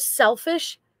so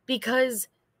selfish because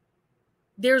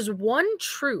there's one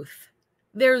truth.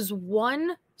 There's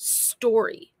one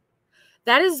story.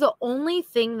 That is the only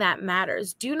thing that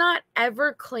matters. Do not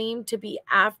ever claim to be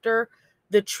after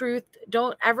the truth.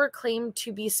 Don't ever claim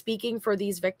to be speaking for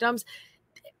these victims.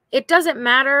 It doesn't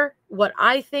matter what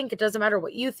I think. It doesn't matter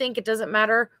what you think. It doesn't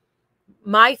matter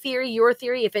my theory, your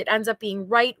theory. If it ends up being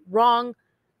right, wrong,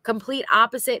 complete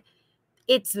opposite,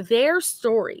 it's their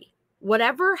story.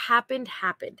 Whatever happened,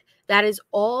 happened. That is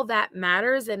all that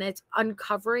matters, and it's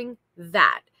uncovering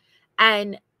that.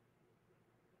 And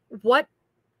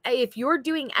if you're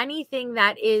doing anything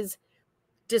that is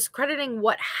discrediting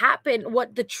what happened,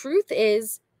 what the truth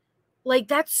is, like,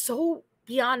 that's so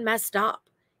beyond messed up.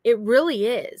 It really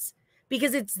is.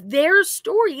 Because it's their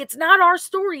story. It's not our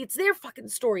story. It's their fucking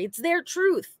story. It's their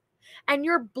truth. And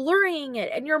you're blurring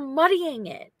it and you're muddying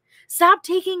it. Stop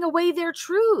taking away their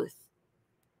truth.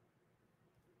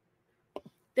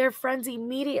 They're friends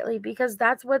immediately because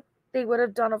that's what they would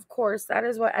have done, of course. That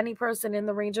is what any person in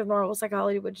the range of normal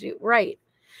psychology would do. Right.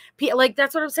 Like,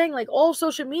 that's what I'm saying. Like, all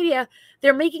social media,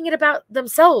 they're making it about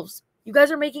themselves. You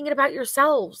guys are making it about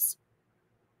yourselves.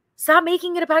 Stop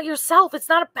making it about yourself. It's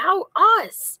not about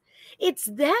us. It's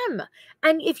them.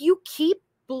 And if you keep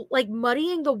like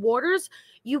muddying the waters,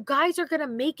 you guys are going to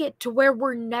make it to where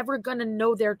we're never going to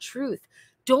know their truth.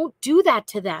 Don't do that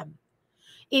to them.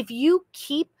 If you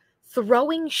keep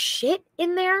throwing shit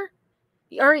in there,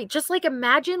 all right, just like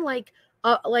imagine like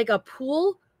a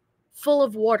pool full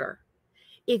of water.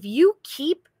 If you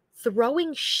keep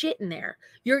throwing shit in there,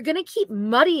 you're going to keep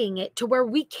muddying it to where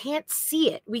we can't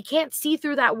see it. We can't see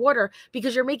through that water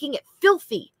because you're making it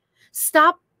filthy.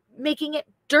 Stop making it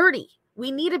dirty.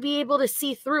 We need to be able to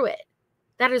see through it.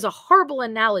 That is a horrible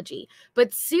analogy,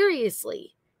 but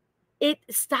seriously,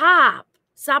 stop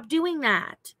doing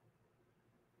that.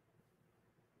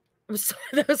 I'm sorry,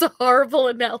 that was a horrible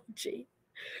analogy.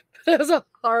 That was a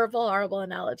horrible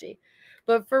analogy.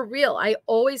 But for real, I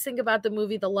always think about the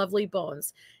movie The Lovely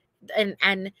Bones.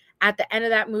 And at the end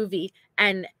of that movie,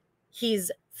 and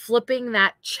he's flipping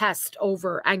that chest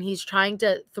over and he's trying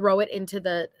to throw it into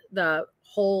the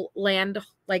whole landmine.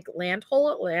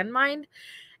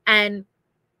 And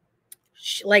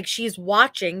she's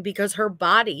watching because her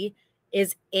body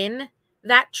is in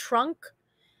that trunk.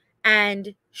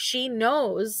 And she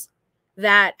knows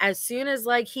that as soon as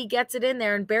like he gets it in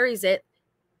there and buries it,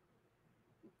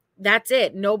 that's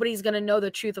it. Nobody's going to know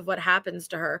the truth of what happens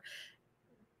to her.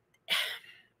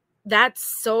 That's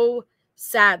so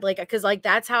sad. Like, because like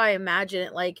that's how I imagine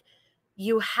it. Like,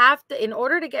 you have to, in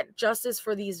order to get justice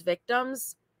for these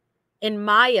victims, in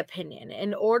my opinion,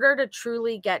 in order to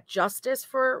truly get justice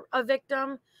for a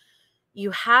victim,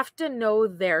 you have to know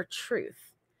their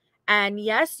truth. And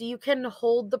yes, you can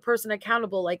hold the person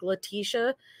accountable, like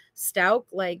Letitia Stout.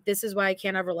 Like, this is why I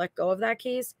can't ever let go of that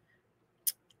case.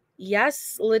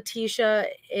 Yes, Letitia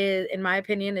is, in my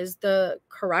opinion, is the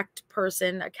correct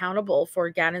person accountable for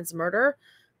Gannon's murder.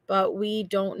 but we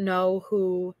don't know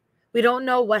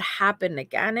what happened to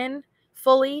Gannon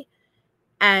fully.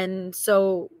 And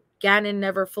so Gannon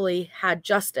never fully had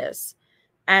justice.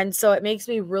 And so it makes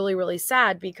me really, really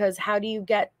sad, because how do you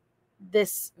get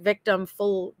this victim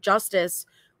full justice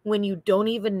when you don't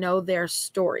even know their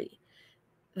story?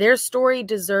 Their story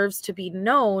deserves to be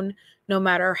known, no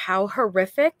matter how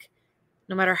horrific,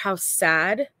 no matter how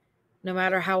sad, no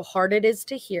matter how hard it is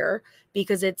to hear,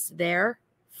 because it's their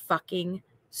fucking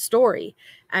story.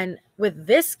 And with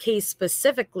this case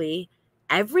specifically,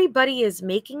 everybody is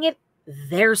making it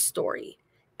their story.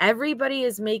 Everybody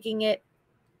is making it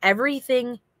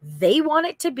everything they want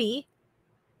it to be.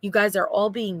 You guys are all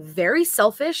being very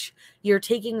selfish. You're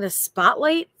taking the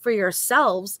spotlight for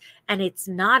yourselves, and it's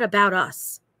not about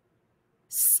us.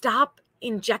 Stop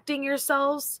injecting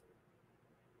yourselves,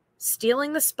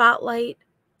 stealing the spotlight,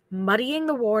 muddying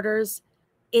the waters.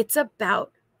 It's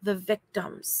about the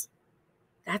victims.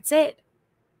 That's it.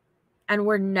 And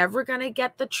we're never going to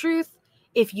get the truth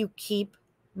if you keep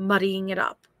muddying it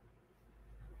up.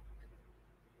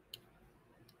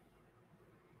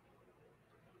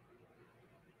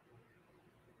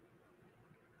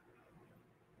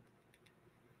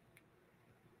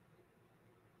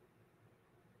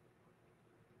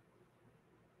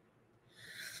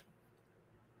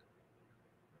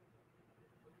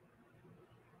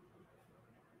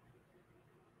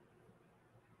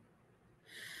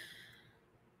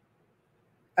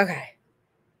 Okay.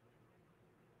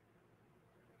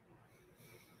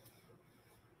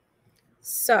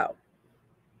 So,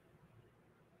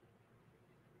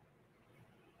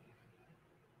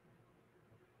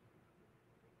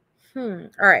 all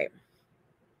right.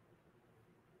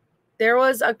 There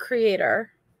was a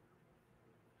creator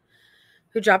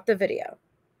who dropped the video.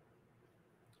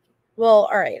 Well,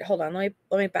 all right, hold on. Let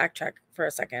me backtrack for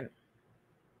a second.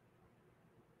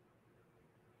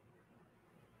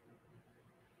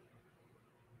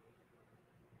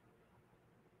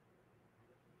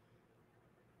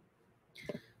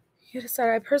 You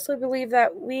decided, I personally believe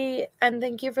that we, and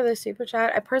thank you for the super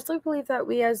chat, I personally believe that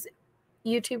we as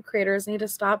YouTube creators need to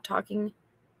stop talking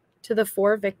to the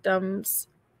 4 victims,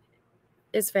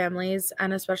 his families,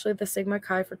 and especially the Sigma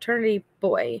Chi fraternity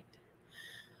boy.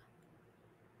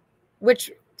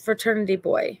 Which fraternity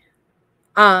boy?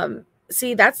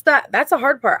 See, that's the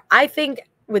hard part. I think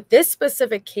with this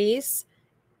specific case,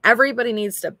 everybody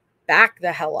needs to back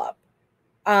the hell up.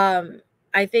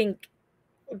 I think,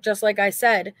 just like I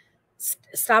said,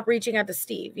 stop reaching out to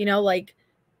Steve. You know, like,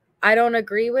 I don't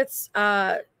agree with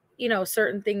you know,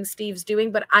 certain things Steve's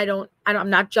doing, but I'm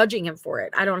not judging him for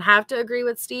it. I don't have to agree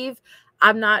with Steve.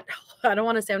 I don't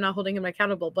want to say I'm not holding him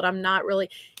accountable, but I'm not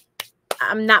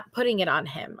putting it on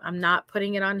him. I'm not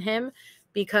putting it on him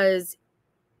because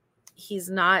he's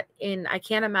not in, I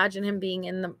can't imagine him being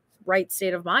in the right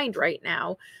state of mind right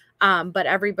now. But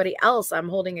everybody else I'm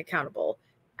holding accountable.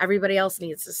 Everybody else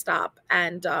needs to stop.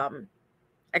 And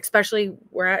especially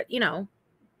where, you know,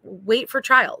 wait for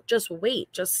trial. Just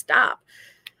wait. Just stop.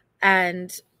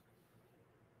 And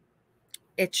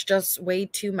it's just way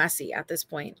too messy at this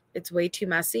point. It's way too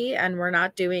messy, and we're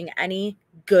not doing any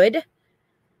good.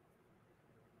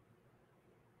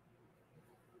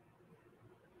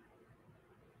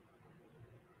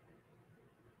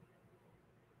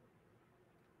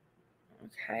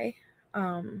 Okay.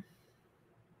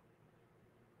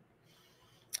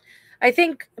 I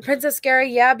think Princess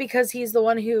Gary, yeah, because he's the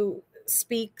one who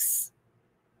speaks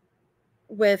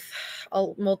with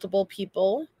multiple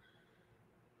people.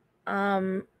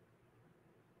 I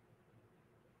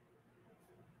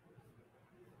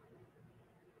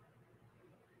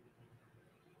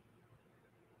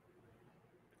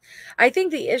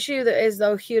think the issue that is,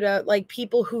 though, Huda, like,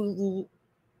 people who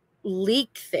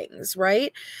leak things,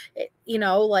 right? You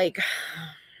know, like,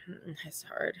 it's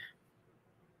hard.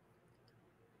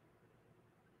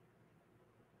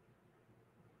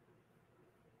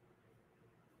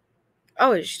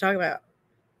 Oh, is she talking about?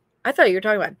 I thought you were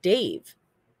talking about Dave.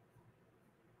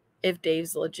 If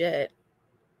Dave's legit.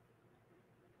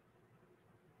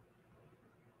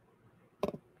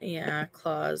 Yeah,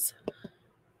 claws.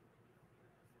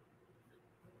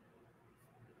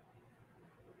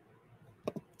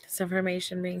 This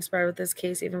information being spread with this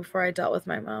case even before I dealt with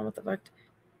my mom. What the fuck?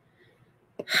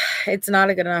 It's not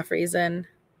a good enough reason.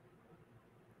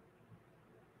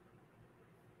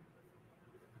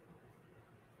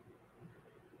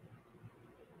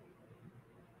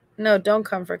 No, don't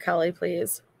come for Kelly,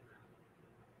 please.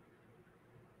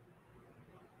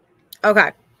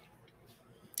 Okay.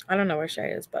 I don't know where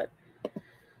Shay is, but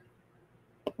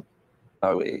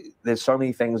know, there's so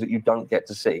many things that you don't get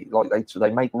to see. Like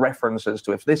they make references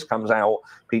to, if this comes out,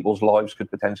 people's lives could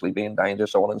potentially be in danger,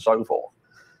 so on and so forth.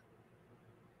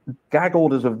 Gag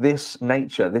orders of this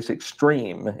nature, this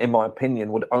extreme, in my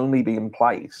opinion, would only be in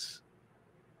place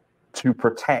to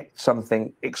protect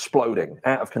something exploding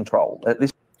out of control.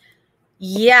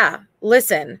 Yeah,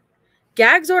 listen,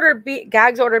 Gag's order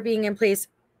being in place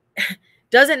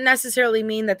doesn't necessarily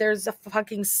mean that there's a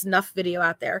fucking snuff video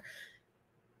out there.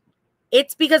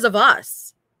 It's because of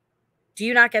us. Do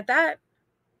you not get that?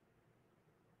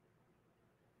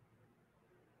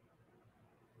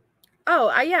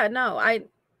 Oh, yeah, no, I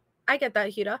get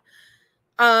that, Huda.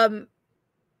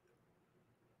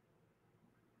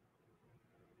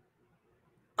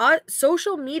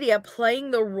 Social media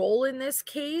playing the role in this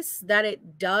case that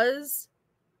it does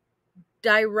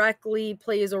directly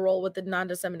plays a role with the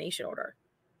non-dissemination order.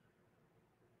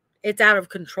 It's out of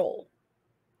control.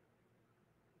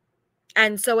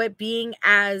 And so it being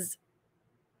as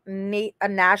a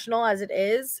national as it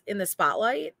is in the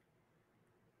spotlight,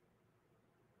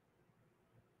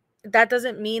 that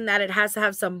doesn't mean that it has to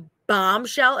have some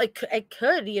bombshell. It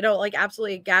could, you know, like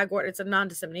absolutely a gag order. It's a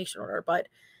non-dissemination order, but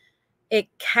it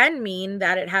can mean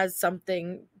that it has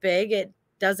something big. It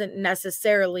doesn't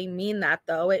necessarily mean that,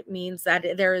 though. It means that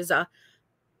there is a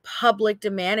public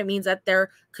demand. It means that they're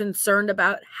concerned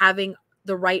about having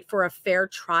the right for a fair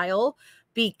trial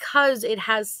because it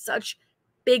has such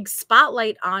big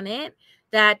spotlight on it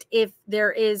that if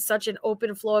there is such an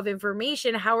open flow of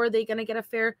information, how are they going to get a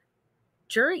fair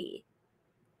jury,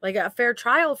 like a fair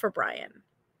trial for Brian?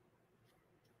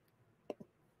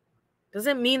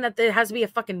 Doesn't mean that there has to be a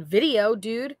fucking video,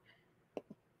 dude.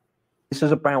 This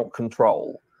is about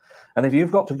control. And if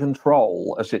you've got to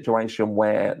control a situation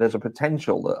where there's a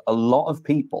potential that a lot of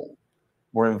people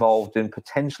were involved in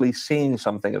potentially seeing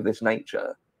something of this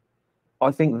nature,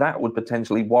 I think that would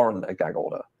potentially warrant a gag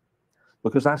order,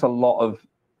 because that's a lot of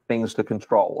things to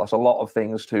control. That's a lot of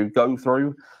things to go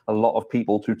through, a lot of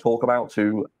people to talk about,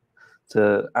 to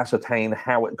ascertain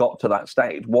how it got to that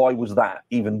stage. Why was that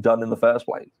even done in the first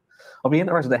place? I'll be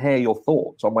interested to hear your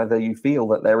thoughts on whether you feel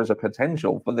that there is a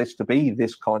potential for this to be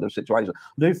this kind of situation.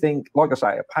 I do think, like I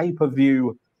say, a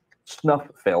pay-per-view snuff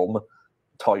film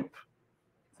type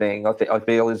thing, I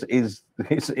feel is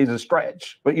a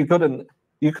stretch. But you couldn't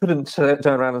turn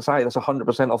around and say that's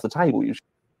 100% off the table.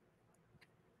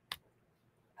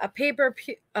 A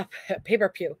pay-per-view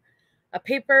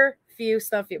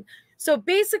snuff film. So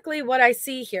basically, what I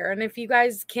see here, and if you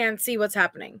guys can't see what's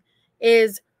happening,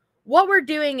 is what we're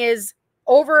doing is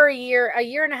over a year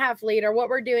and a half later, what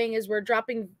we're doing is we're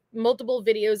dropping multiple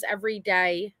videos every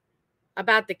day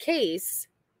about the case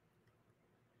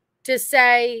to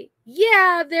say,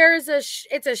 yeah,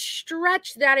 it's a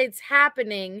stretch that it's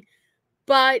happening,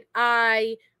 but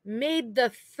I made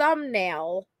the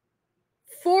thumbnail.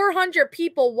 400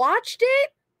 people watched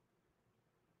it,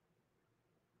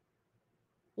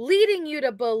 leading you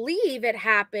to believe it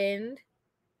happened,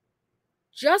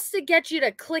 just to get you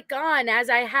to click on, as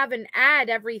I have an ad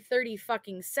every 30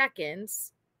 fucking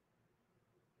seconds,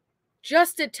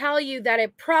 just to tell you that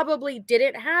it probably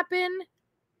didn't happen.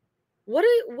 What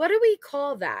do we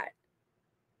call that?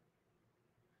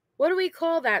 What do we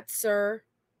call that, sir?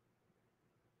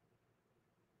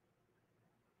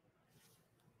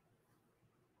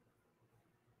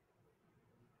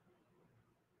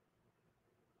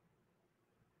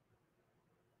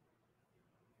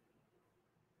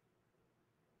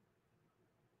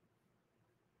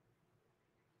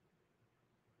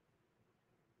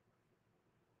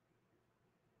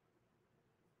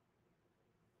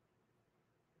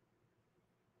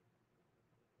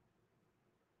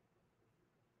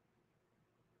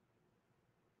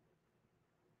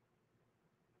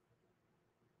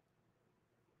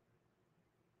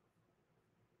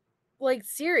 Like,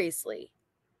 seriously.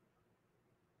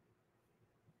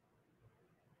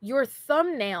 Your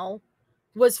thumbnail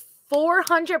was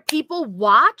 400 people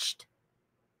watched?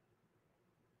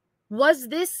 Was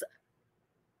this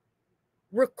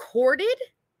recorded?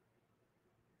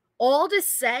 All to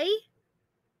say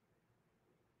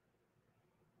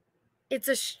it's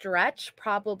a stretch?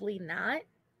 Probably not.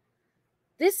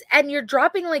 And you're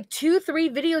dropping like 2-3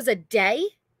 videos a day?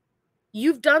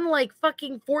 You've done like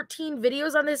fucking 14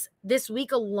 videos on this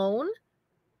week alone?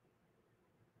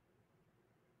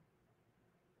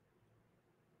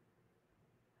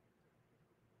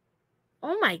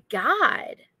 Oh my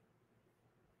God.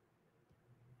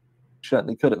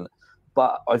 Certainly couldn't.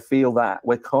 But I feel that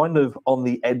we're kind of on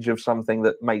the edge of something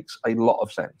that makes a lot of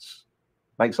sense.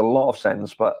 Makes a lot of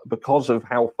sense, but because of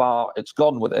how far it's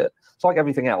gone with it, it's like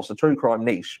everything else, the true crime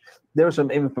niche. There is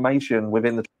some information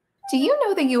within the... Do you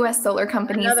know the U.S. solar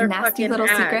company's Another nasty fucking little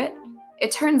ad. secret?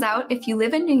 It turns out if you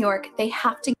live in New York, they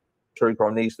have to. True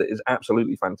crime needs that is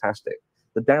absolutely fantastic.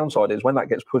 The downside is when that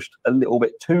gets pushed a little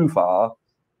bit too far,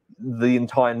 the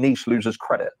entire niche loses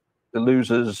credit. It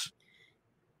loses.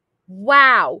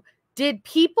 Wow. Did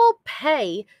people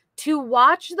pay to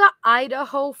watch the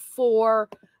Idaho 4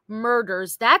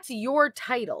 murders? That's your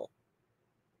title.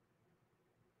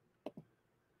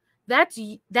 That's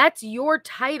your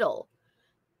title.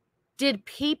 Did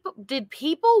people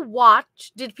pay to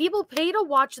watch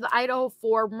the Idaho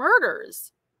 4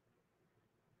 murders?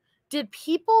 Did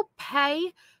people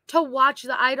pay to watch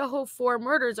the Idaho 4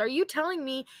 murders? Are you telling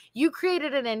me you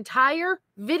created an entire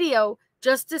video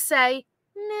just to say,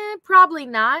 nah, probably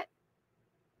not?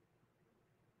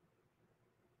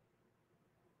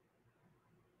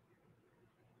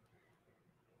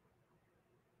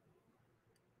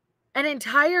 An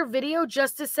entire video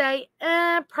just to say,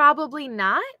 probably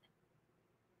not?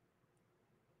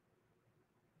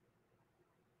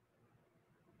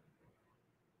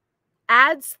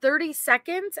 Adds 30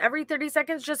 seconds, every 30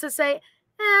 seconds just to say,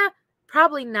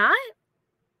 probably not?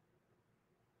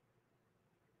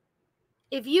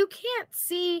 If you can't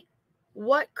see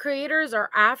what creators are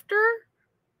after,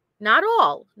 not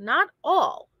all,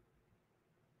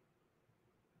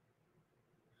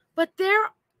 but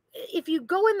if you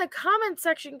go in the comment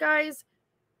section, guys,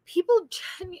 people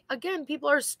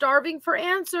are starving for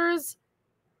answers.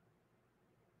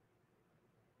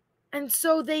 And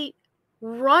so they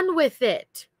run with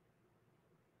it.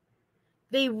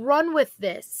 They run with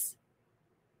this.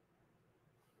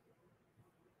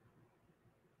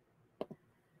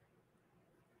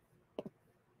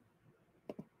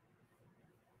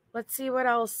 Let's see what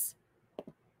else.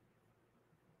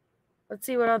 Let's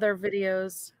see what other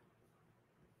videos.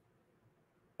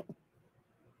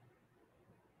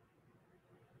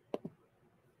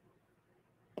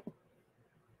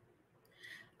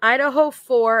 Idaho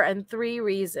 4 and 3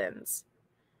 reasons.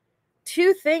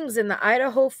 2 things in the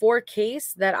Idaho 4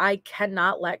 case that I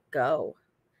cannot let go.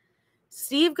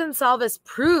 Steve Gonsalves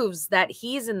proves that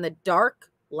he's in the dark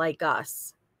like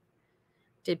us.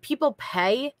 Did people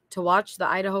pay to watch the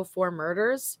Idaho 4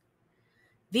 murders?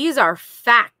 These are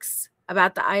facts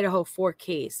about the Idaho 4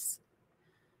 case.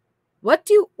 What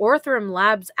do Orthram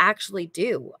Labs actually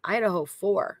do? Idaho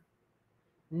 4.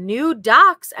 New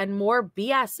docs and more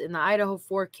BS in the Idaho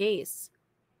 4 case.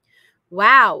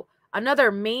 Wow, another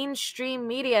mainstream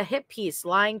media hit piece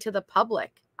lying to the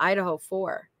public. Idaho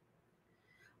 4.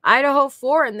 Idaho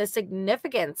 4 and the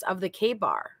significance of the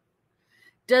K-bar.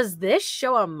 Does this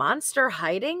show a monster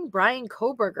hiding? Brian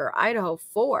Koberger, Idaho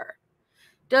 4.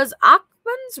 Does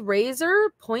Achman's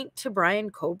razor point to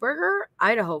Brian Koberger?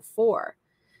 Idaho 4.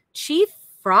 Chief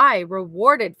Fry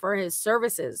rewarded for his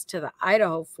services to the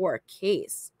Idaho 4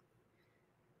 case.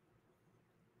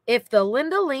 If the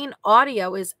Linda Lane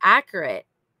audio is accurate,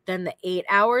 then the 8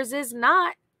 hours is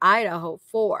not. Idaho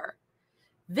 4.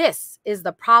 This is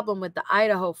the problem with the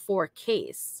Idaho 4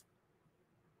 case.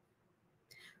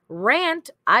 Rant,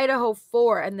 Idaho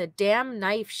 4 and the damn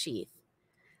knife sheath.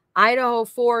 Idaho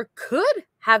 4 could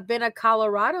have been a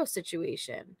Colorado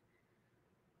situation.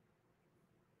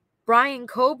 Brian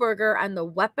Koberger and the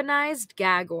weaponized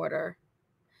gag order.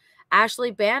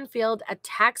 Ashley Banfield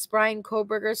attacks Brian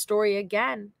Koberger's story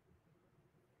again.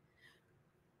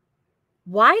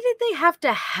 Why did they have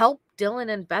to help Dylan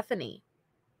and Bethany?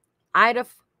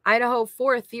 Idaho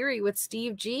 4 theory with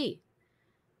Steve G.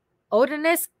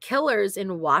 Odinist killers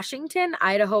in Washington,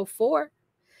 Idaho 4.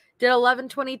 Did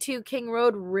 1122 King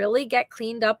Road really get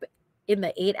cleaned up in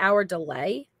the 8-hour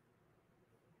delay?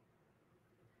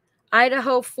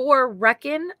 Idaho 4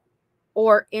 Reckon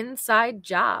or Inside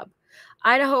Job.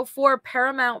 Idaho 4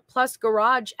 Paramount Plus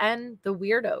Garage and the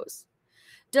Weirdos.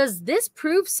 Does this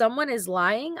prove someone is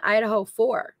lying? Idaho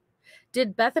 4.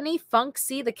 Did Bethany Funk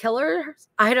see the killer?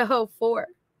 Idaho 4.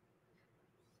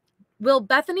 Will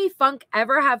Bethany Funk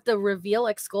ever have to reveal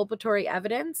exculpatory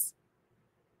evidence?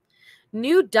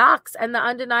 New docs and the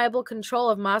undeniable control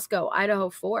of Moscow, Idaho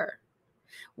 4.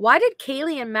 Why did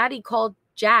Kaylee and Maddie call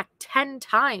Jack 10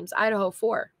 times? Idaho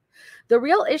 4. The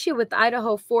real issue with the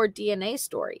Idaho 4 DNA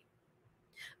story.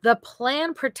 The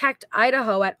plan protect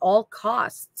Idaho at all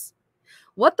costs.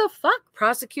 What the fuck?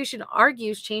 Prosecution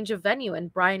argues change of venue in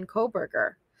Brian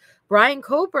Koberger. Brian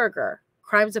Koberger,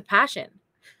 crimes of passion.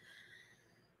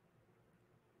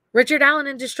 Richard Allen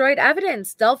and destroyed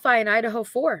evidence, Delphi and Idaho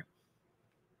 4.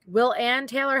 Will Ann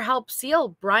Taylor help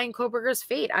seal Brian Koberger's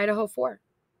fate? Idaho 4.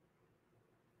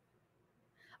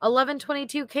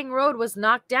 1122 King Road was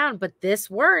knocked down, but this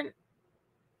weren't.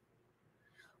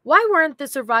 Why weren't the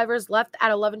survivors left at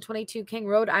 1122 King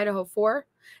Road, Idaho 4?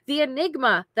 The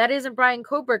enigma that isn't Brian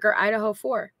Kohberger, Idaho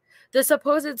 4. The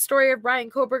supposed story of Brian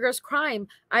Kohberger's crime,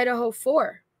 Idaho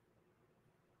 4.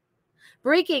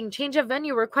 Breaking, change of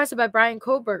venue requested by Brian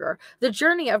Kohberger. The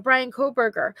journey of Brian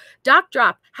Kohberger. Doc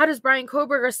drop. How does Brian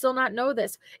Kohberger still not know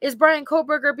this? Is Brian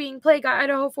Kohberger being played by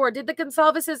Idaho 4? Did the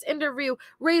Gonsalves' interview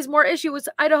raise more issues with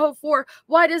Idaho 4?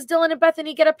 Why does Dylan and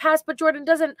Bethany get a pass but Jordan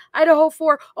doesn't? Idaho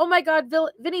 4. Oh my God,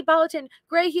 Vinny Balatin,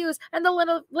 Gray Hughes, and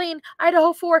the Lane,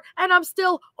 Idaho 4. And I'm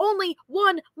still only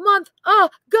 1 month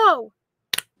ago.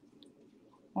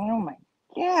 Oh my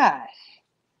gosh.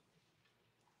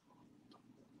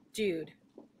 Dude.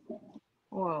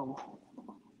 Whoa.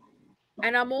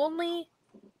 And I'm only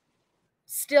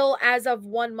still as of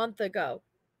 1 month ago.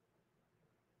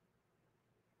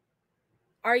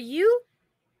 Are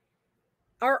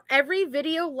every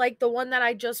video like the one that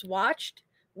I just watched,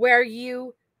 where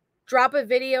you drop a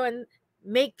video and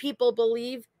make people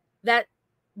believe that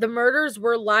the murders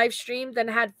were live streamed and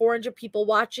had 400 people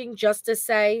watching just to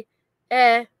say,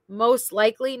 most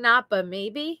likely not, but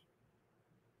maybe?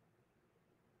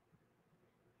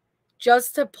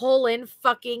 Just to pull in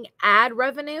fucking ad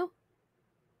revenue?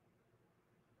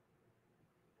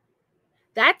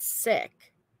 That's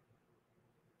sick.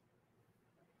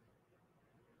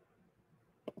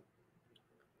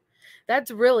 That's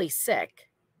really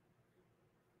sick.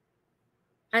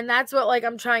 And that's what, like,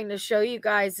 I'm trying to show you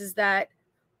guys is that,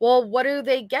 well, what do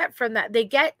they get from that? They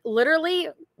get literally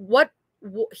what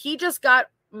he just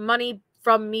got money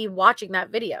from me watching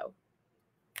that video.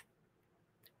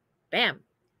 Bam.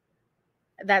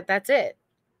 That's it.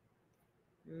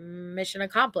 Mission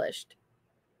accomplished.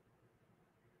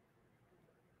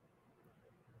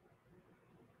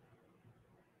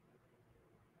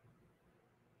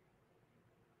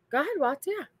 Go ahead, Watts.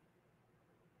 Yeah.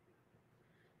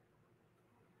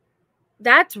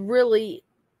 That's really...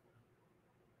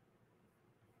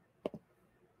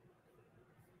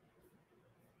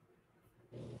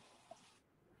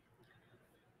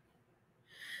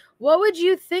 What would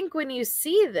you think when you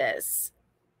see this?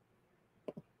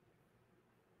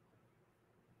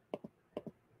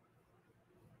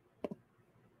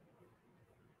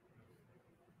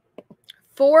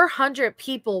 $400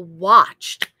 people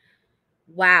watched.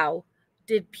 Wow.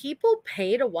 Did people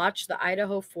pay to watch the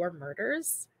Idaho 4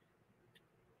 murders?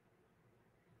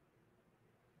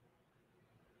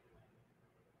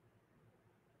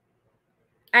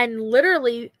 And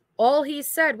literally all he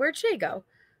said, where'd Jay go?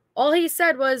 All he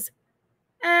said was,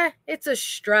 it's a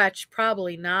stretch.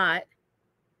 Probably not.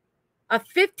 A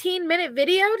 15-minute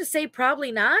video to say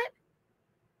probably not?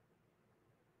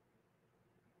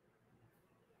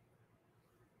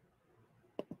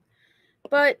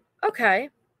 But, okay.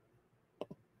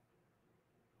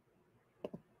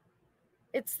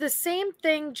 It's the same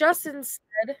thing Justin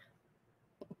said.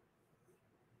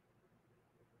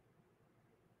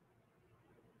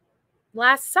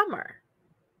 Last summer.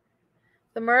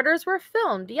 The murders were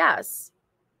filmed, yes.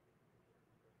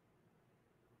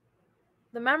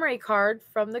 The memory card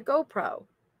from the GoPro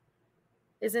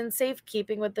is in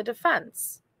safekeeping with the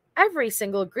defense. Every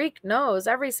single Greek knows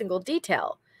every single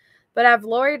detail, but have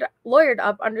lawyered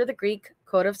up under the Greek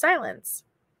code of silence.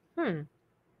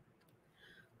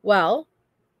 Well,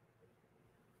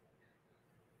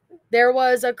 there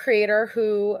was a creator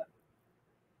who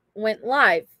went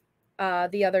live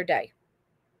the other day,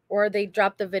 or they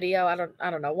dropped the video. I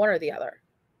don't know, one or the other.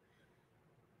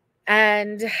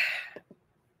 And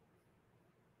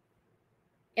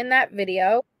in that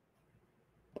video,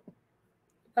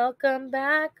 welcome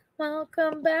back,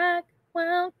 welcome back,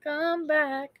 welcome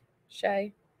back,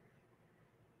 Shay.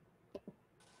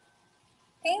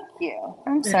 Thank you.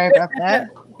 I'm sorry about that.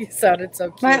 You sounded so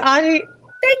cute. My audio.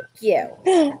 Thank you.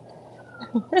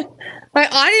 My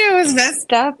audio was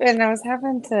messed up, and I was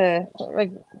having to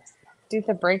do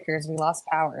the breakers. We lost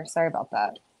power. Sorry about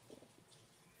that.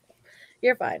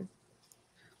 You're fine.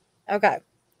 Okay,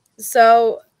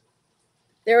 so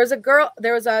there was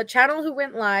a channel who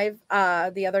went live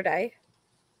the other day,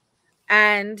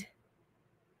 and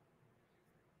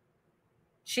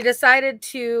she decided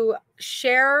to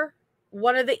share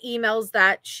one of the emails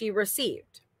that she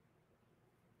received.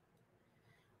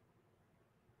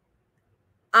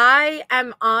 I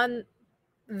am on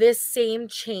this same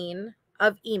chain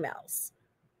of emails,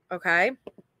 okay?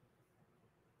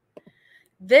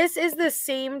 This is the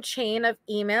same chain of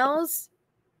emails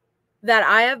that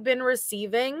I have been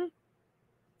receiving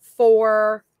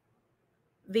for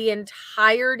the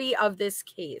entirety of this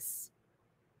case.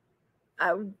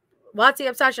 What's the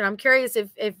obsession? I'm curious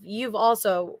if you've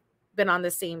also been on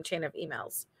the same chain of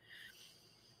emails.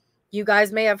 You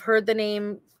guys may have heard the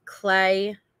name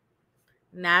Clay,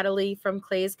 Natalie from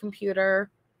Clay's Computer.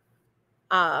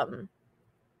 And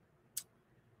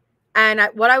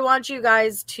what I want you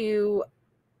guys to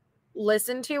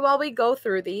listen to while we go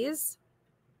through these,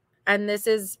 and this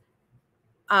is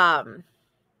do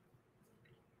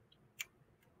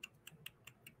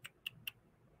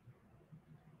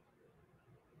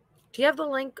you have the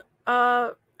link?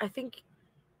 I think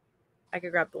I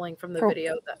could grab the link from the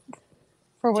video.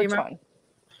 For which one?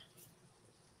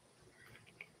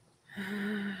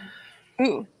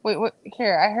 Ooh, wait, what?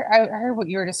 Here, I heard what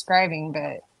you were describing,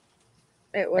 but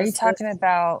it was. Are you talking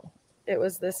about? It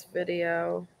was this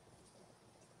video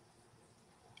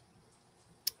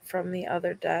from the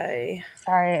other day.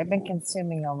 Sorry, I've been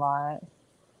consuming a lot.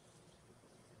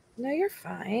 No, you're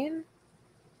fine.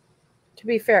 To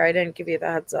be fair, I didn't give you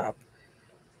the heads up.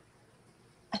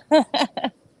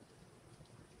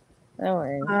 No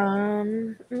worries.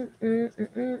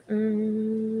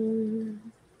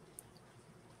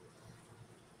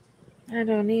 I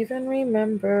don't even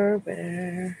remember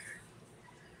where.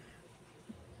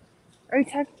 Are you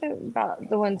talking about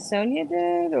the one Sonia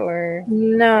did, or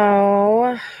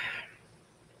no?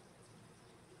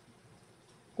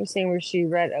 You're saying where she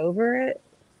read over it?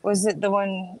 Was it the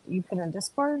one you put in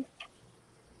Discord?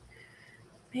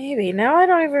 Maybe. Now I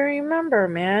don't even remember,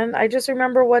 man. I just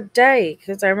remember what day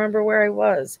because I remember where I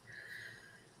was.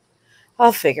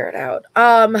 I'll figure it out.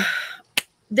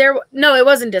 No, it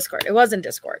wasn't Discord. It wasn't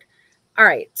Discord. All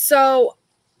right. So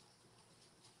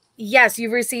yes,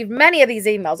 you've received many of these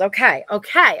emails. Okay.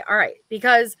 All right.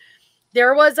 Because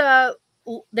there was a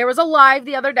live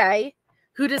the other day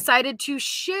who decided to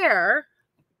share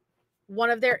one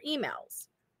of their emails.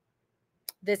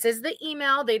 This is the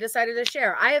email they decided to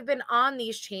share. I have been on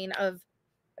these chain of,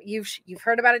 you've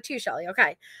heard about it too, Shelly.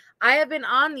 Okay. I have been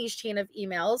on these chain of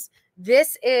emails.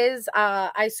 This is,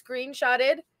 I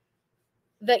screenshotted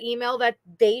the email that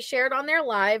they shared on their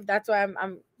live. That's why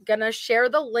I'm going to share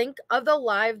the link of the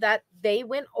live that they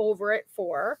went over it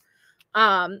for.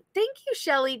 Thank you,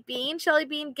 Shelly Bean. Shelly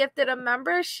Bean gifted a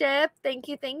membership. Thank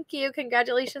you.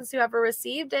 Congratulations to whoever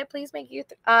received it. Please make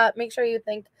sure you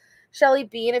thank Shelly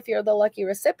Bean if you're the lucky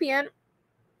recipient.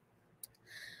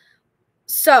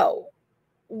 So,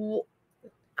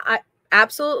 I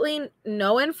absolutely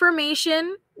no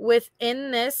information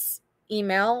within this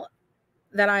email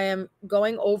that I am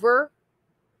going over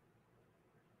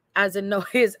as a no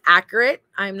is accurate.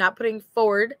 I'm not putting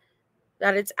forward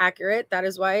that it's accurate. That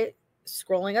is why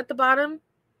scrolling at the bottom,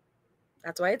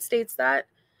 that's why it states that.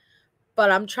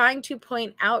 But I'm trying to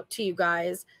point out to you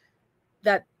guys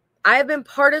that I have been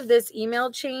part of this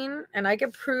email chain, and I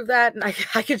can prove that, and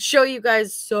I could show you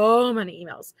guys so many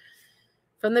emails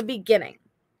from the beginning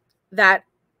that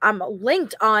I'm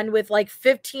linked on with like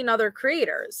 15 other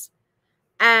creators.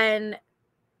 And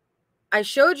I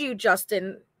showed you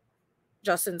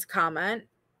Justin's comment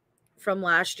from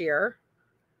last year,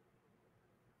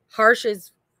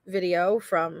 Harsh's video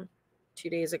from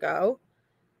 2 days ago,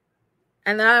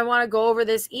 and then I want to go over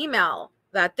this email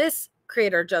that this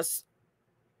creator just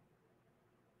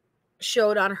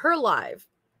showed on her live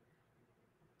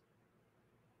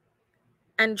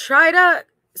and try to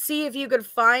see if you could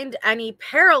find any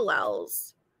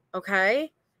parallels,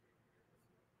 okay?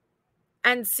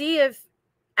 And see if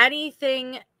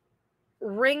anything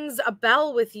rings a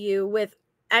bell with you with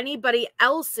anybody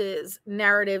else's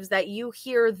narratives that you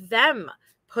hear them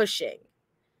pushing.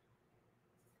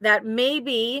 That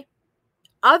maybe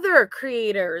other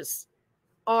creators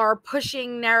are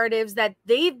pushing narratives that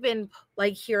they've been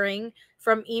like hearing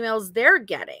from emails they're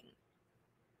getting.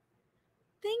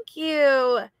 Thank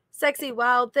you, Sexy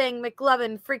Wild Thing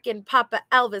McLovin, freaking Papa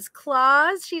Elvis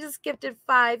Claus. She just gifted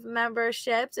 5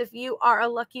 memberships. If you are a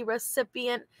lucky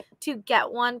recipient to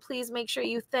get one, please make sure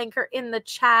you thank her in the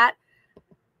chat.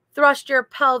 Thrust your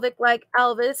pelvic like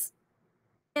Elvis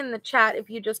in the chat if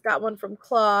you just got one from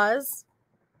Claus.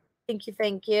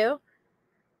 Thank you.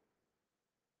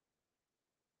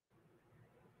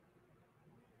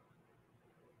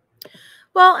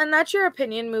 Well, and that's your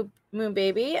opinion, Moon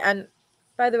Baby. And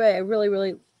by the way, I really,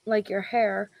 really like your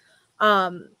hair.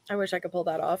 I wish I could pull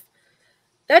that off.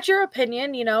 That's your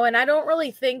opinion, and I don't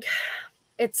really think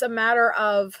it's a matter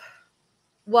of,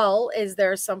 well, is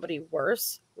there somebody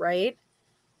worse, right?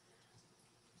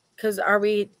 Because are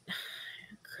we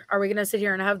going to sit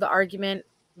here and have the argument,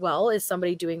 well, is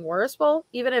somebody doing worse? Well,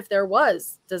 even if there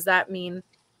was, does that mean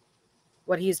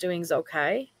what he's doing is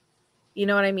okay? You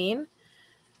know what I mean?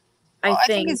 Well, I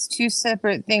think it's two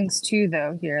separate things too,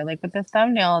 though. Here, like with the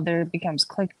thumbnail, there becomes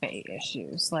clickbait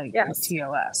issues, like with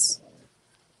TOS.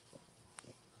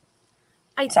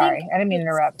 Sorry, I didn't mean to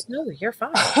interrupt. No, you're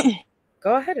fine.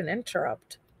 Go ahead and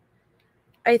interrupt.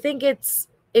 I think it's,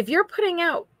 if you're putting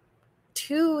out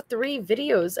 2-3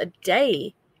 videos a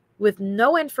day with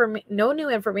no new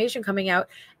information coming out,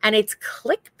 and it's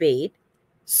clickbait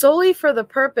solely for the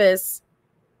purpose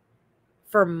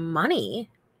for money,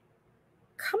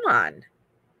 come on.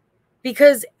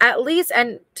 Because at least,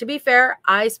 and to be fair,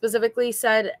 I specifically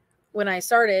said when I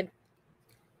started,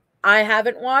 I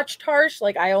haven't watched Harsh.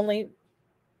 Like, I only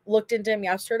looked into him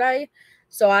yesterday,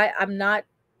 so I'm not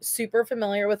super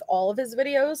familiar with all of his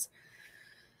videos.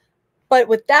 But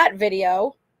with that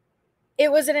video,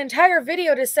 it was an entire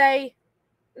video to say,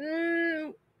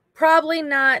 probably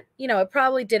not, it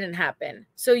probably didn't happen.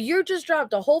 So you just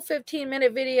dropped a whole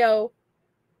 15-minute video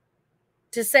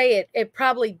to say it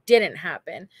probably didn't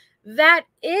happen. That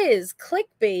is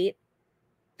clickbait.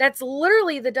 That's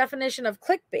literally the definition of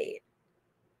clickbait.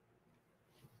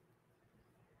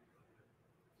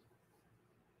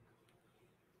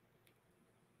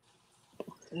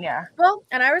 Yeah. Well,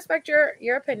 and I respect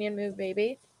your opinion, Move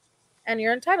Baby, and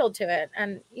you're entitled to it.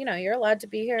 And, you're allowed to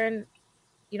be here, and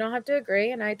you don't have to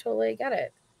agree, and I totally get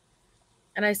it.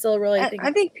 And I still really think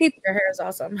your hair is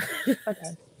awesome. Okay.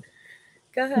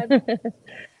 Go ahead.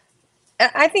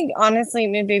 I think, honestly,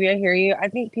 Move Baby, I hear you. I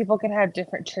think people can have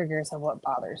different triggers of what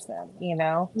bothers them,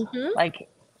 Mm-hmm.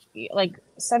 Like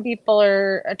some people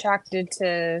are attracted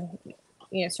to,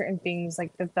 certain things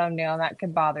like the thumbnail, and that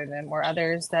could bother them, or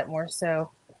others that more so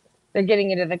they're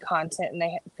getting into the content and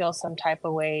they feel some type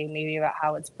of way, maybe about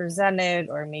how it's presented,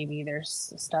 or maybe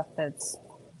there's stuff that's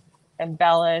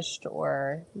embellished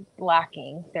or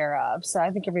lacking thereof. So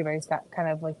I think everybody's got kind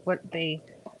of like what they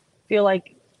feel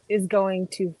like is going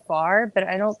too far, but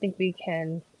I don't think we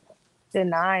can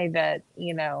deny that,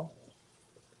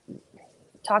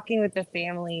 talking with the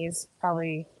families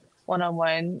probably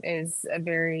one-on-one is a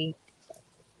very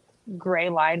gray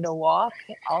line to walk.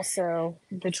 Also,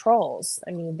 the trolls,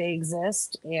 I mean, they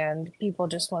exist, and people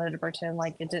just wanted to pretend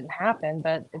like it didn't happen,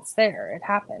 but it's there, it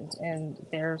happened, and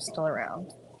they're still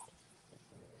around.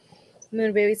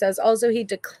 Moon Baby says, also, he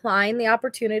declined the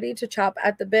opportunity to chop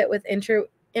at the bit with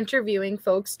interviewing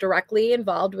folks directly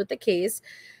involved with the case.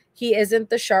 He isn't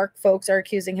the shark folks are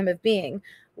accusing him of being.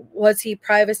 Was he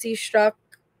privacy struck?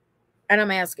 And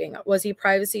I'm asking, was he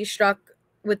privacy struck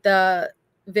with the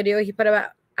video he put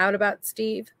out about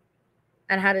Steve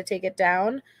and how to take it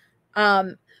down?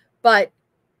 But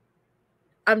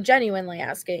I'm genuinely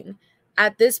asking,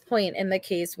 at this point in the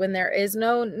case, when there is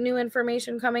no new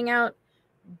information coming out,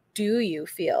 do you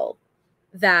feel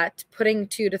that putting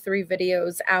 2 to 3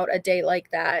 videos out a day like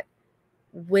that,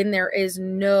 when there is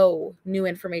no new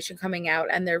information coming out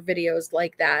and there are videos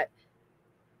like that,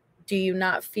 do you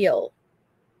not feel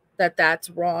that that's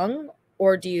wrong?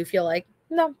 Or do you feel like,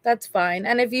 no, that's fine?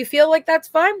 And if you feel like that's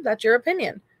fine, that's your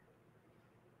opinion.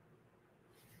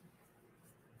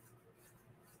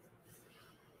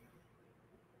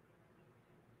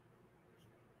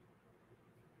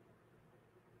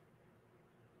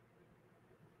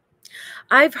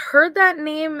 I've heard that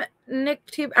name, Nick.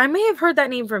 I may have heard that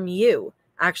name from you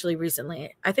actually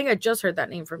recently. I think I just heard that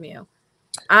name from you,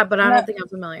 but I don't think I'm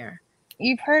familiar.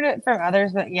 You've heard it from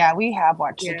others, but yeah, we have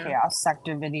watched the Chaos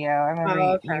Sector video. I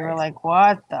remember you were like,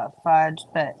 "What the fudge?"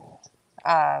 But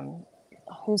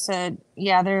who said?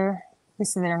 Yeah, they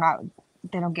said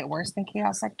they don't get worse than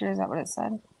Chaos Sector. Is that what it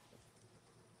said?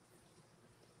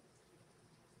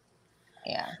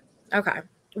 Yeah. Okay.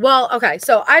 Well, okay.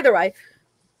 So either way,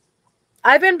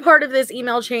 I've been part of this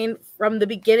email chain from the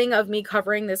beginning of me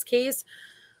covering this case,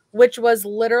 which was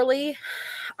literally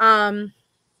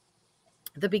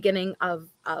the beginning of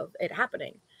it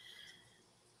happening.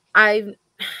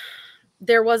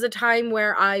 There was a time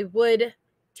where I would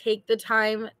take the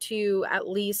time to at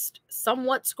least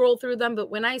somewhat scroll through them. But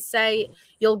when I say,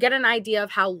 you'll get an idea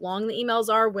of how long the emails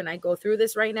are when I go through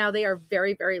this right now. They are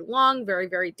very, very long, very,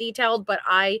 very detailed, but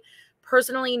I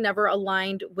personally never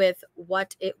aligned with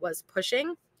what it was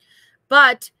pushing.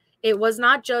 But it was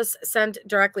not just sent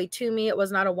directly to me. It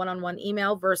was not a one-on-one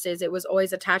email versus it was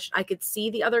always attached. I could see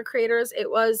the other creators it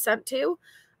was sent to,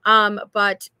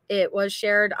 but it was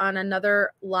shared on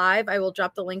another live. I will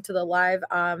drop the link to the live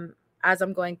as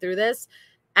I'm going through this.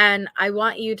 And I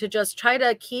want you to just try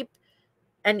to keep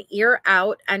an ear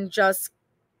out and just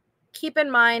keep in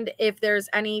mind if there's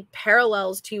any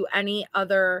parallels to any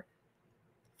other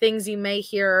things you may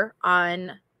hear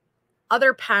on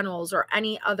other panels or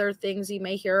any other things you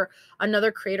may hear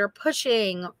another creator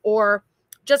pushing, or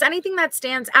just anything that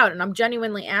stands out. And I'm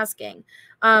genuinely asking.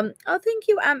 Oh, thank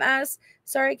you, MS.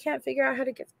 Sorry, I can't figure out how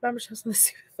to get memberships on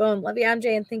the phone. Love you,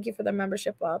 MJ, and thank you for the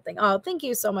membership thing. Oh, thank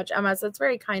you so much, MS. That's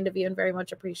very kind of you and very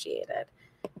much appreciated.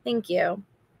 Thank you.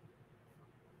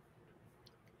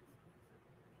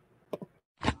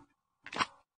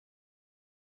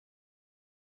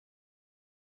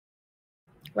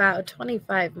 Wow,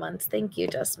 25 months. Thank you,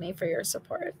 Destiny, for your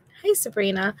support. Hey,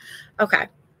 Sabrina. Okay.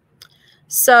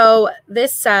 So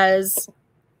this says,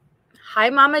 hi,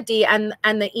 Mama D. And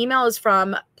the email is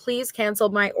from, please cancel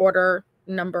my order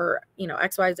number,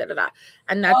 XY,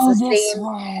 and that's the same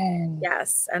one.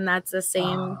 Yes, and that's the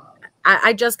same.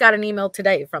 I just got an email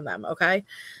today from them. Okay,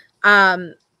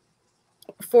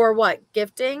 for what,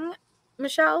 gifting,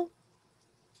 Michelle,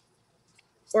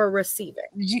 or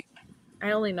receiving?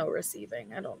 I only know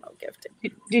receiving. I don't know gifting.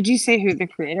 Did you say who the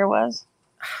creator was?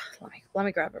 Let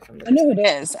me grab it from the. I know who it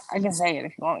is. I can say it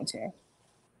if you want me to.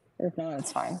 If not,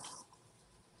 it's fine.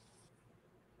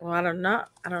 Well, I don't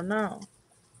know.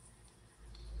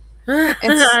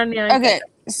 Okay,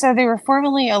 so they were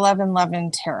formerly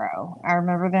 1111 Tarot. I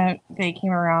remember that they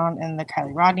came around in the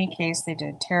Kylie Rodney case. They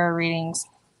did tarot readings,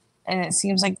 and it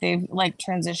seems like they've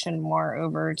transitioned more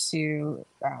over to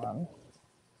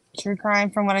true crime.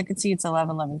 From what I could see, it's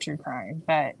 1111 True Crime,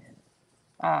 but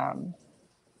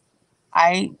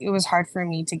it was hard for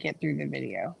me to get through the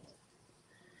video.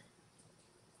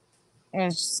 It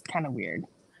was just kind of weird.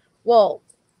 Well,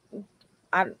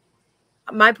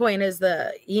 my point is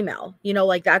the email,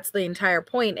 that's the entire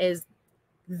point, is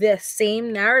the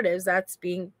same narratives that's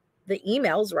being, the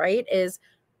emails, right, is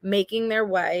making their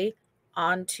way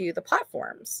onto the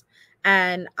platforms.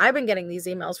 And I've been getting these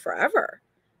emails forever.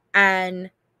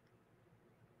 And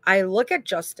I look at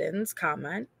Justin's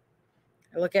comment.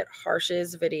 I look at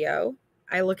Harsh's video.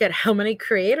 I look at how many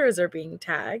creators are being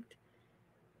tagged.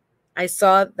 I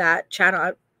saw that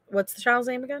channel. What's the channel's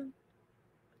name again?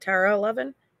 Tarot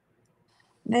 11?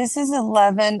 This is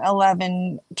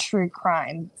 1111 True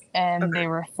Crime, and they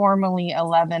were formerly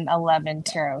 1111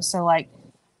 Tarot. So,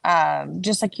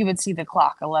 just like you would see the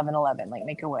clock, 1111, like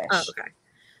Make a Wish. Oh, okay.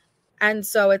 And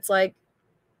so it's like,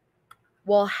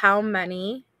 well, how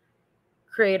many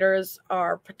creators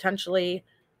are potentially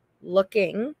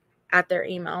looking at their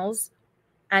emails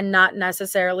and not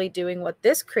necessarily doing what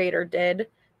this creator did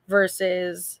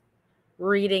versus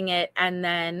reading it and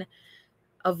then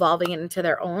evolving it into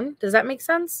their own? Does that make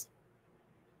sense?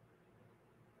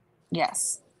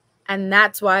 Yes. And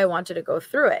that's why I wanted to go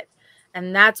through it.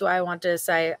 And that's why I wanted to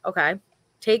say, okay,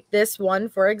 take this one,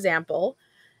 for example,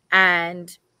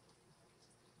 and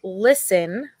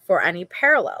listen for any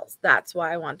parallels. That's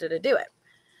why I wanted to do it.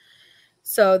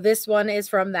 So this one is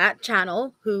from that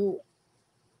channel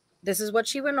this is what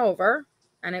she went over.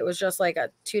 And it was just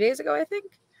 2 days ago, I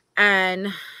think.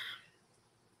 And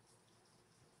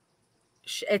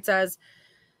it says,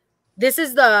 this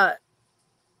is I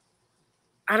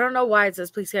don't know why it says,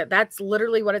 please can't. That's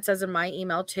literally what it says in my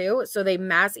email too. So they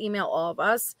mass email all of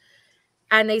us.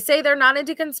 And they say they're not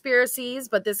into conspiracies,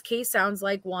 but this case sounds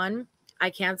like one. I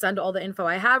can't send all the info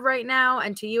I have right now.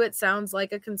 And to you, it sounds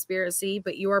like a conspiracy,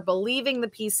 but you are believing the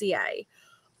PCA.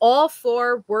 All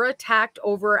 4 were attacked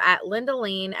over at Linda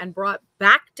Lane and brought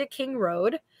back to King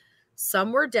Road.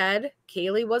 Some were dead.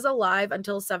 Kaylee was alive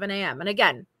until 7 a.m. And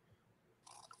again,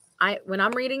 when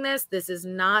I'm reading this is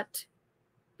not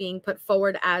being put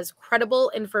forward as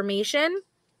credible information.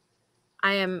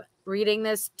 I am reading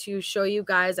this to show you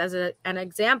guys as an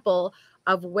example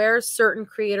of where certain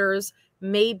creators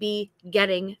may be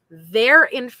getting their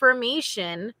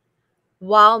information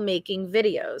while making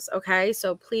videos. Okay,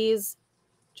 so please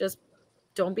just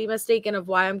don't be mistaken of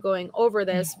why I'm going over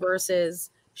this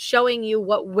versus showing you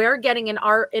what we're getting in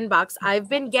our inbox. I've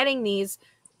been getting these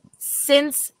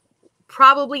since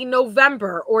probably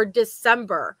November or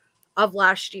December of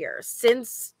last year,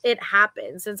 since it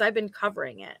happened, since I've been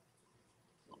covering it.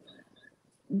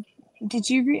 Did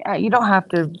you read? You don't have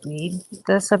to read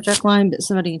the subject line, but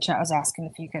somebody in chat was asking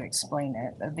if you could explain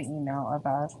it, the email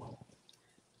above,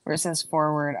 where it says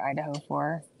forward Idaho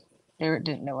 4. They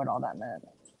didn't know what all that meant.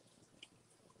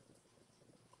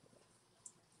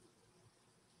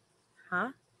 Huh?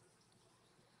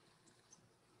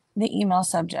 The email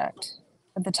subject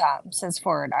at the top says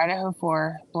forward Idaho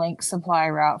 4 blank supply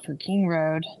route for King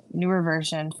Road, newer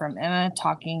version from Emma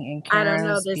talking in Kara's. I don't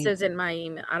know. This isn't my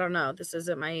email. I don't know. This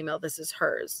isn't my email. This is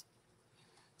hers.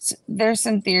 So there's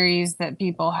some theories that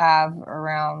people have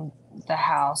around the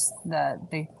house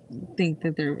that they think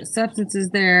that there was substances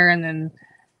there, and then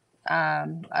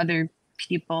other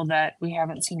people that we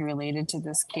haven't seen related to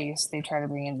this case, they try to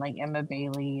bring in like Emma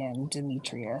Bailey and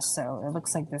Demetrius. So it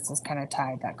looks like this is kind of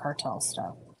tied, that cartel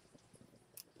stuff.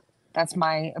 That's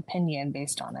my opinion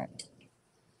based on it.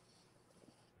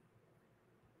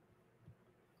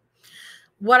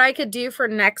 What I could do for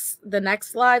the next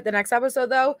episode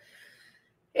though,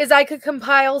 is I could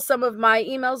compile some of my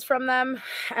emails from them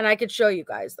and I could show you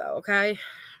guys though, okay?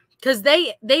 Because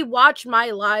they watch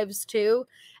my lives too,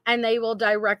 and they will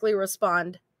directly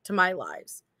respond to my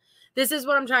lives. This is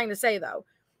what I'm trying to say, though.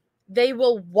 They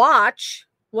will watch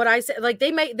what I say. Like,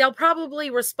 they'll probably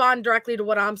respond directly to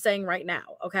what I'm saying right now,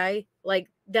 okay? Like,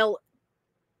 they'll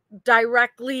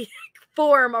directly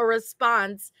form a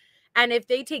response. And if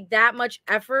they take that much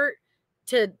effort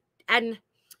to, and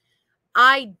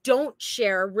I don't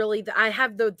share really, I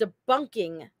have the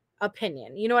debunking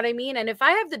opinion. You know what I mean? And if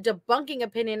I have the debunking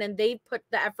opinion and they put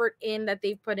the effort in that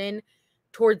they've put in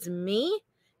towards me,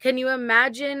 can you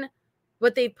imagine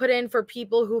what they put in for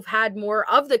people who've had more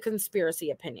of the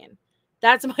conspiracy opinion?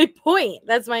 That's my point.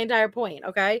 That's my entire point.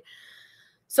 Okay.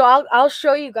 So I'll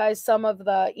show you guys some of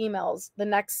the emails the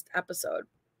next episode.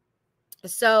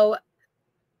 So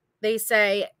they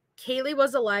say Kaylee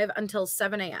was alive until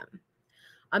 7 a.m.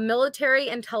 A military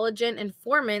intelligence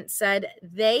informant said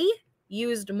they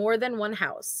used more than one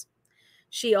house.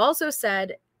 She also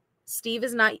said, Steve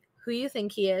is not who you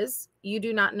think he is. You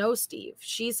do not know Steve.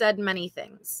 She said many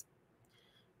things.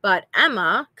 But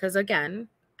Emma, because again,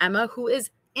 Emma, who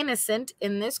is innocent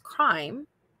in this crime,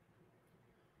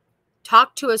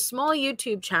 talked to a small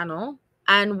YouTube channel,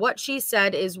 and what she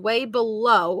said is way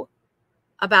below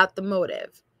about the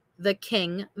motive, the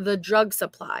king, the drug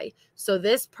supply. So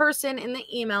this person in the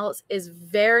emails is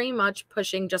very much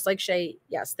pushing, just like Shay.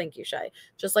 Yes, thank you, Shay.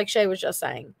 Just like Shay was just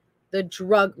saying, the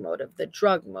drug motive, the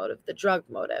drug motive, the drug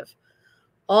motive.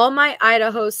 All my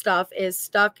Idaho stuff is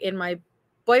stuck in my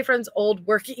boyfriend's old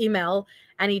work email,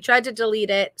 and he tried to delete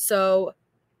it. So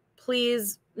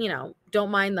please,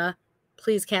 don't mind the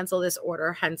please cancel this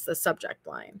order, hence the subject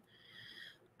line.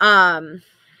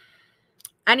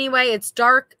 Anyway, it's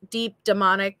dark, deep,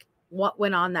 demonic, what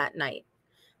went on that night.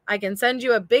 I can send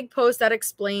you a big post that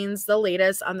explains the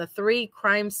latest on the 3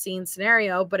 crime scene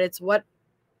scenario, but it's what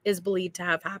is believed to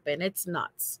have happened. It's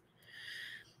nuts.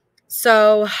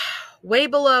 So way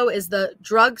below is the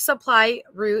drug supply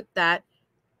route that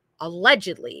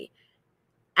allegedly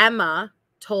Emma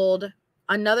told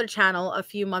another channel a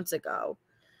few months ago.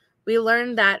 We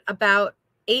learned that about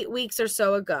 8 weeks or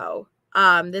so ago,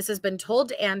 this has been told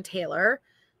to Ann Taylor,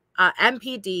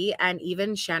 MPD, and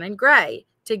even Shannon Gray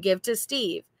to give to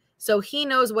Steve, so he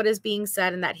knows what is being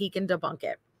said and that he can debunk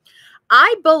it.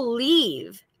 I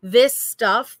believe this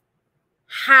stuff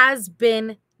has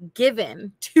been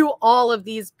given to all of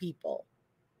these people.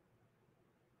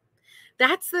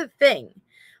 That's the thing.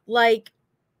 Like,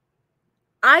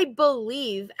 I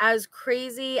believe, as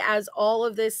crazy as all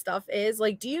of this stuff is,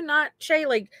 like, do you not, Shay?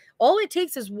 Like, all it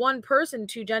takes is one person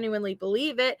to genuinely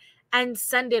believe it and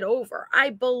send it over.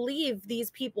 I believe these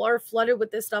people are flooded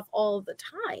with this stuff all the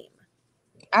time.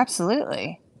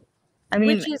 Absolutely. I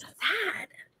mean, which is sad.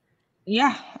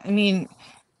 Yeah. I mean,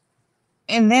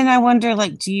 and then I wonder,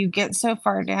 like, do you get so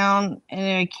far down in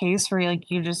a case where, like,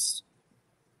 you're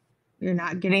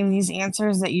not getting these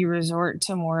answers that you resort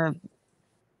to more of,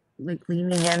 like,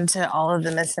 leaning into all of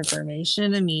the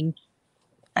misinformation? I mean,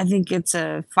 I think it's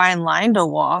a fine line to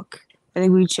walk. I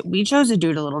think we chose to do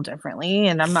it a little differently,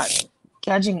 and I'm not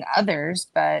judging others,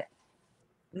 but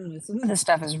some of this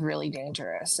stuff is really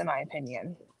dangerous, in my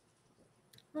opinion.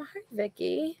 Oh, hi,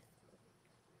 Vicky.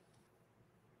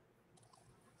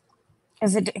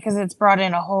 Because it's brought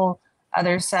in a whole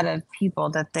other set of people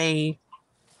that they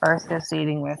are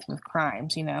associating with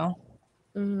crimes,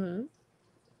 Mm-hmm.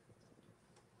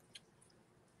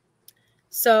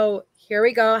 So here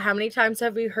we go. How many times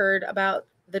have we heard about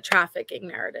the trafficking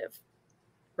narrative?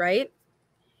 Right?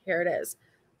 Here it is.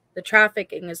 The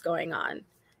trafficking is going on.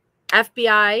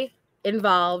 FBI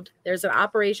involved. There's an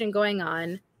operation going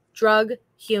on. Drug,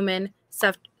 human,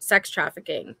 sex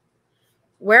trafficking.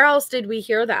 Where else did we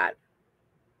hear that?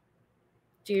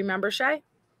 Do you remember, Shay?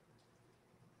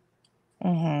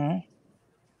 Mm-hmm.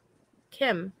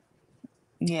 Kim.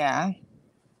 Yeah.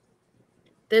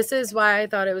 This is why I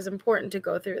thought it was important to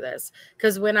go through this.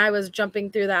 Because when I was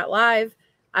jumping through that live,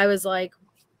 I was like,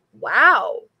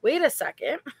 wow, wait a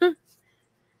second. I'm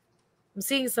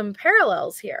seeing some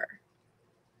parallels here.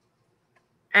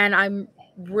 And I'm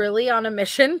really on a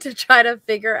mission to try to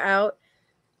figure out,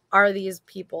 are these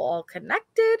people all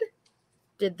connected?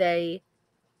 Did they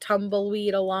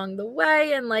tumbleweed along the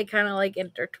way and kind of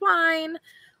intertwine,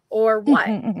 or what?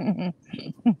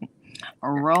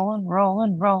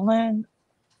 rolling.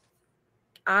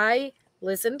 I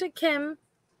listened to Kim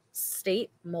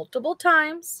state multiple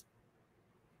times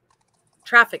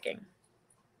trafficking.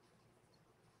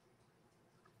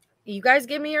 You guys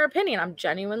give me your opinion. I'm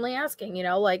genuinely asking,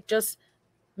 just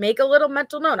make a little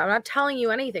mental note. I'm not telling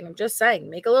you anything. I'm just saying,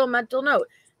 make a little mental note.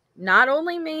 Not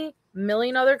only me, a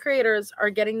million other creators are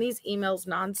getting these emails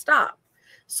nonstop.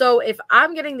 So if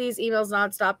I'm getting these emails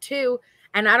nonstop too,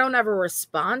 and I don't ever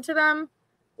respond to them.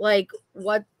 Like,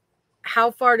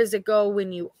 how far does it go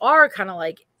when you are kind of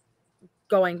like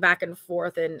going back and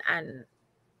forth and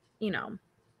you know,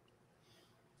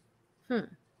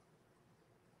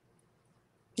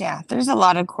 Yeah, there's a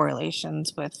lot of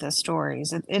correlations with the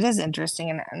stories. It is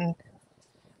interesting, and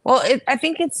well, I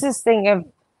think it's this thing of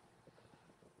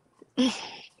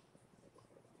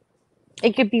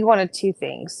it could be one of two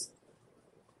things.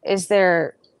 Is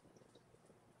there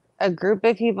a group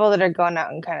of people that are going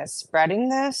out and kind of spreading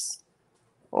this,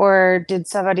 or did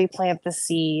somebody plant the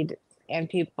seed and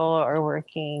people are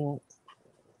working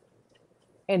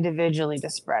individually to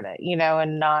spread it, you know,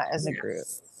 and not as a group?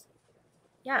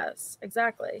 Yes,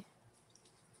 exactly.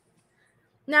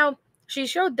 Now, she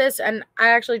showed this, and I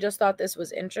actually just thought this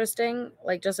was interesting,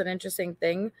 like just an interesting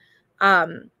thing.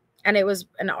 And it was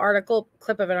an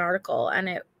clip of an article, and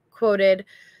it quoted,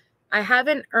 "I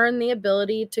haven't earned the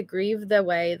ability to grieve the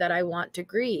way that I want to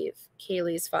grieve,"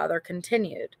 Kaylee's father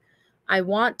continued. "I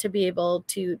want to be able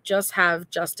to just have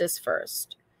justice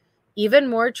first." Even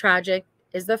more tragic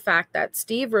is the fact that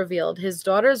Steve revealed his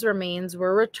daughter's remains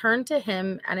were returned to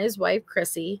him and his wife,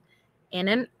 Chrissy, in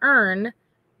an urn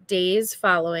days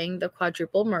following the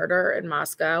quadruple murder in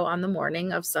Moscow on the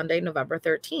morning of Sunday, November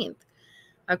 13th.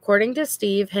 According to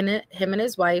Steve, him and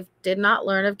his wife did not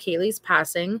learn of Kaylee's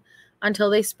passing until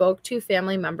they spoke to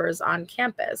family members on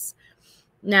campus.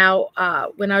 Now,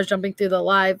 when I was jumping through the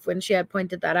live, when she had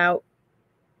pointed that out,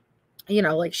 you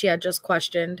know, like she had just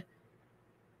questioned,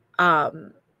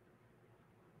 hold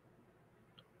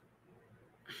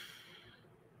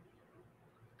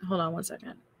on one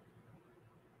second.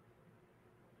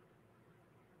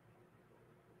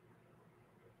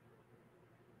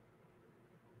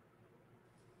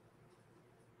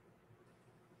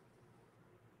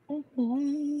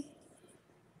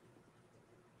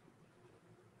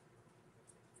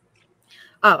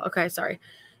 Oh, okay, sorry.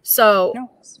 So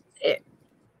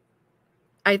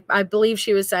I believe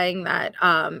she was saying that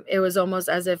it was almost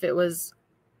as if it was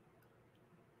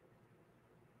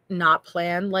not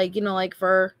planned, like, you know, like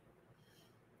for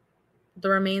the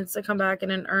remains to come back in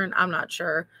an urn. I'm not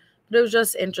sure, but it was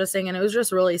just interesting, and it was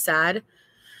just really sad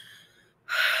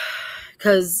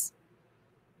because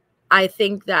I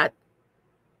think that,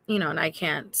 you know, and I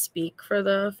can't speak for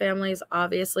the families,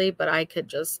 obviously, but I could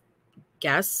just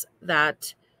guess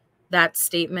that that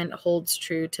statement holds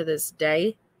true to this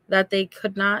day, that they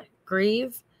could not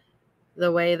grieve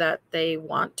the way that they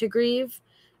want to grieve.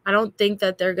 I don't think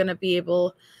that they're going to be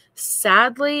able,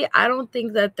 sadly, I don't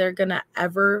think that they're going to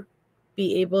ever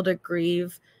be able to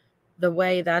grieve the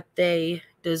way that they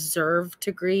deserve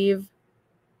to grieve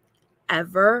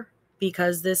ever,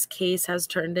 because this case has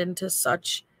turned into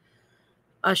such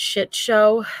a shit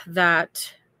show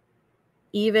that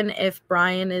even if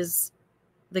Brian is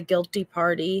the guilty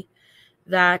party,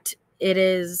 that it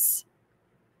is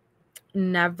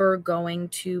never going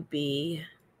to be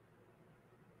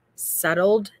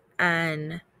settled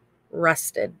and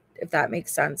rested, if that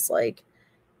makes sense. Like,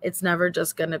 it's never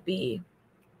just going to be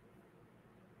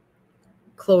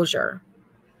closure.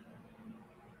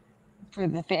 For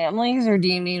the families, or do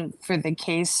you mean for the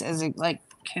case as a like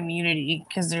community?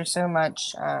 Because there's so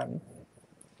much, I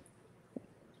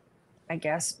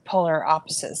guess, polar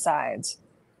opposite sides.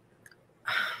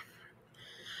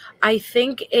 I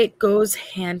think it goes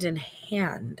hand in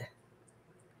hand.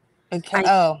 Okay.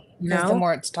 Because the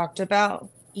more it's talked about.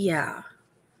 Yeah.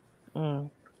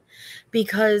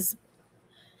 Because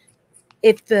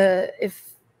if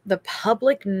the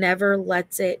public never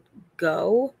lets it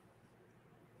go,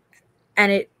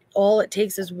 and all it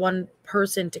takes is one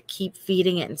person to keep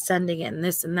feeding it and sending it and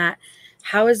this and that,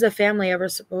 how is the family ever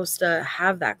supposed to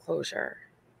have that closure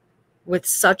with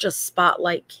such a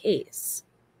spotlight case?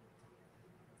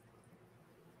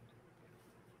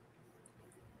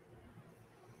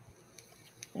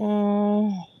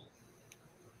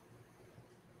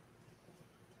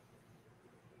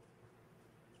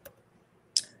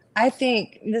 I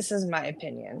think this is my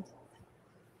opinion.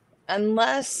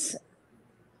 Unless,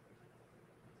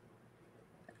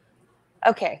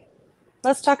 okay,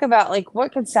 let's talk about like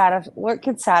what could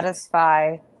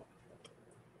satisfy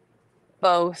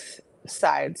both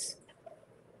sides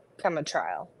come a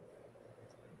trial,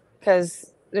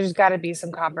 because there's got to be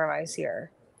some compromise here.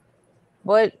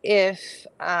 What if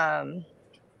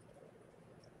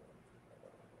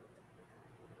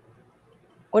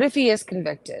he is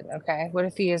convicted? Okay, what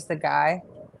if he is the guy?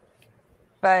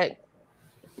 But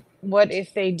what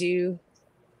if they do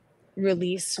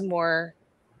release more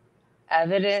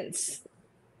evidence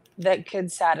that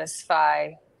could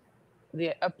satisfy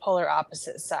a polar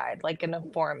opposite side, like an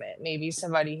informant, maybe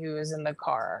somebody who was in the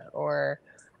car, or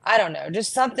I don't know,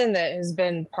 just something that has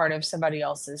been part of somebody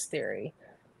else's theory.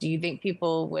 Do you think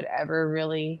people would ever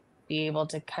really be able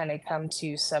to kind of come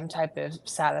to some type of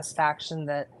satisfaction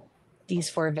that these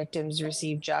 4 victims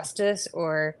receive justice?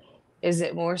 Or is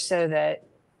it more so that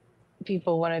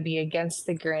people want to be against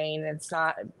the grain, it's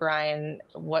not Brian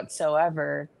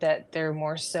whatsoever, that they're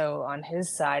more so on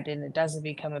his side and it doesn't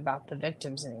become about the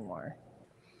victims anymore?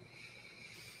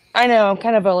 I know I'm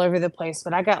kind of all over the place,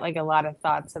 but I got like a lot of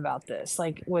thoughts about this.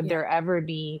 Like, would there ever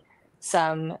be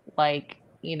some, like,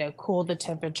 you know, cool the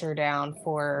temperature down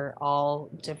for all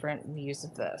different views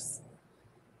of this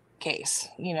case,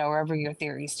 you know, wherever your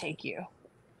theories take you?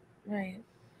 Right.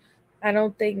 I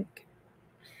don't think,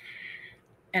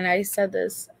 and I said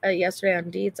this yesterday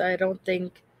on Deeds, I don't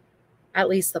think, at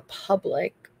least the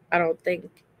public, I don't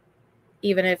think,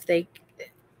 even if they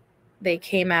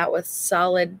came out with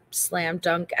solid slam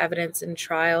dunk evidence in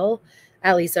trial,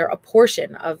 at least a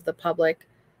portion of the public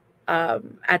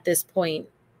at this point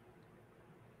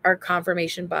are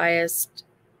confirmation biased,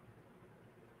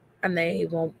 and they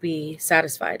won't be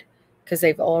satisfied because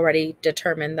they've already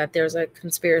determined that there's a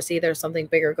conspiracy, there's something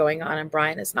bigger going on, and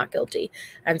Brian is not guilty.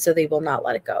 And so they will not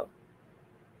let it go.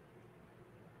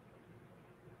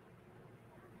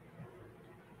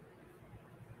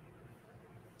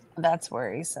 That's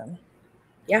worrisome.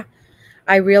 Yeah.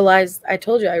 I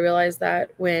told you, I realized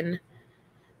that when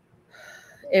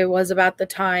it was about the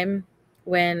time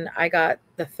when I got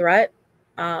the threat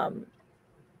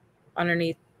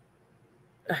underneath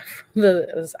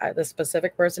the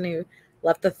specific person who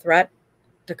left the threat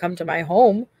to come to my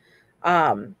home,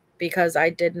 because I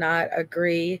did not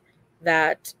agree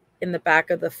that in the back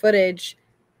of the footage,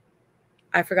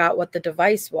 I forgot what the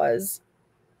device was,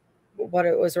 what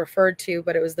it was referred to,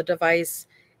 but it was the device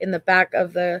in the back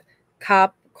of the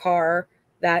cop car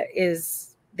that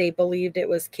they believed it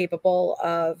was capable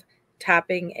of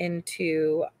tapping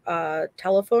into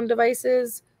telephone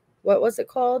devices. What was it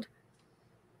called?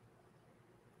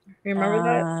 You remember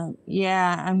that?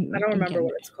 Yeah, I don't remember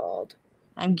what it's called.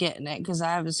 I'm getting it because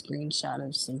I have a screenshot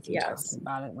of Cynthia talking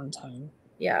about it one time.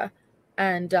 Yeah.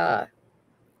 And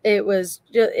it was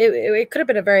just, it could have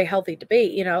been a very healthy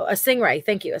debate, you know, a stingray.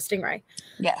 Thank you. A stingray.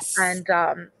 Yes. And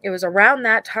it was around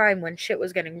that time when shit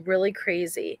was getting really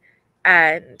crazy,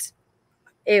 and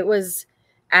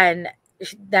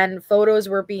then photos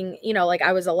were being, you know, like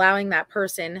I was allowing that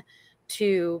person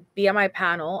to be on my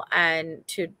panel and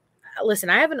to listen.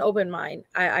 I have an open mind.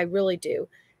 I really do.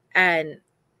 And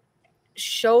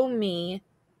show me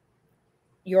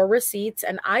your receipts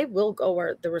and I will go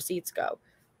where the receipts go.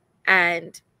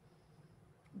 And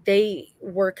they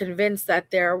were convinced that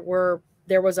there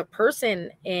was a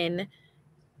person in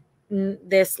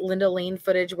this Linda Lane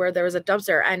footage where there was a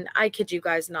dumpster, and I kid you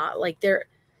guys not, like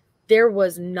there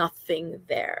was nothing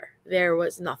there. There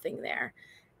was nothing there.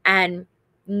 And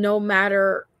no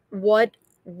matter what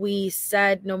we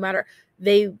said,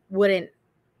 they wouldn't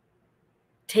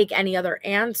take any other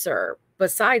answer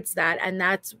besides that. And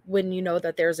that's when you know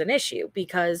that there's an issue,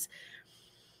 because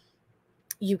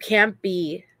you can't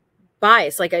be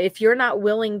biased. Like, if you're not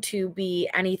willing to be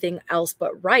anything else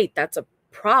but right, that's a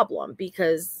problem,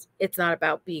 because it's not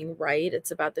about being right,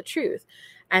 it's about the truth.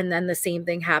 And then the same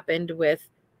thing happened with,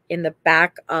 in the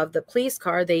back of the police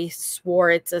car, they swore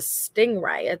it's a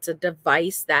stingray. It's a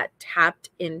device that tapped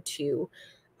into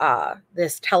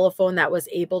this telephone that was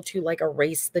able to like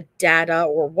erase the data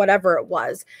or whatever it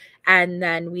was. And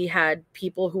then we had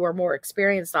people who were more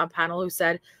experienced on panel who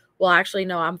said, well, actually,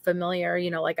 no, I'm familiar.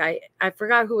 You know, like I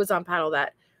forgot who was on panel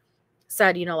that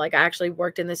said, you know, like I actually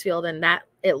worked in this field, and that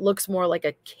it looks more like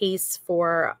a case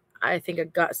for, I think, a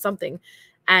gut something.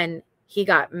 And he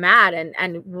got mad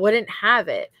and wouldn't have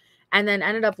it. And then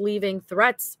ended up leaving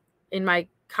threats in my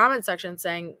comment section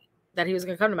saying that he was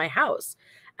going to come to my house.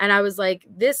 And I was like,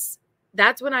 that's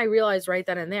when I realized right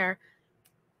then and there,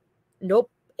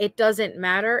 nope, it doesn't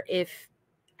matter if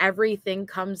everything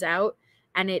comes out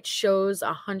and it shows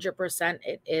 100%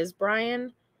 it is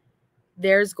Brian.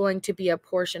 There's going to be a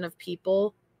portion of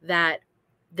people that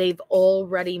they've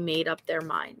already made up their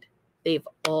mind. They've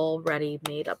already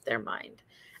made up their mind.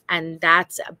 And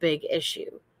that's a big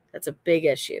issue. That's a big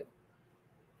issue.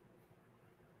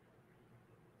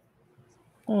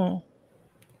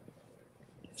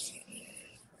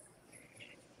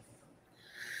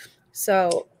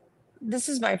 So this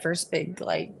is my first big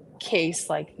like case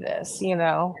like this, you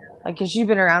know, like, because you've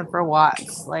been around for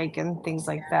Watts, like, and things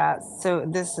like that. So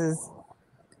this is,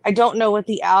 I don't know what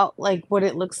what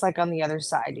it looks like on the other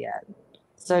side yet.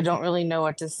 So I don't really know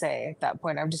what to say at that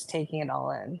point. I'm just taking it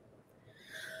all in.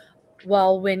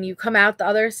 well, when you come out the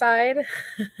other side,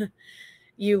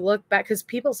 you look back, because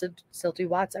people still do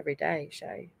Watts every day,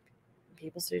 Shay.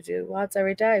 People still do Watts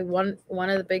every day. One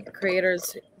of the big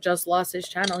creators just lost his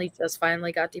channel. He just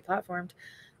finally got deplatformed.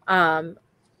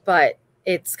 But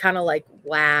it's kind of like,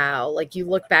 wow, like you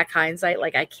look back hindsight,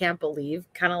 like I can't believe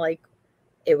kind of like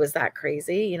it was that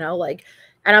crazy, you know, like,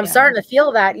 and I'm starting to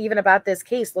feel that even about this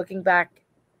case, looking back,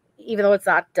 even though it's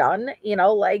not done, you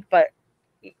know, like, but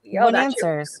What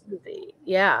answers?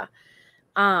 Yeah.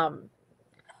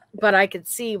 But I could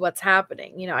see what's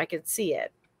happening, you know, I could see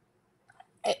it.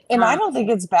 And I don't think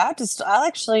it's bad to I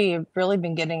actually have really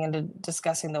been getting into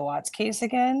discussing the Watts case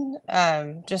again,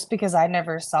 just because I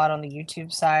never saw it on the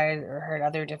YouTube side or heard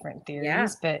other different theories. Yeah,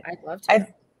 but I'd love to.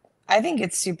 I think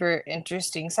it's super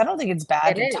interesting. So I don't think it's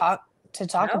bad to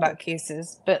talk about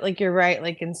cases, but like you're right,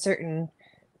 like in certain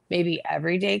maybe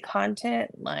everyday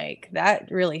content, like that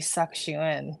really sucks you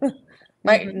in.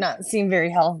 Might not seem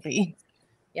very healthy.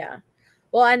 Yeah.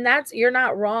 Well, and you're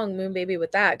not wrong, Moon Baby,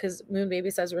 with that, because Moon Baby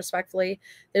says respectfully,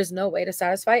 there's no way to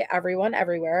satisfy everyone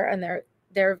everywhere, and there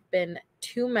have been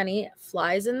too many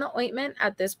flies in the ointment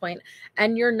at this point,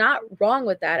 and you're not wrong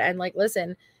with that. And like,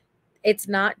 listen, it's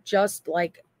not just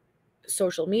like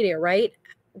social media, right?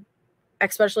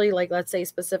 Especially like, let's say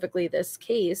specifically this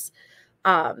case,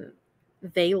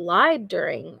 they lied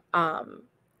during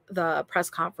the press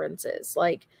conferences,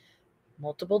 like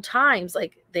multiple times,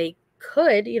 like they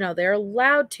could, you know, they're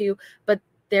allowed to, but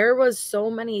there was so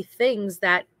many things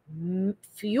that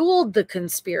fueled the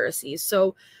conspiracy.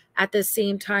 So at the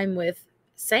same time with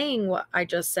saying what I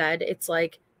just said, it's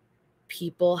like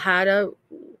people had a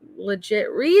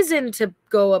legit reason to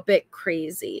go a bit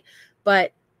crazy.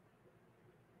 But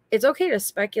it's okay to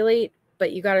speculate,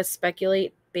 but you got to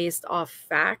speculate based off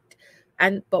fact.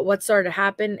 But what started to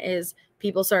happen is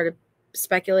people started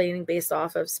speculating based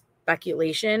off of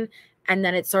speculation, and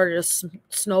then it started to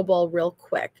snowball real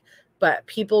quick. But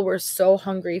people were so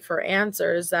hungry for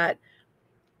answers that,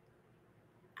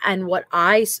 and what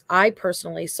I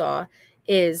personally saw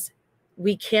is,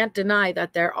 we can't deny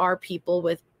that there are people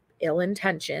with ill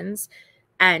intentions,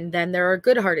 and then there are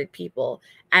good-hearted people,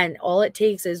 and all it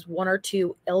takes is one or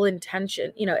two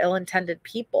ill-intended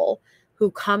people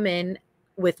who come in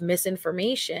with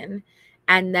misinformation,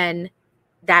 and then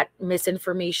that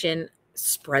misinformation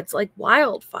spreads like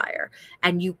wildfire,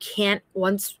 and you can't,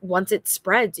 once it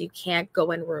spreads, you can't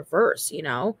go in reverse, you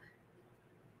know.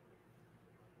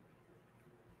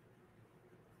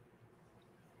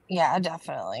 Yeah,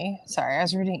 definitely. Sorry, I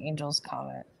was reading Angel's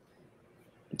comment.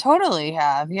 Totally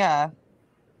have, yeah.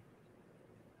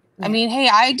 I mean, hey,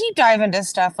 I deep dive into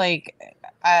stuff like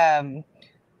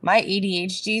my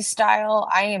ADHD style.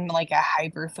 I am like a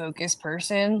hyper focused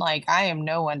person. Like I am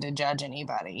no one to judge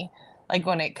anybody. Like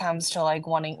when it comes to like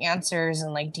wanting answers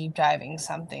and like deep diving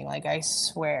something, like I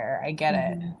swear I get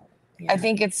it. I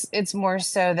think it's more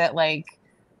so that like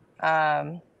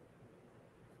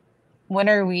when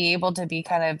are we able to be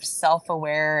kind of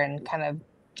self-aware and kind of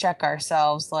check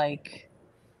ourselves? Like,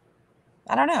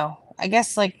 I don't know. I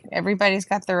guess like everybody's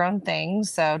got their own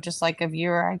things. So just like a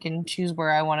viewer, I can choose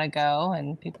where I want to go,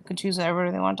 and people can choose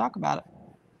whatever they want to talk about it.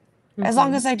 As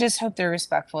long as I just hope they're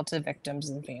respectful to victims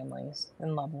and families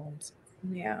and loved ones.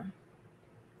 Yeah.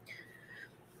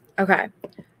 Okay.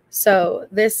 So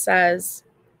this says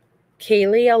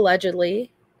Kaylee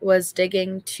allegedly was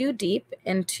digging too deep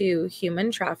into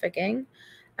human trafficking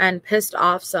and pissed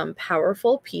off some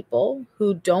powerful people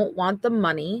who don't want the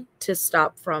money to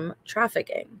stop from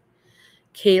trafficking.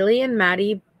 Kaylee and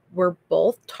Maddie were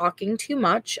both talking too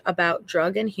much about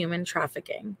drug and human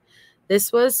trafficking.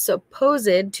 This was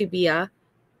supposed to be a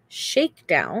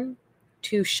shakedown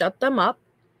to shut them up,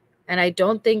 and I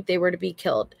don't think they were to be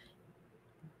killed.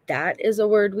 That is a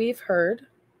word we've heard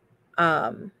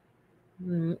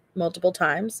multiple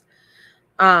times.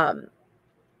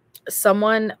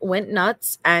 Someone went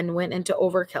nuts and went into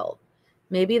overkill.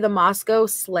 Maybe the Moscow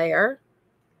Slayer,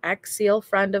 ex-SEAL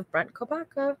friend of Brent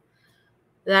Kopaka,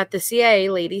 that the CIA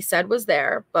lady said was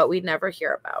there, but we'd never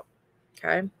hear about.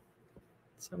 Okay.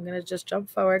 So I'm going to just jump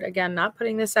forward. Again, not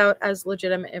putting this out as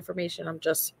legitimate information. I'm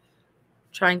just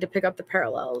trying to pick up the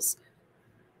parallels.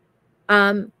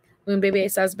 Moon Baby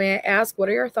says, may I ask, what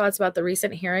are your thoughts about the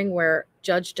recent hearing where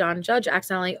Judge John Judge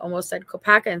accidentally almost said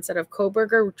Kopaka instead of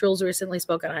Koberger? Jules recently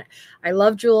spoke on it. I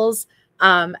love Jules,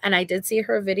 and I did see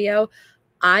her video.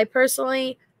 I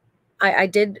personally, I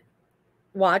did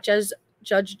watch as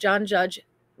Judge John Judge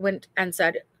went and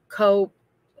said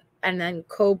and then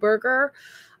Koberger.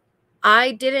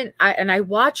 I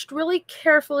watched really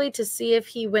carefully to see if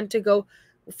he went to go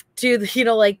to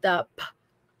the, like the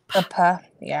puh,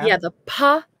 yeah. Yeah, the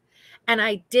puh. and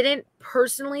I didn't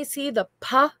personally see the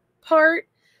puh part,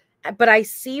 but I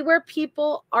see where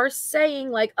people are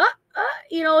saying like,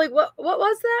 you know, like what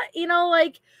was that? You know,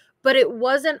 like, but it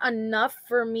wasn't enough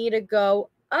for me to go,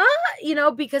 you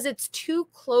know, because it's too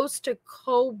close to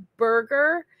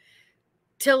Kohberger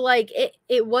to like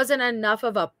it wasn't enough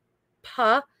of a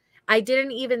puh. I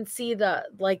didn't even see the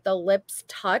lips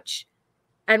touch,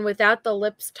 and without the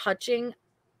lips touching,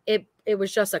 it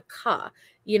was just a cuh.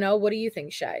 You know, what do you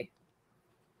think, Shay?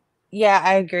 Yeah,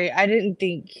 I agree. I didn't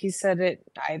think he said it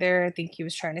either. I think he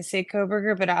was trying to say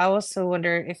Kohberger, but I also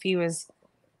wonder if he was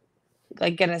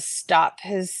like gonna stop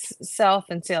his self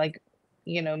and say like,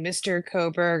 you know, Mr.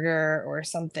 Kohberger or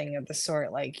something of the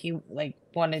sort. Like he like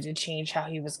wanted to change how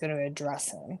he was going to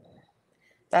address him.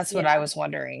 That's what I was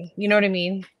wondering. You know what I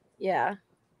mean? Yeah.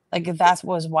 Like if that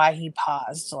was why he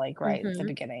paused, like right at the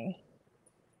beginning.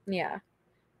 Yeah.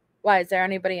 Why, is there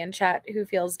anybody in chat who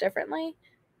feels differently?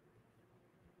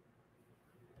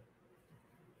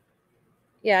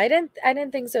 Yeah, I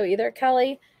didn't think so either,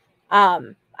 Kelly.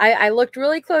 I looked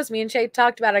really close. Me and Shay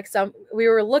talked about it because we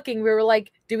were looking. We were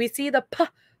like, do we see the puh,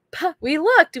 puh? We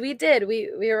looked. We did.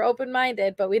 We were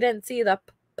open-minded, but we didn't see the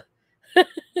puh.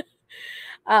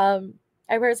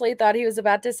 I personally thought he was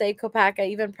about to say Kopaka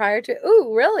even prior to.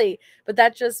 Ooh, really? But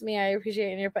that's just me. I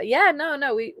appreciate your. But yeah,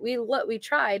 no. We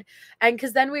tried, and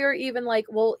because then we were even like,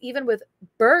 well, even with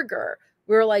Burger,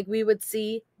 we were like, we would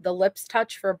see the lips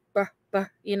touch for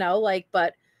you know, like,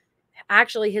 but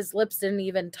actually his lips didn't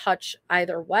even touch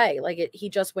either way. Like he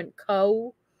just went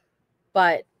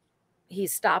but he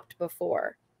stopped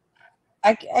before.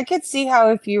 I could see how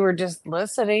if you were just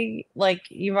listening, like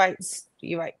you might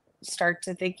start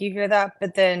to think you hear that,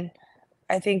 but then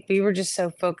I think we were just so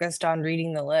focused on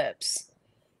reading the lips,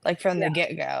 like from the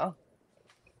get-go.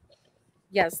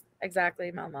 Yes, exactly,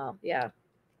 Mama. Yeah.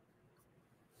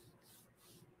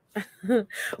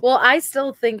 Well, I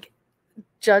still think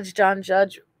Judge John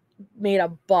Judge made a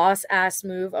boss ass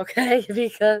move, okay?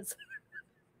 Because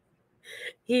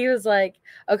he was like,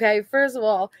 okay, first of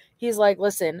all, he's like,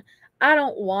 listen, I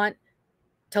don't want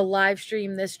to live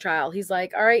stream this trial. He's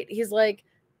like, all right. He's like,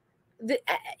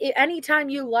 anytime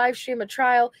you live stream a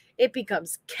trial, it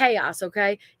becomes chaos,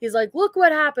 okay? He's like, look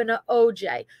what happened to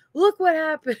OJ. Look what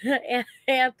happened to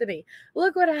Anthony.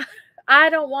 Look what I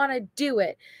don't want to do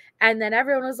it. And then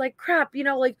everyone was like, crap, you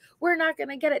know, like, we're not going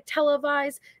to get it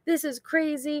televised. This is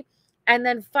crazy. And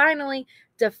then finally,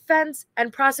 defense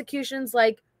and prosecution's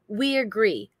like, we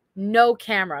agree, no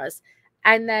cameras.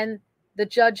 And then the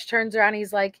judge turns around,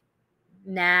 he's like,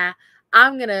 nah,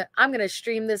 I'm gonna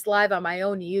stream this live on my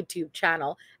own YouTube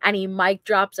channel. And he mic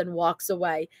drops and walks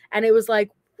away. And it was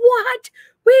like, what?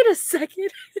 Wait a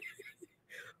second.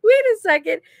 Wait a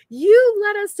second. You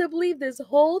led us to believe this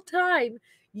whole time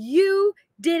you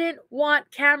didn't want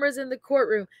cameras in the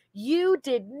courtroom. You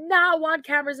did not want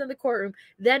cameras in the courtroom.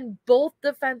 Then both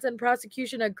defense and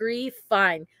prosecution agree,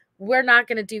 fine, we're not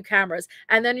going to do cameras.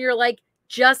 And then you're like,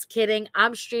 just kidding.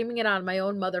 I'm streaming it on my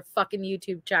own motherfucking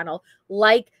YouTube channel.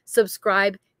 Like,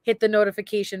 subscribe, hit the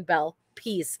notification bell.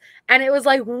 Peace. And it was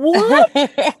like, what?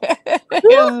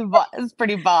 It's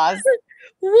pretty boss.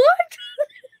 What?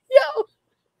 Yo.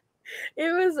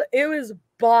 It was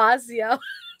boss, yo.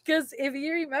 Because if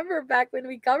you remember back when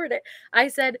we covered it, I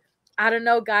said, I don't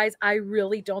know, guys. I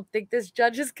really don't think this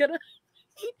judge is gonna.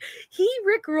 He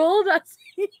rickrolled us.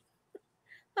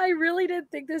 I really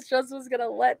didn't think this judge was gonna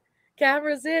let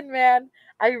cameras in, man.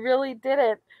 I really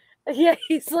didn't. Yeah,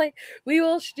 he's like, we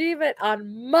will stream it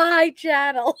on my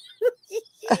channel.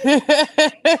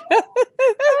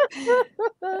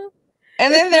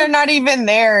 And then they're not even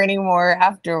there anymore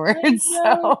afterwards.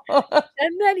 So.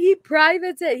 And then he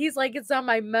privates it. He's like, it's on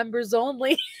my members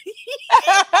only.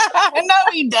 No,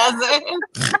 he doesn't.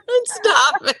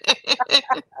 Stop it.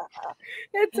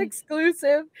 It's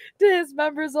exclusive to his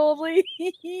members only.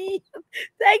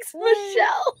 Thanks,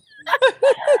 Michelle.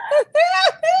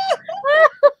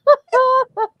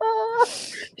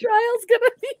 Trial's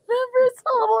gonna be members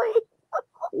only.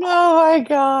 Oh my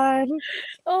god.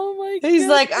 Oh my god. He's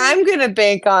like, I'm gonna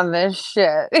bank on this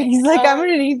shit. He's like, I'm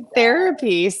gonna need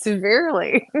therapy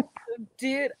severely.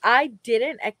 Dude, I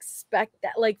didn't expect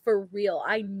that. Like, for real.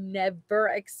 I never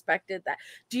expected that.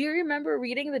 Do you remember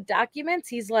reading the documents?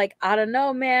 He's like, I don't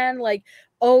know, man. Like,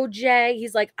 OJ,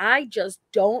 he's like, I just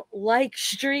don't like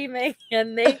streaming.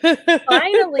 And they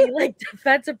finally, like,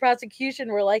 defense and prosecution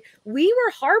were like, we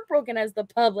were heartbroken as the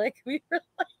public. We were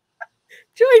like,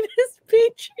 join his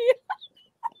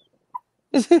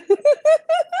Patreon.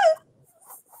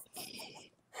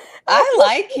 I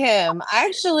like him. I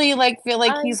actually like feel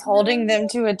like he's holding them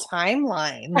to a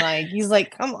timeline. Like he's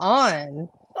like, come on.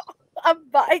 I'm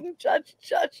buying Judge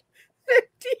 50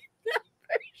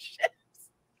 memberships.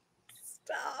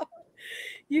 Stop.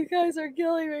 You guys are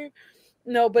killing me.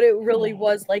 No, but it really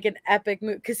was like an epic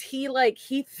move because he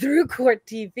threw Court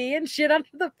TV and shit under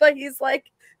the bus. He's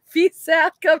like, peace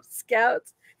out, Cub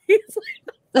Scouts. He's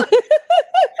like, and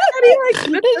he like,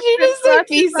 did you just say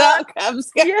peace out, Cub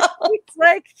Scouts? Yeah, he's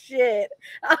like, shit,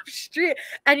 I'm straight.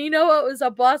 And you know what was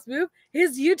a boss move?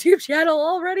 His YouTube channel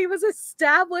already was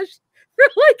established for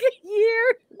like a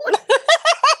year.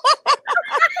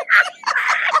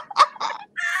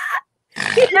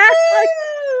 He had like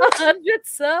 100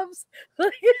 subs. We're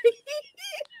like,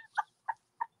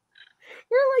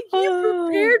 you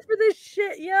prepared for this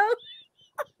shit, yo.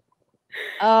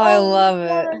 I love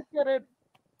it.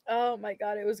 Oh my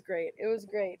god, it was great. It was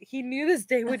great. He knew this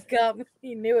day would come.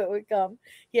 He knew it would come.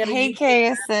 He had hey,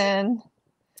 KSN.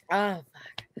 Oh,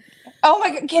 fuck. Oh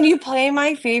my god, can you play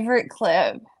my favorite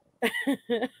clip?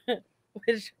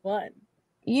 Which one?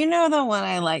 You know the one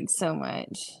I like so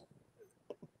much.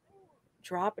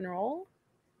 Drop and roll?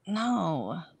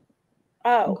 No.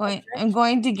 Oh, I'm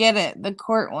going to get it. The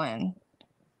court one.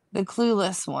 The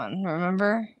clueless one,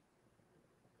 remember?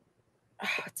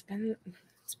 Oh, it's been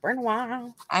a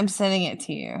while. I'm sending it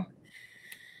to you.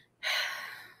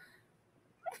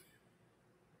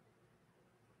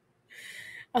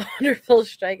 I wonder if he'll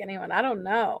strike anyone. I don't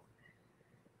know.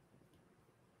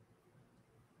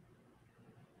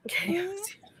 Okay,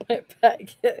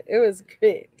 it was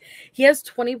great. He has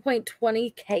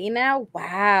 20.20K now.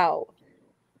 Wow.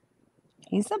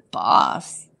 He's a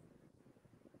boss.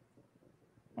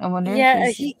 I wonder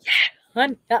if he's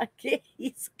gonna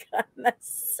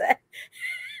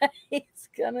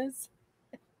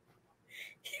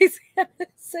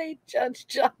say Judge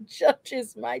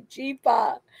is my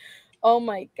G-pop. Oh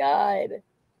my god.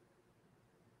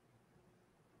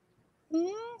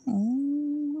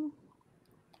 Mm-hmm.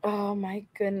 Oh my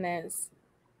goodness.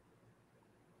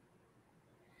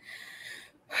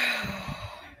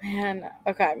 Man,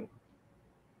 okay.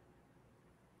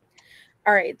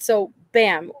 All right, so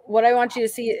bam. What I want you to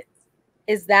see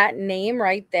is that name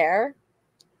right there.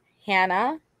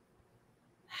 Hannah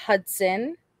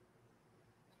Hudson.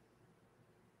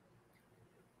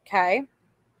 Okay.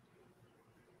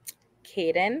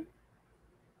 Caden.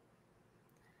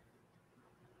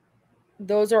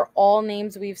 Those are all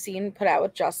names we've seen put out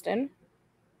with Justin.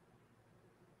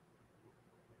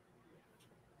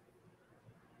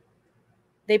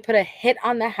 They put a hit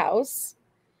on the house,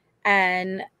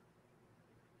 and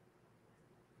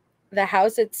the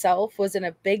house itself was in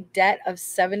a big debt of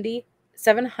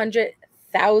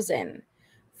 $700,000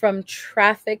 from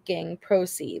trafficking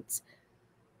proceeds.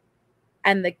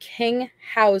 And the King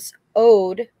house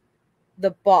owed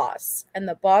the boss, and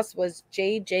the boss was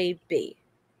JJB.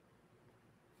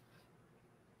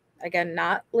 Again,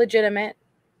 not legitimate,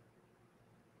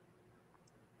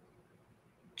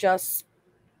 just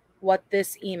what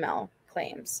this email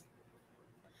claims.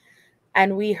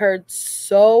 And we heard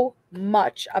so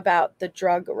much about the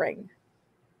drug ring.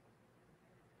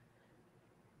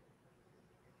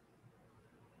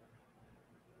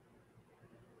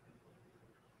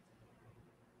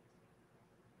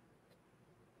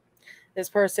 This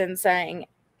person saying,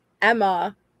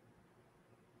 Emma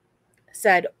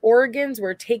said organs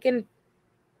were taken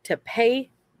to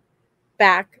pay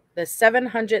back the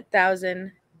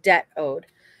 $700,000 debt owed.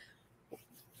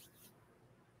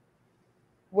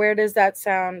 Where does that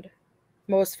sound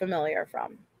most familiar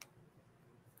from?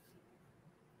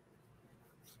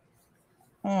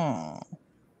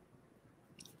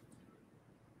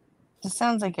 This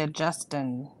sounds like a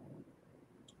Justin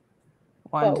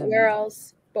one. But where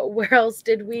else? But where else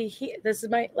did we hear? This is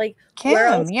my Kim, where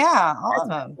else? Yeah, all of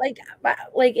them. Like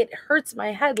it hurts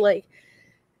my head. Like,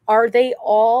 are they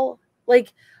all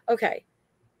okay?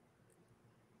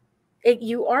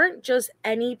 You aren't just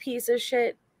any piece of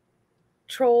shit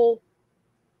troll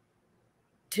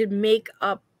to make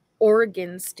up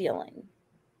organ stealing.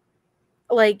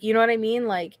 You know what I mean?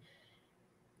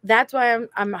 That's why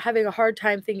I'm having a hard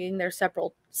time thinking they're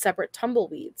separate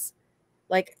tumbleweeds.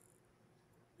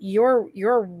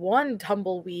 You're one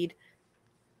tumbleweed.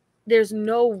 There's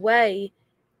no way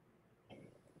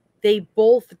they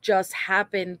both just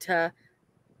happen to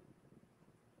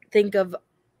think of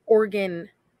organ.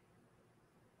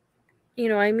 You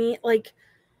know what I mean?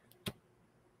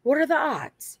 What are the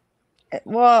odds?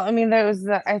 Well, I mean,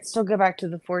 I'd still go back to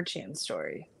the 4chan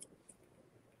story.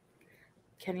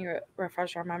 Can you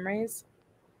refresh our memories?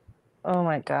 Oh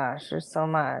my gosh, there's so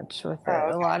much with it.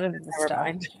 Okay. A lot of the stuff.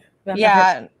 Mind.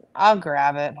 Yeah, I'll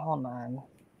grab it. Hold on.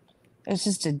 It's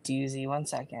just a doozy. 1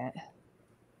 second.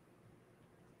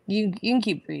 You can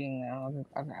keep reading now.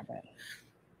 I'll grab it.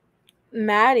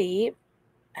 Maddie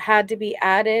had to be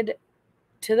added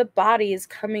to the bodies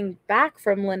coming back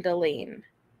from Linda Lane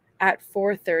at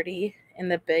 4:30 in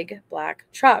the big black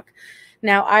truck.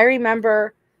 Now, I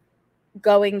remember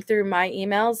going through my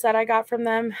emails that I got from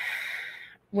them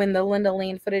when the Linda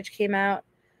Lane footage came out.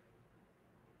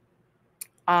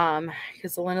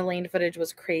 Because the Linda Lane footage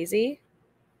was crazy.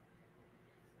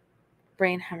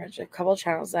 Brain hemorrhage, a couple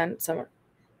channels then.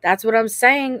 That's what I'm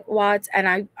saying, Watts. And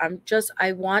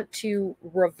I want to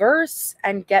reverse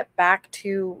and get back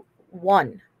to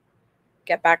one.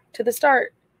 Get back to the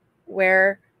start.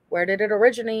 Where did it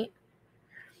originate?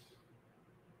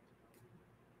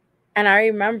 And I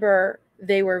remember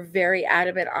they were very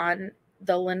adamant on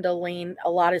the Linda Lane,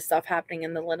 a lot of stuff happening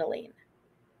in the Linda Lane.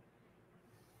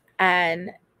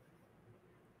 And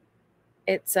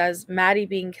it says Maddie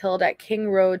being killed at King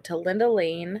Road to Linda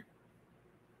Lane.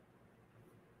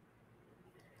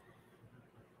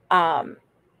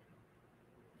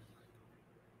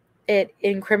 It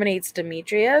incriminates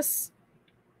Demetrius.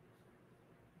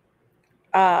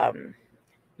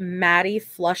 Maddie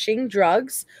flushing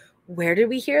drugs. Where did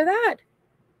we hear that?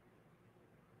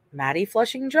 Maddie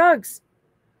flushing drugs.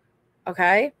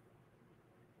 Okay.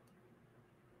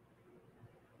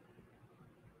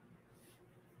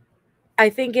 I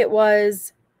think it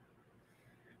was,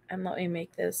 and let me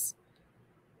make this.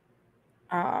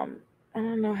 I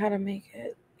don't know how to make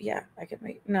it. Yeah, I can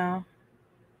make, no.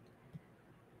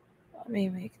 Let me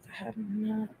make the head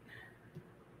not.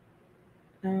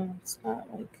 No, it's not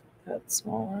like that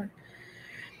smaller.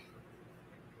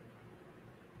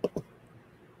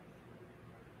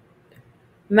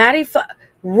 Maddie,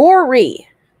 Rory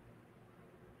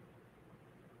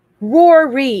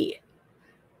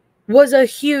was a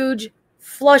huge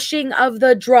flushing of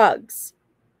the drugs.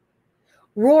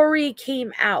 Rory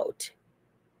came out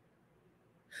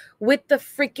with the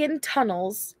freaking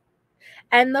tunnels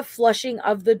and the flushing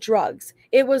of the drugs.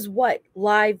 It was what,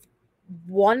 live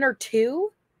 1 or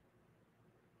 2?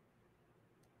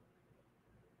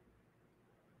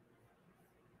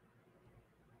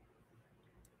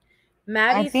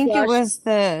 Maddie I think flushed. it was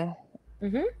the.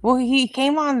 Well, he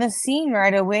came on the scene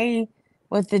right away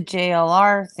with the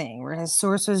JLR thing, where his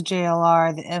source was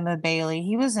JLR, the Emma Bailey.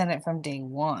 He was in it from day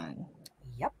one.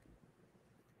 Yep.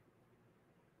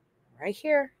 Right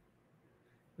here.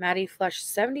 Maddie flushed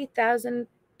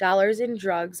 $70,000 in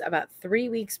drugs about 3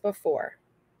 weeks before.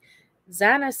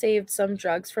 Xana saved some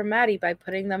drugs from Maddie by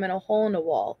putting them in a hole in a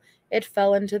wall. It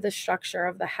fell into the structure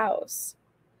of the house.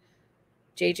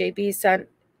 JJB sent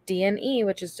D&E,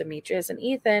 which is Demetrius and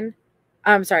Ethan.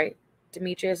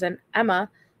 Demetrius and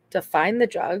Emma, to find the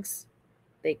drugs.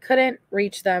 They couldn't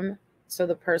reach them, so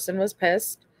the person was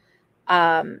pissed.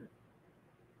 So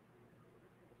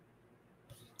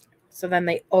then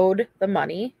they owed the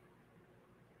money.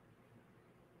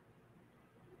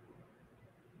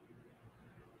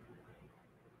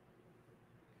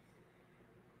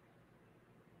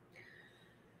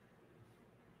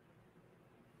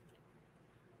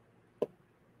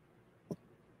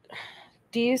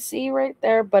 Do you see right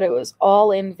there? But it was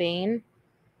all in vain.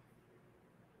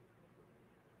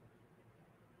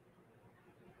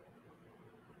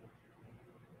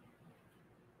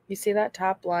 You see that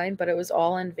top line? But it was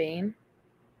all in vain.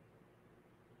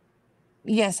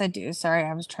 Yes, I do. Sorry,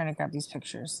 I was trying to grab these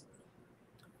pictures.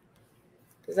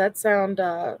 Does that sound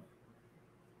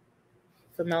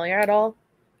familiar at all?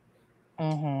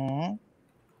 Mm-hmm.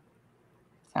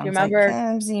 Sounds you remember? Like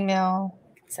Kim's email.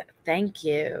 Thank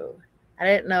you. I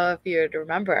didn't know if you would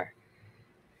remember.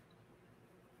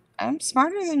 I'm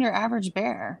smarter than your average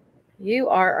bear. You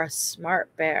are a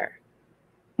smart bear.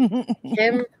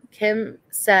 Kim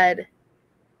said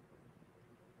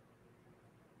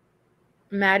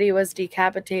Maddie was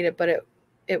decapitated, but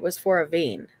it was for a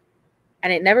vein.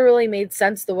 And it never really made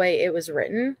sense the way it was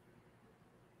written.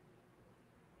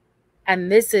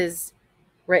 And this is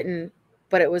written,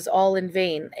 but it was all in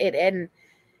vain. And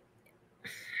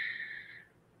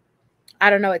I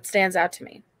don't know, it stands out to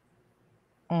me.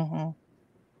 Mm-hmm.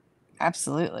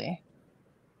 Absolutely.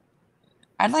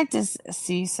 I'd like to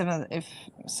see some of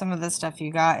the stuff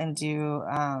you got and do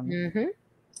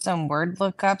some word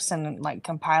lookups and like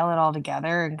compile it all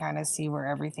together and kind of see where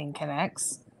everything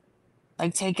connects.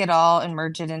 Like take it all and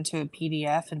merge it into a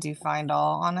PDF and do find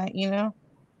all on it, you know?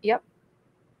 Yep.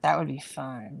 That would be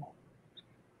fun.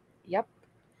 Yep.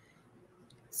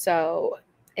 So,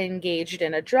 engaged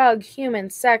in a drug, human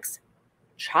sex,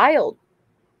 child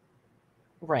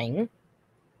ring.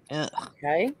 Ugh.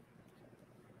 Okay.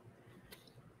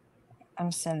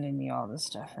 I'm sending you all this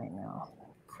stuff right now.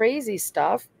 Crazy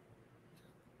stuff.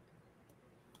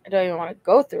 I don't even want to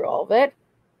go through all of it.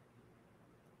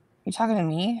 You talking to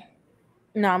me?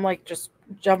 No, I'm like just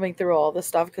jumping through all this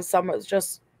stuff because some was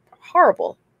just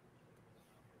horrible.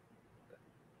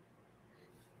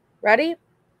 Ready?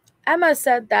 Emma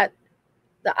said that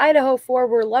the Idaho 4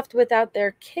 were left without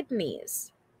their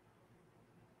kidneys.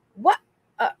 What?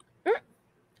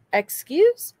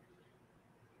 Excuse?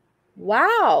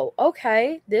 Wow.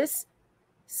 Okay. This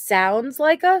sounds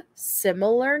like a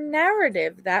similar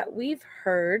narrative that we've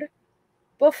heard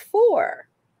before.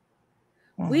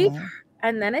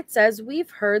 And then it says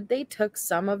we've heard they took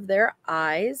some of their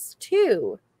eyes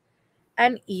too,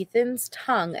 and Ethan's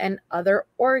tongue and other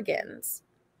organs.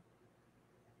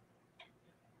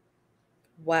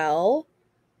 Well,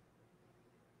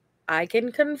 I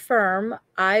can confirm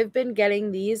I've been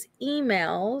getting these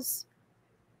emails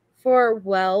for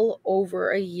well over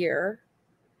a year,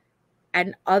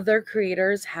 and other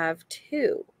creators have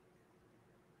too.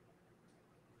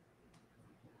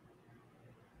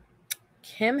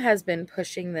 Kim has been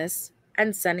pushing this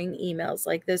and sending emails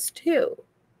like this too.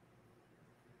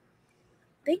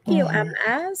 Thank you,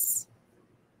 MS.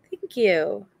 Thank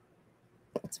you.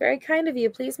 It's very kind of you.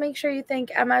 Please make sure you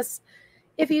thank MS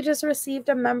if you just received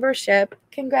a membership.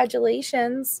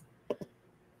 Congratulations.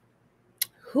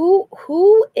 Who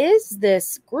is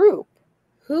this group?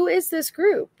 Who is this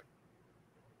group?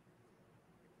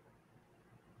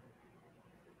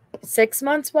 6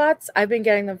 months, Watts? I've been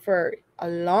getting them for a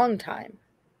long time.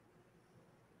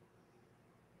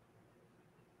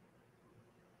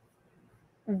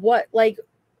 What, like,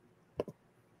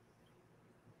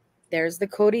 there's the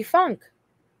Cody Funk.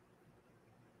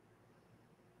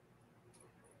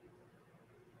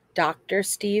 Dr.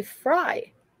 Steve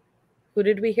Fry. Who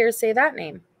did we hear say that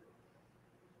name?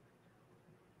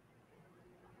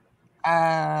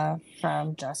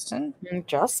 From Justin.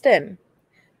 Justin.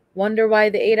 Wonder why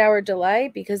the 8-hour delay?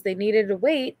 Because they needed to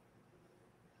wait,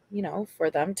 for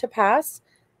them to pass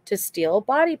to steal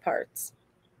body parts.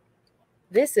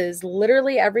 This is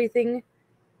literally everything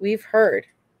we've heard.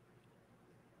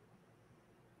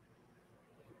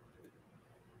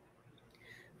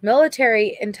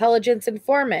 Military intelligence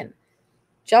informant,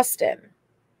 Justin.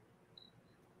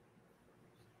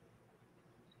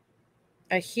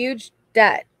 A huge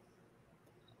debt.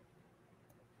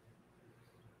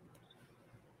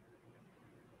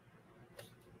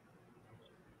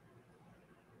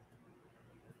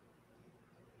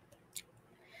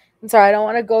 I'm sorry, I don't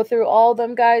want to go through all of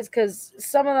them, guys, because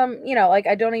some of them,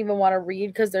 I don't even want to read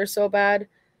because they're so bad.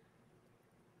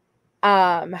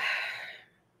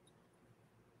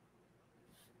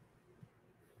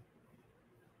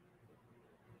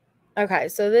 Okay,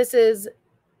 so this is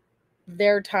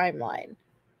their timeline.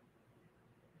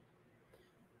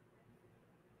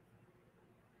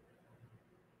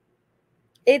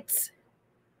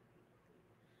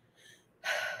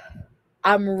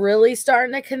 I'm really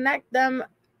starting to connect them.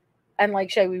 And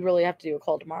like Shay, we really have to do a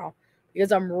call tomorrow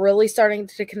because I'm really starting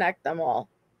to connect them all.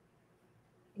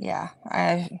 Yeah,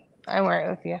 I'm right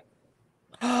with you.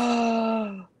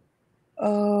 Oh.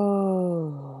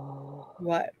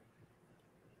 What?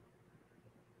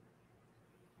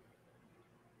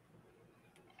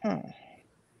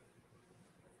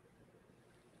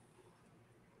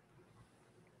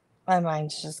 My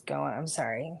mind's just going. I'm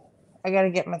sorry. I got to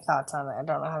get my thoughts on it. I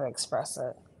don't know how to express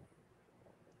it.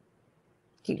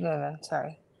 Keep moving.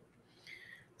 Sorry.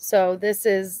 So this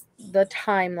is the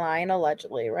timeline,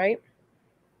 allegedly, right?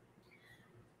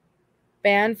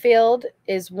 Banfield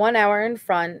is 1 hour in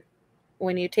front.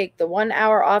 When you take the 1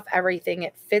 hour off everything,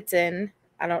 it fits in.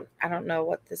 I don't know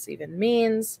what this even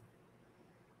means.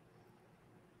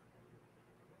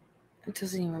 It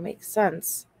doesn't even make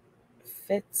sense.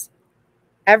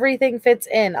 Everything fits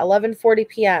in. 11:40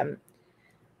 p.m.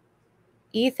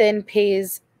 Ethan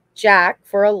pays Jack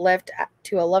for a lift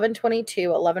to 11:22,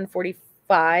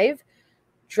 11:45.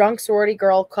 Drunk sorority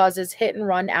girl causes hit and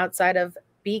run outside of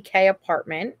BK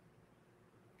apartment.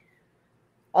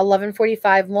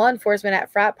 11:45, law enforcement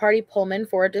at frat party Pullman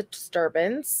for a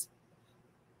disturbance.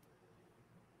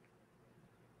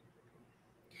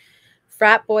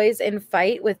 Frat boys in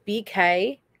fight with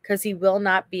BK because he will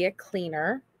not be a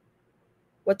cleaner.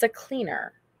 What's a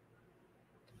cleaner?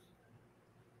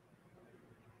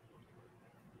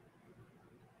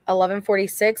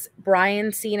 $11:46,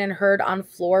 Brian seen and heard on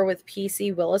floor with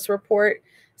PC Willis report.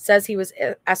 Says he was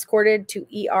escorted to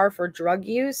ER for drug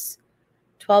use.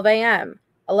 12 a.m.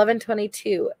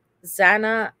 11:22,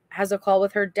 Xana has a call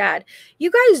with her dad.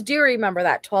 You guys do remember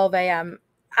that 12 a.m.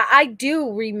 I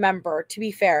do remember, to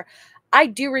be fair. I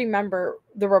do remember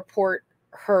the report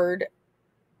heard.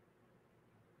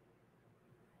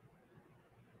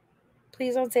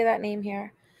 Please don't say that name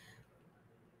here.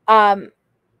 I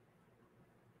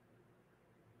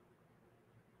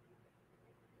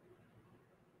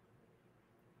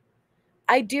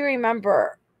do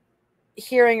remember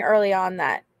hearing early on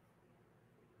that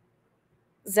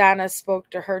Xana spoke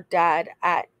to her dad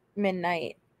at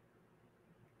midnight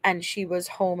and she was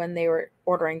home and they were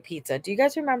ordering pizza. Do you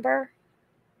guys remember?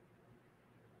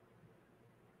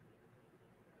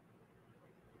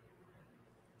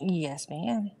 Yes,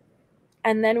 ma'am.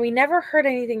 And then we never heard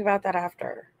anything about that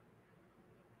after.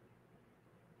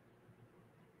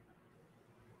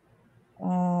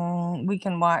 We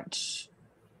can watch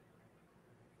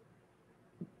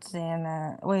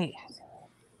Xana. Wait.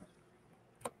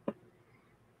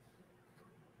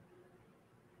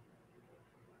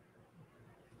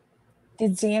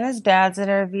 Did Xana's dad's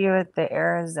interview at the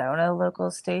Arizona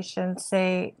local station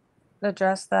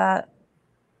address that?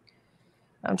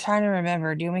 I'm trying to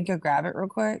remember. Do you want me to go grab it real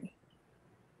quick?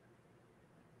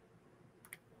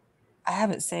 I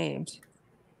have it saved.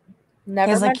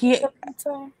 Never like mentioned the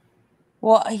pizza.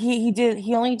 Well, he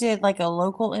only did like a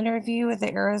local interview with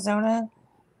the Arizona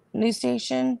news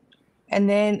station, and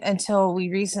then until we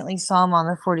recently saw him on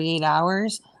the 48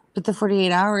 hours. But the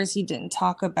 48 hours, he didn't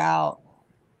talk about.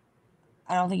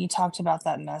 I don't think he talked about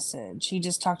that message. He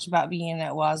just talked about being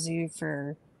at Wazoo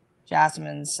for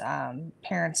Jasmine's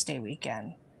Parents' Day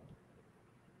weekend.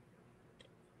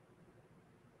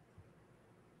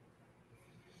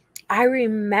 I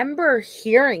remember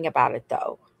hearing about it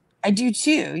though. I do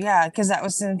too, yeah, because that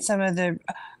was in some of the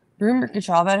rumor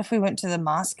control. I bet if we went to the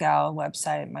Moscow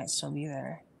website, it might still be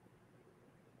there.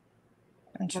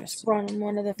 Interesting. Let's run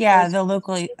one of the the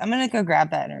locally. I'm gonna go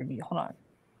grab that interview. Hold on.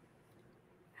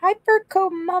 Hyperco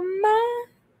Mama.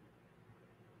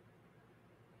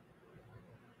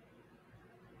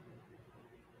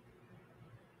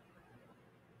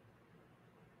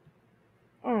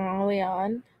 Oh,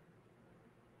 Leon.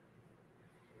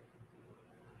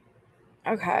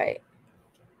 Okay.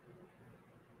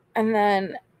 And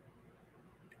then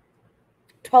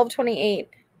 12:28,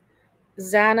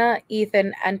 Xana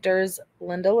Ethan enters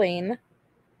Linda Lane.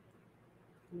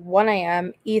 1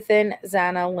 a.m. Ethan,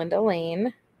 Xana, Linda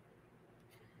Lane.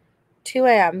 2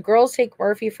 a.m. Girls take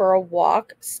Murphy for a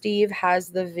walk. Steve has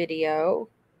the video.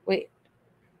 Wait.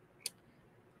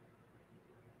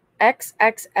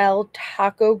 XXL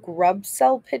Taco Grub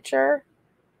Cell picture.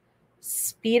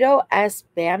 Speedo S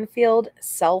Banfield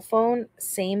cell phone,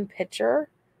 same picture.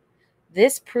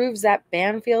 This proves that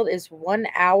Banfield is 1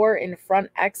 hour in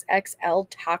front. XXL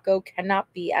Taco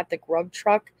cannot be at the grub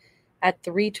truck at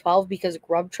 3:12 because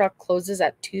grub truck closes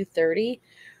at 2:30.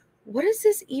 What does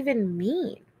this even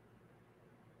mean?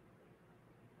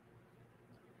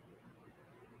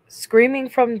 Screaming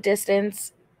from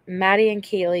distance, Maddie and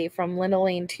Kaylee from Linda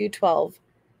Lane 212.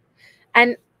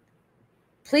 And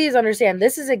please understand,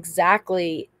 this is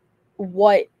exactly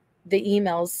what the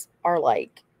emails are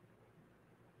like.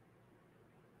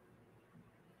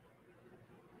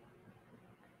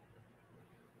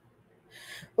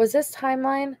 Was this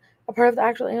timeline a part of the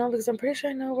actual email? Because I'm pretty sure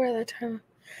I know where that time.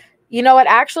 You know what?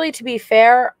 Actually, to be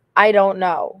fair, I don't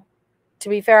know. To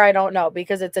be fair, I don't know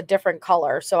because it's a different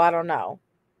color, so I don't know.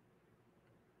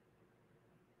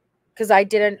 Because I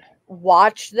didn't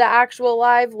watch the actual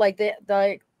live, like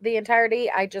the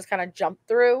entirety. I just kind of jumped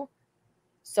through,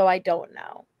 so I don't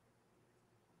know.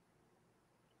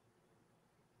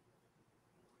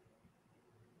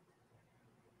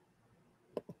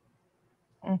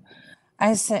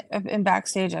 I sent in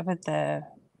backstage. I put the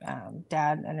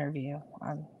dad interview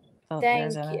on Philip,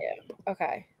 Arizona. Thank you.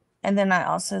 Okay. And then I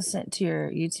also sent to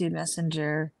your YouTube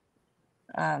Messenger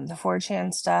the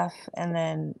 4chan stuff, and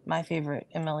then my favorite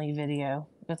Emily video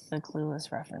with the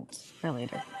Clueless reference for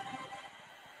later.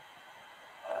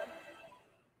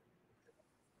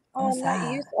 Oh, I'm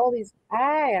not used to all these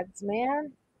ads,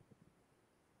 man.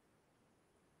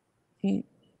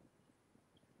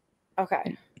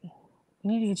 Okay. You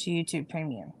need to get your YouTube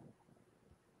Premium.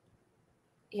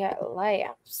 Yeah,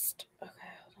 lapsed. Okay,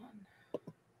 hold on.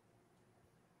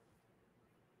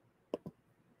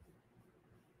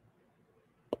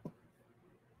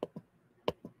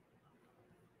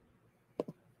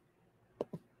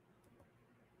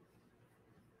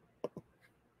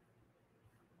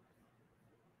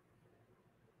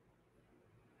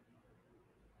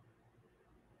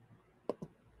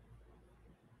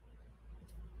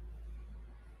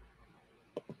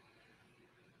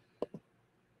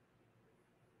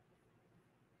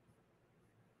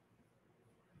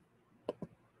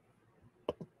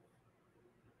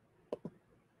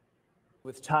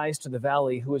 with ties to the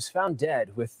valley who was found dead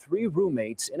with 3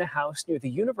 roommates in a house near the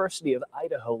University of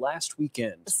Idaho last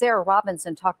weekend. Sarah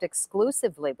Robinson talked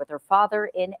exclusively with her father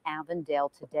in Avondale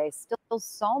today. Still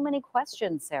so many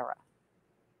questions, Sarah.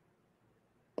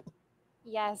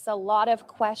 Yes, a lot of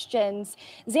questions.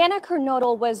 Xana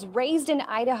Kernodle was raised in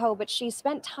Idaho, but she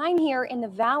spent time here in the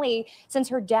valley since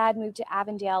her dad moved to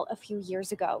Avondale a few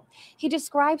years ago. He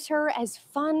describes her as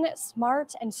fun,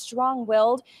 smart, and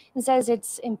strong-willed, and says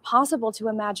it's impossible to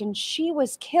imagine she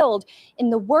was killed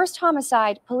in the worst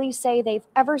homicide police say they've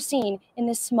ever seen in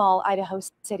this small Idaho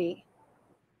city.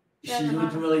 She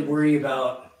didn't really worry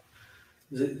about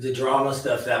the drama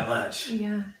stuff that much.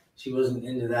 Yeah. She wasn't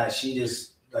into that. She just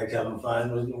liked having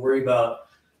fun, wasn't worried about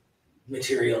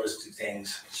materialistic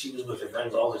things. She was with her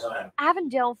friends all the time.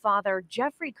 Avondale father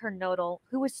Jeffrey Kernodle,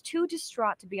 who was too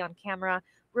distraught to be on camera,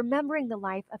 remembering the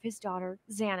life of his daughter,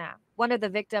 Xana, one of the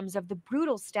victims of the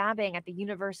brutal stabbing at the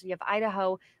University of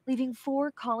Idaho, leaving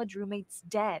 4 college roommates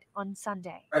dead on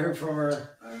Sunday. I heard from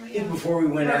her before we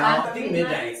went out, I think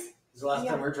midnight. It was the last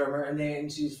time I heard from her, and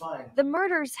she's fine. The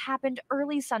murders happened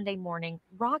early Sunday morning,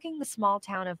 rocking the small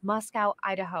town of Moscow,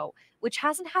 Idaho, which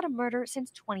hasn't had a murder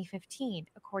since 2015,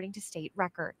 according to state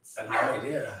records. I have no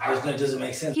idea. That doesn't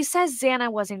make sense. He says Xana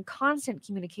was in constant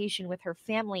communication with her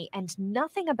family, and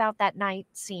nothing about that night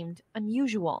seemed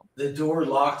unusual. The door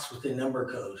locks with the number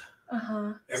code.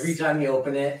 Every time you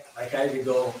open it, like I had to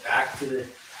go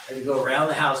around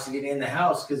the house to get in the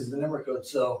house because of the number code.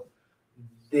 So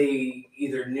they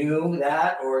either knew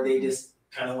that or they just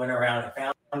kind of went around and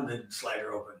found the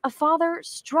slider open. A father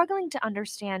struggling to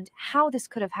understand how this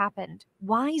could have happened.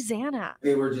 Why Xana?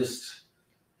 They were just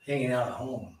hanging out at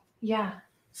home. Yeah.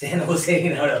 Xana was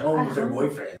hanging out at home with her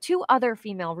boyfriend. 2 other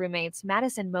female roommates,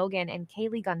 Madison Mogan and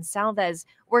Kaylee Gonsalves,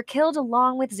 were killed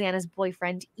along with Xana's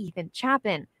boyfriend, Ethan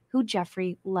Chapin, who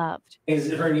Jeffrey loved.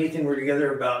 Her and Ethan were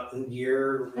together about a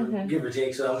year, give or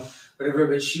take some, whatever,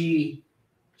 but she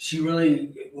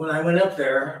really, when I went up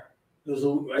there,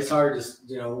 I saw her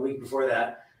just, a week before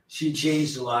that. She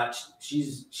changed a lot.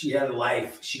 She had a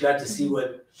life. She got to see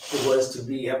what it was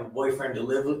to have a boyfriend to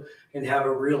live with and have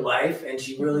a real life. And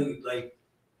she really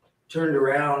turned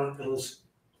around and was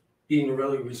being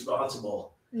really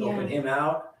responsible, helping him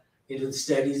out into the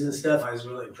studies and stuff. I was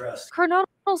really impressed. Kernodle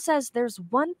says there's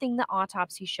one thing the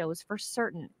autopsy shows for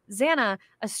certain. Xana,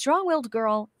 a strong-willed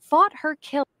girl, fought her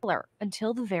killer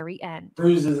until the very end.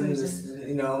 Bruises and just,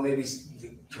 maybe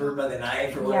hurt by the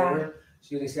knife or whatever.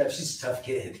 She's a tough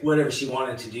kid. Whatever she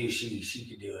wanted to do, she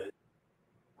could do it.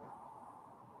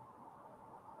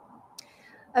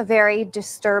 A very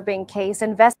disturbing case.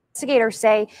 Investigators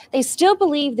say they still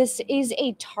believe this is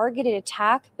a targeted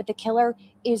attack, but the killer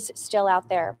is still out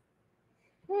there.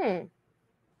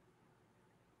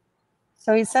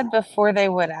 So he said before they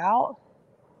went out?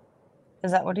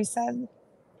 Is that what he said?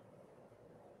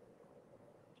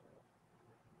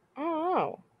 I don't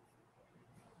know.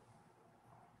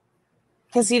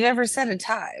 Because he never said a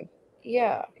time.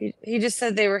 Yeah. He just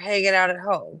said they were hanging out at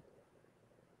home.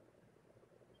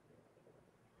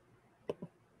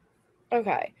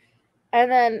 Okay. And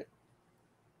then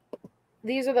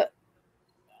these are the...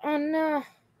 Oh, no.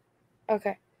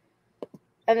 Okay.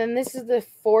 And then this is the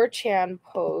 4chan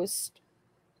post.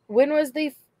 When were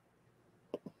the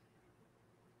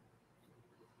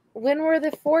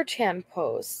 4chan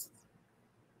posts?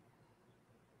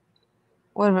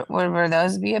 When were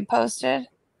those being posted?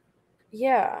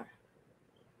 Yeah.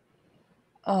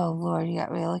 Oh, Lord, you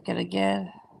got me looking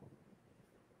again.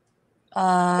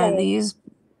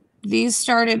 These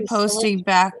started posting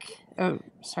back... Oh,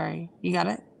 sorry. You got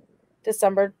it?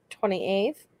 December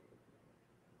 28th.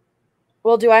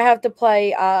 Well, do I have to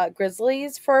play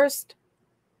Grizzlies first?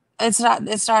 It's not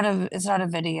a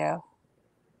video.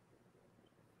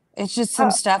 It's just some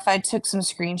stuff I took some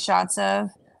screenshots of,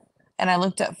 and I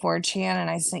looked up 4chan, and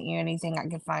I sent you anything I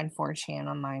could find 4chan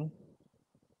on mine.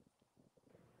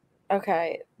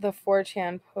 Okay, the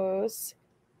 4chan post.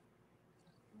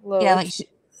 Load, Yeah,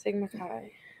 Sigma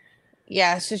Chi.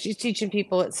 Yeah, so she's teaching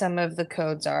people what some of the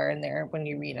codes are in there when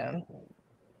you read them.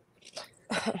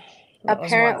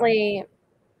 Apparently,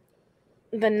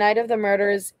 the night of the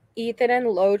murders, Ethan and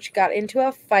Loach got into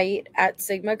a fight at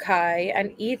Sigma Chi,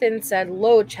 and Ethan said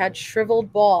Loach had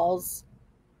shriveled balls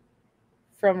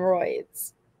from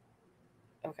roids.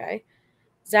 Okay.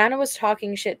 Xana was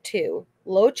talking shit too.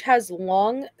 Loach has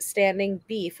long-standing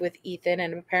beef with Ethan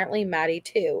and apparently Maddie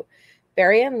too.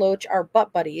 Barry and Loach are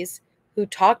butt buddies who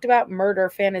talked about murder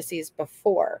fantasies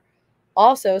before.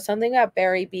 Also, something about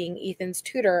Barry being Ethan's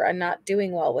tutor and not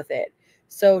doing well with it.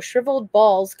 So, shriveled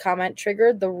balls comment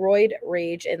triggered the roid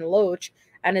rage in Loach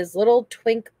and his little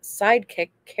twink sidekick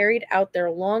carried out their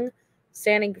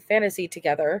long-standing fantasy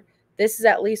together. This is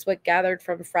at least what gathered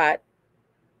from Frat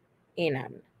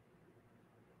Enan.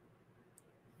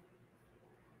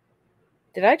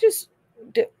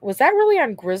 Was that really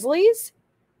on Grizzlies?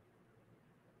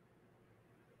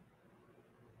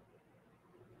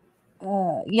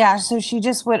 Yeah, so she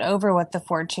just went over what the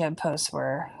 4chan posts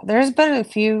were. There's been a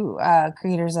few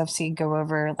creators I've seen go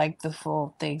over like the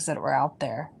full things that were out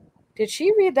there. Did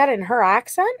she read that in her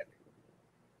accent?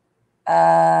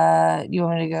 You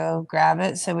want me to go grab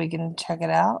it so we can check it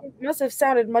out? It must have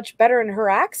sounded much better in her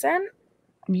accent.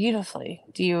 Beautifully.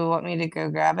 Do you want me to go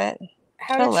grab it?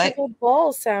 How did Shriveled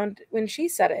Balls sound when she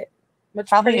said it? Much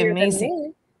Probably prettier amazing. than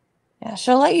me. Yeah,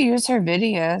 she'll let you use her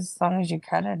videos as long as you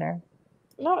credit her.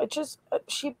 No, it just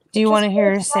she. Do you want to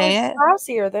hear her say it?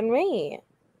 Classier than me.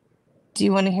 Do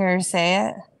you want to hear her say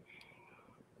it?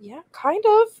 Yeah, kind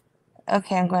of.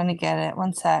 Okay, I'm going to get it.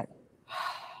 One sec.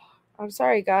 I'm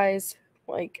sorry, guys.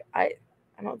 Like I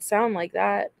don't sound like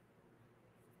that.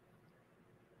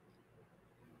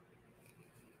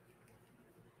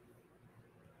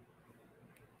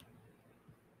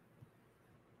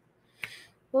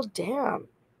 Well, damn.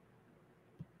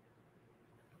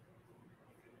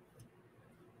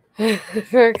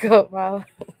 Virgo, wow.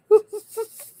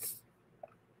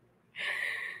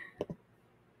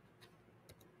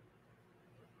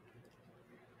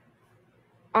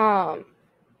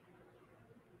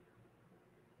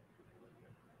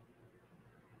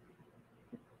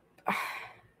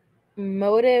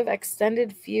 Motive,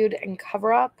 extended feud, and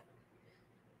cover up.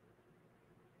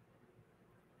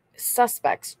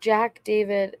 Suspects: Jack,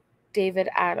 David,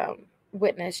 Adam.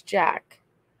 Witness: Jack.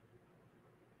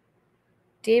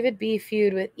 David B.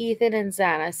 feud with Ethan and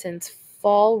Xana since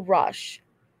Fall Rush.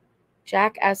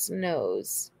 Jack S.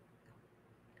 knows.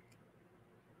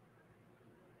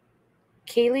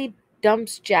 Kaylee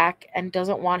dumps Jack and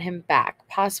doesn't want him back.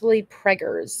 Possibly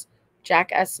preggers. Jack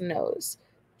S. knows.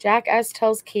 Jack S.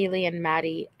 tells Kaylee and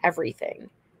Maddie everything.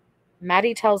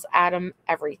 Maddie tells Adam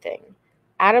everything.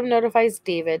 Adam notifies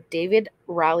David. David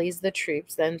rallies the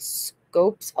troops, then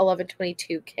scopes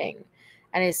 1122 King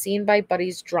and is seen by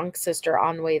Buddy's drunk sister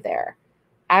on way there.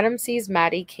 Adam sees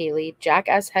Maddie, Kaylee. Jack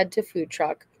S. head to food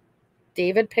truck.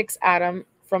 David picks Adam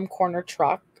from corner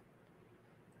truck.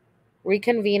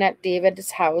 Reconvene at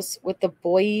David's house with the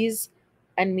boys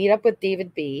and meet up with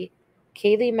David B.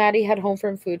 Kaylee, Maddie head home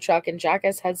from food truck and Jack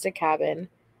S. heads to cabin.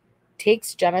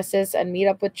 Takes Genesis and meet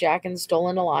up with Jack and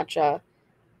stolen Elantra.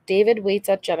 David waits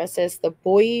at Genesis. The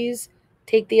boys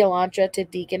take the Elantra to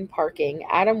Deacon parking.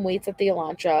 Adam waits at the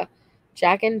Elantra.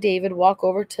 Jack and David walk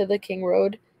over to the King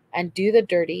Road and do the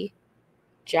dirty.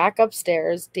 Jack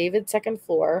upstairs. David second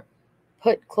floor.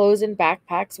 Put clothes in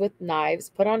backpacks with knives.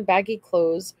 Put on baggy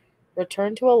clothes.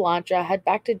 Return to Elantra. Head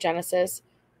back to Genesis.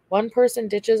 One person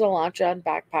ditches Elantra and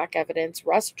backpack evidence.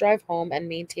 Rest drive home and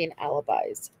maintain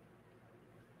alibis.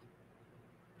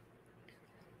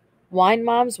 Wine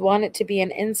moms want it to be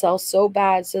an incel so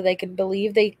bad so they can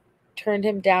believe they turned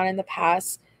him down in the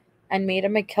past and made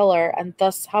him a killer and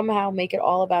thus somehow make it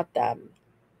all about them.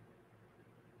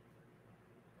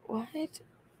 What?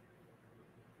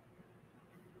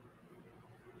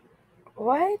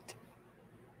 What?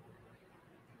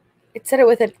 It said it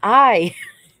with an I.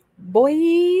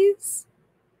 Boys.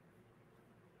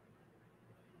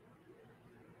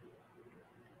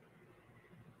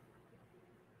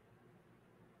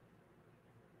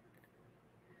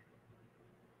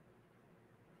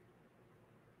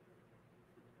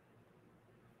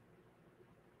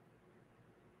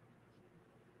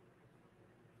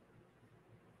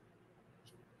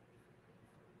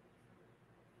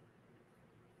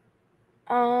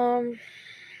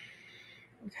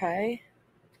 Okay.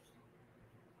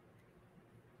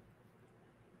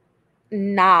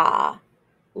 Nah.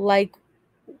 Like,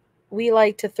 we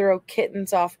like to throw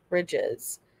kittens off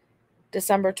bridges.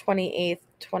 December 28th,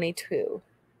 22.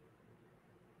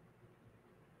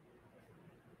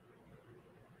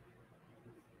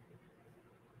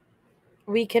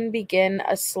 We can begin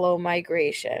a slow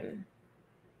migration.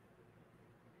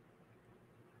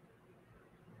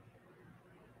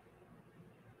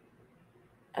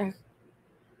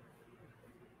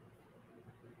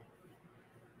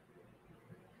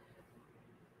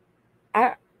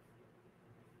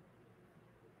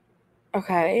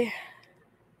 Okay.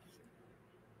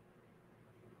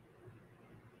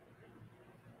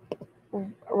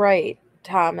 Right,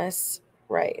 Thomas.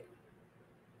 Right.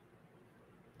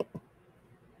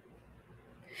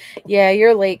 Yeah,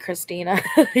 you're late, Christina.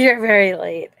 You're very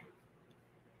late.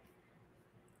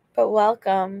 But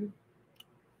welcome.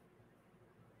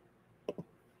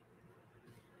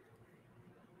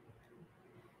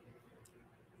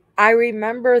 I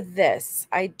remember this.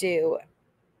 I do.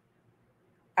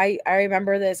 I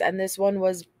remember this, and this one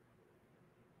was,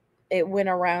 it went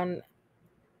around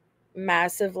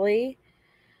massively.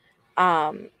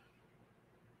 And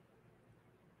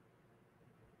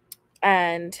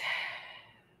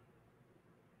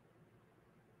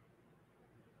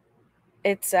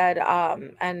it said,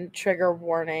 and trigger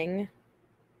warning.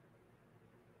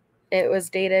 It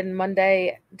was dated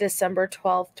Monday, December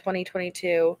 12th,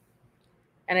 2022.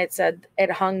 And it said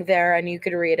it hung there and you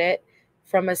could read it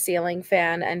from a ceiling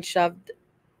fan and shoved,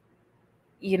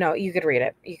 you know, you could read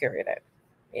it. You could read it.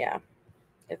 Yeah.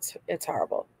 It's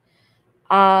horrible.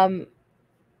 And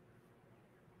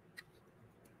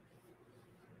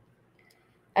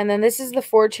then this is the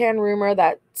 4chan rumor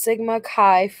that Sigma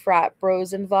Chi frat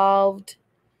bros involved.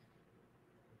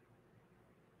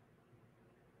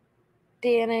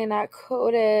 DNA not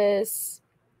CODIS.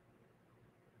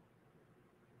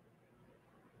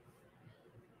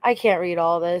 I can't read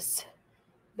all this.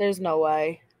 There's no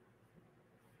way.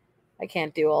 I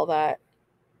can't do all that.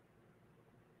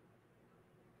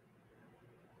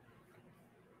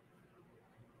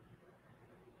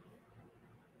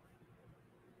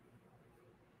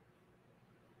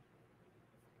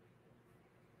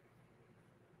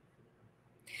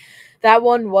 That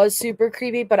one was super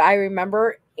creepy, but I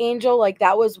remember Angel, like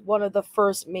that was one of the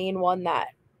first main one that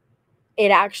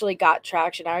it actually got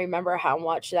traction. I remember how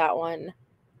much that one,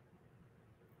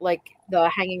 like the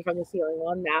hanging from the ceiling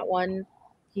one, that one,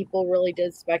 people really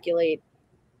did speculate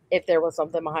if there was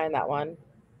something behind that one.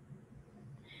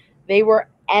 They were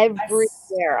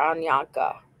everywhere on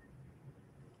Yanka.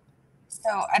 So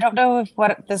I don't know if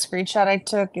what the screenshot I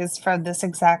took is from this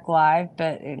exact live,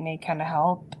 but it may kind of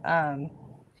help.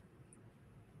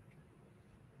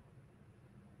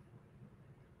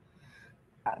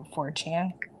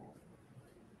 4chan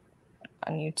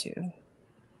on YouTube.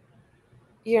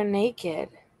 You're naked.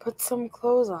 Put some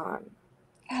clothes on.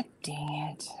 God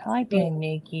dang it. I like being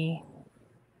naked.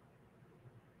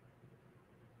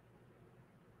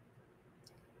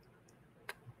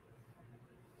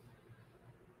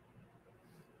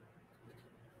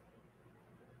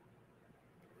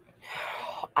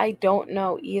 I don't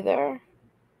know either.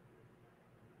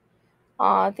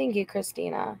 Thank you,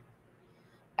 Christina.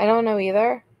 I don't know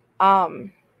either.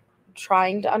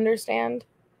 Trying to understand.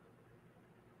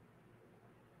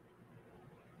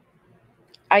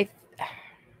 I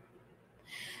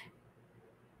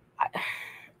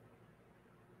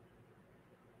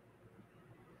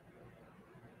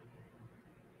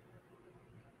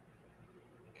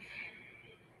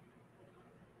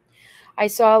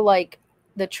saw like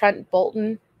the Trent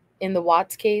Bolton in the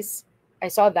Watts case. I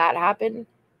saw that happen,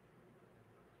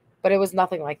 but it was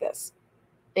nothing like this.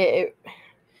 It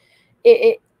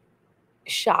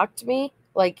shocked me,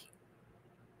 like,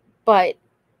 but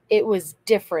it was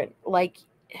different. Like,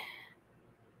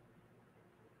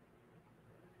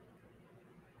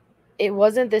 it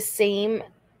wasn't the same.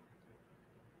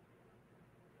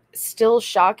 Still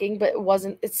shocking, but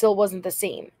it still wasn't the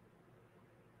same.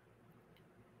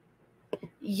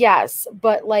 Yes,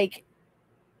 but like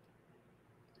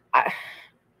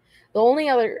the only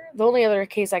other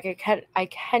case I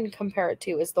can compare it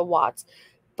to is the Watts,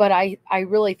 but I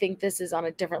really think this is on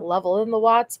a different level than the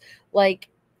Watts. Like,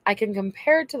 I can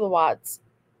compare it to the Watts.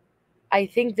 I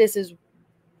think this is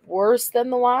worse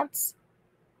than the Watts,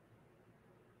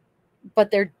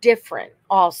 but they're different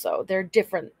also.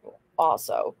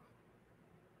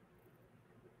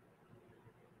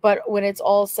 But when it's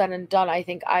all said and done, I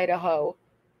think Idaho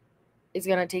is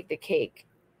going to take the cake.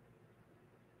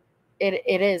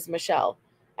 It is, Michelle,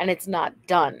 and it's not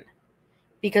done.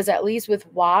 Because at least with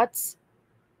Watts,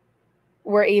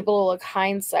 we're able to look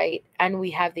hindsight and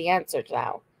we have the answer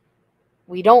now.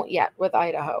 We don't yet with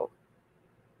Idaho.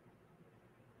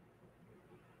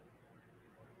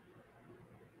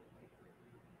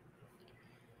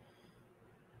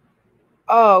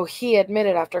 Oh, he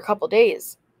admitted after a couple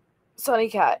days. Sonny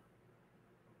Cat.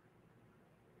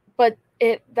 But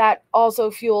that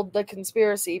also fueled the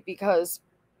conspiracy because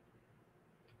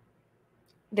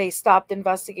they stopped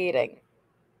investigating.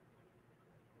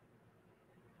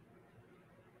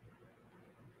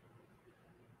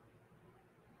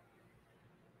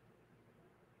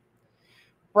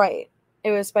 Right.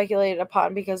 It was speculated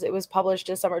upon because it was published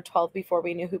December 12th before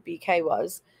we knew who BK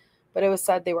was. But it was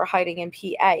said they were hiding in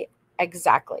PA.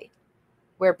 Exactly.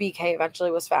 Where BK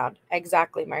eventually was found.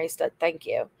 Exactly, Marista. Thank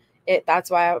you. That's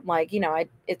why I'm like,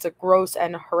 it's a gross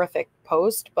and horrific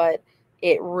post, but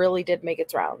it really did make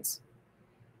its rounds.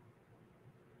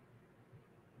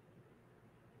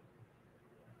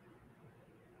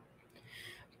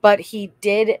 But he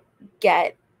did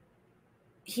get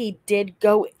he did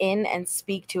go in and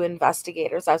speak to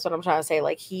investigators. That's what I'm trying to say.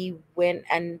 Like, he went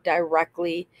and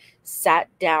directly sat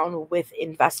down with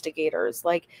investigators.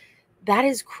 Like, that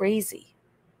is crazy.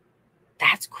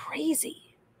 That's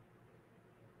crazy.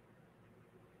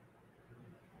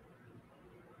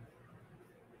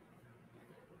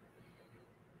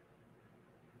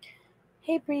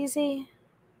 Hey, Breezy.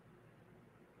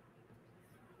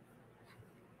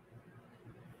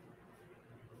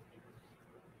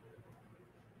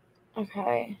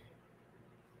 Okay.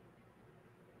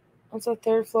 Once the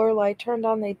third floor light turned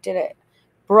on, they did it.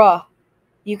 Bruh,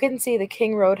 you can see the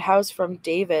King Road house from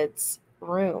David's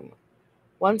room.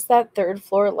 Once that third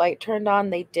floor light turned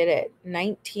on, they did it.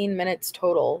 19 minutes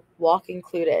total, walk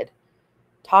included.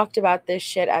 Talked about this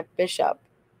shit at Bishop.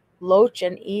 Loach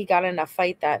and E got in a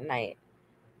fight that night.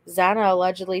 Xana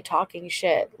allegedly talking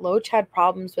shit. Loach had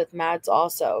problems with Mads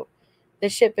also.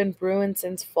 This shit been brewing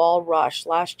since Fall Rush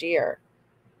last year.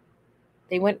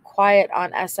 They went quiet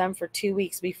on SM for 2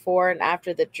 weeks before and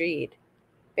after the Jade.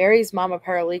 Barry's mom a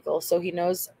paralegal, so he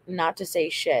knows not to say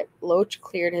shit. Loach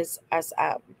cleared his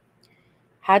SM.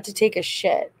 Had to take a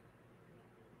shit.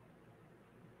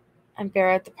 And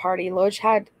Barry at the party. Loach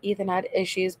had Ethan had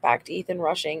issues, back to Ethan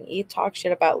rushing. Eth talked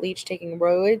shit about Leach taking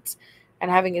roids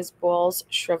and having his balls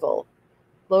shrivel.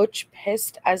 Loach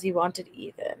pissed as he wanted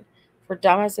Ethan. For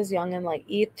dumbasses young and like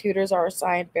Eth, tutors are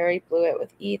assigned. Barry blew it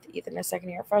with Eth. Ethan is second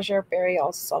year fresher. Barry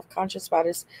also self-conscious about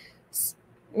his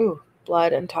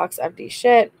blood and talks empty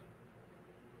shit.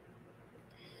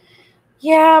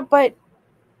 Yeah, but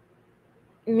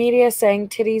media saying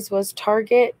titties was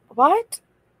target. What?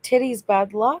 Titties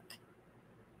bad luck?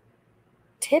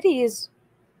 Titties?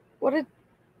 What did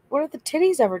the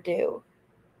titties ever do?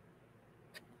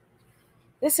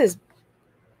 This is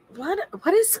what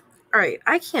is all right.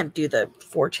 I can't do the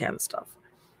 4chan stuff.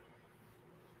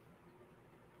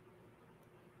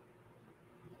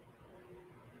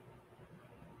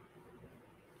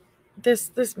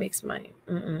 This makes my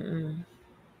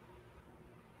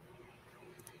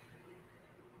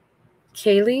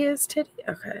Kaylee is titty.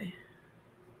 Okay.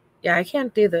 Yeah, I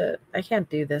can't do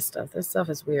this stuff. This stuff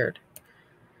is weird.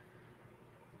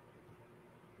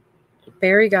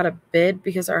 Barry got a bid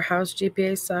because our house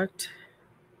GPA sucked.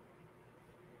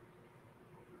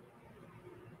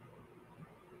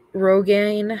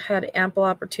 Rogaine had ample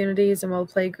opportunities and will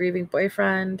play grieving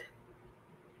boyfriend.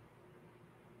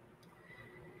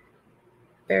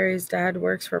 Barry's dad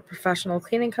works for a professional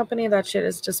cleaning company. That shit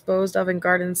is disposed of in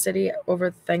Garden City over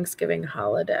the Thanksgiving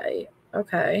holiday.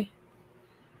 Okay.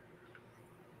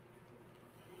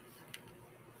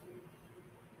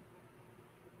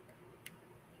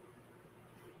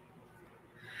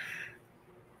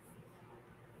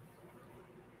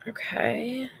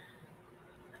 Okay.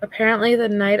 Apparently, the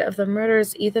night of the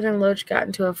murders, Ethan and Loach got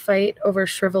into a fight over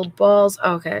shriveled balls.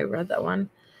 Okay, I read that one.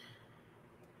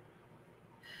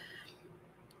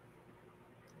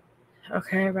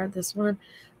 Okay, I read this one.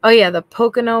 Oh, yeah, the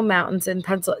Pocono Mountains in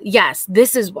Pennsylvania. Yes,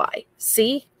 this is why.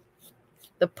 See?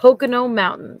 The Pocono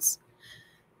Mountains.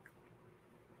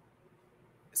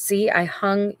 See, I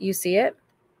hung, you see it?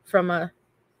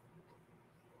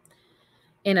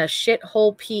 In a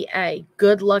shithole PA.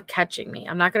 Good luck catching me.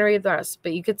 I'm not going to read the rest,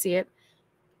 but you could see it.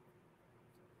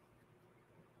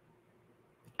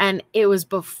 And it was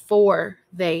before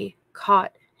they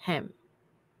caught him.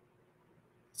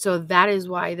 So that is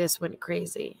why this went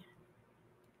crazy.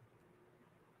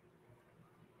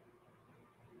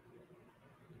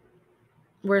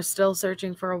 We're still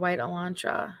searching for a white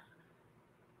Elantra.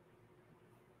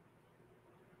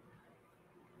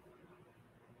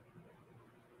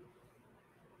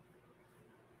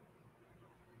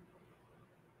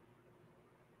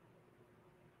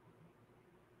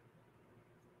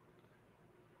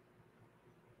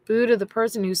 Boo to the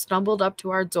person who stumbled up to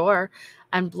our door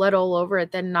and bled all over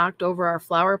it, then knocked over our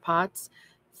flower pots.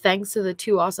 Thanks to the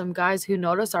two awesome guys who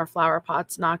noticed our flower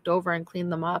pots knocked over and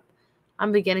cleaned them up.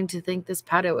 I'm beginning to think this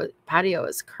patio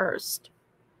is cursed.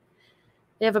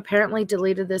 They have apparently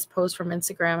deleted this post from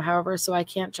Instagram, however, so I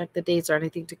can't check the dates or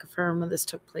anything to confirm when this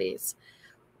took place.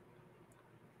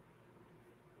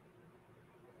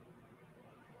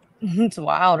 It's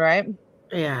wild, right?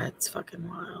 Yeah, it's fucking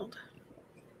wild.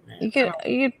 You could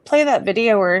play that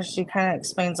video where she kind of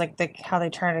explains like how they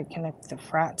try to connect the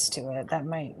frats to it. That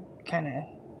might kind of.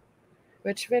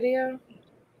 Which video?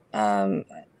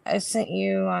 I sent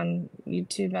you on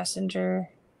YouTube Messenger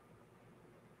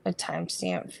a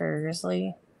timestamp for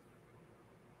Grizzly.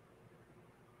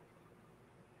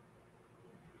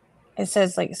 It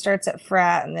says like it starts at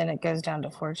frat and then it goes down to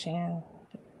 4chan.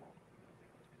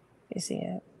 You see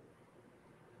it?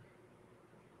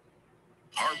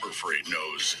 Harbor Freight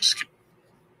knows.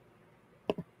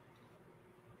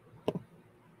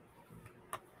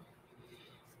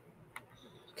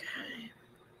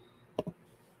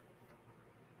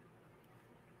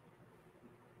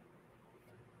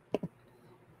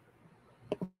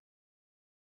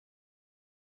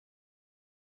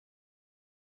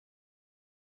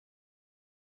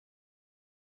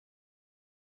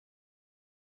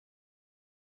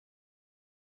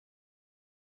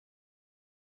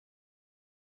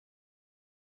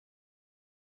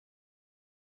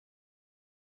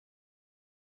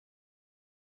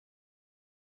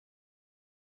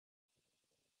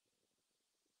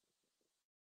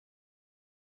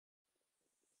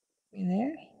 You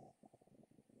there?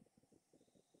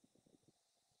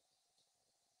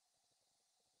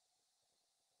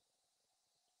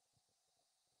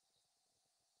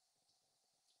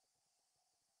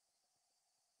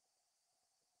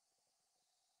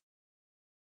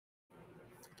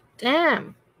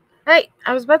 Damn. Hey,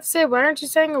 I was about to say, why aren't you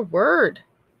saying a word?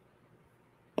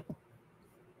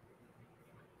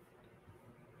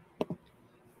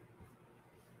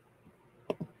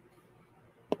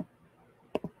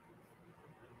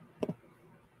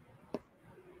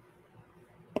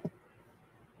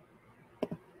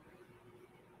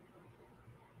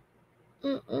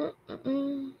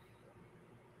 Mm-mm-mm-mm.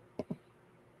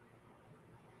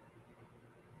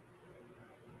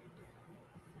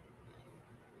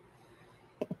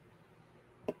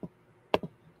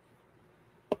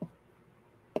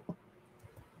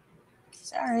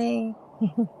 Sorry.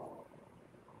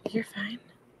 You're fine.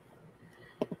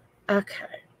 Okay.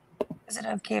 Is it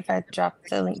okay if I drop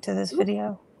the link to this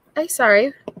video? Hey,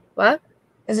 sorry. What?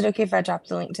 Is it okay if I drop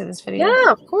the link to this video?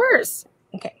 Yeah, of course.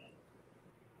 Okay.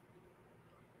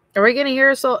 Are we going to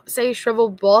hear her say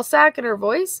shriveled ball sack in her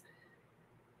voice?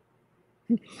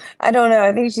 I don't know.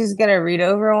 I think she's going to read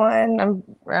over one. I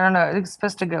don't know. It's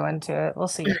supposed to go into it. We'll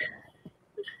see.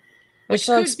 Which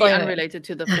could be unrelated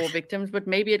to the 4 victims, but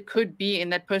maybe it could be in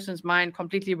that person's mind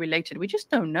completely related. We just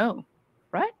don't know,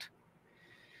 right?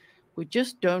 We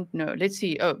just don't know. Let's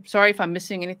see. Oh, sorry if I'm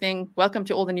missing anything. Welcome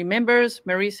to all the new members.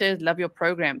 Marie says, love your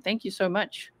program. Thank you so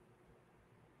much.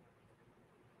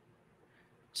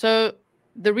 So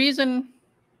the reason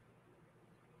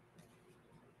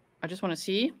I just want to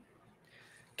see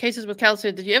cases with Cal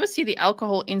said, did you ever see the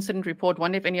alcohol incident report?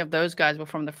 Wonder if any of those guys were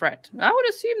from the frat. I would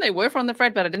assume they were from the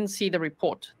frat, but I didn't see the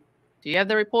report. Do you have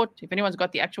the report? If anyone's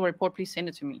got the actual report, please send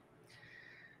it to me.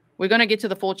 We're going to get to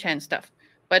the 4chan stuff.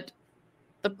 But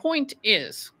the point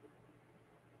is,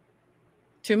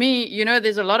 to me, you know,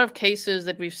 there's a lot of cases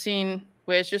that we've seen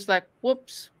where it's just like,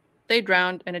 whoops, they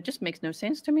drowned, and it just makes no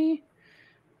sense to me.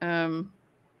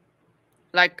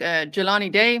 Like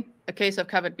Jelani Day, a case I've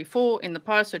covered before in the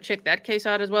past, so check that case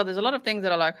out as well. There's a lot of things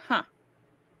that are like, huh.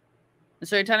 And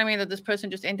so you're telling me that this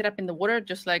person just ended up in the water,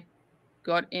 just like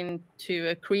got into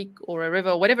a creek or a river,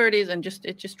 or whatever it is, and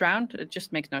it just drowned? It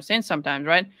just makes no sense sometimes,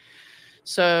 right?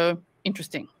 So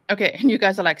interesting. Okay, and you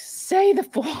guys are like, say the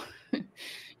 4.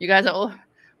 You guys are all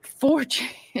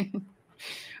 4chan.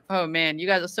 Oh man, you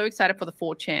guys are so excited for the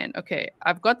 4chan. Okay,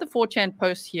 I've got the 4chan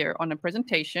post here on a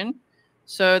presentation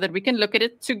so that we can look at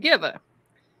it together.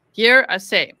 Here I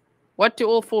say, what do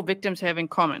all 4 victims have in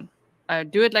common? I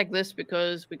do it like this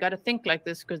because we got to think like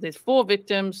this, because there's 4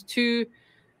 victims, 2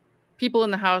 people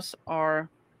in the house are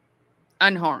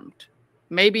unharmed.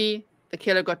 Maybe the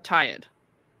killer got tired.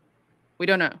 We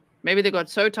don't know. Maybe they got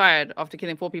so tired after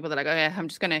killing 4 people that like, okay, I'm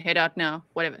just going to head out now,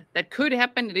 whatever. That could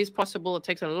happen. It is possible. It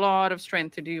takes a lot of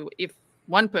strength to do. If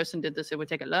one person did this, it would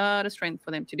take a lot of strength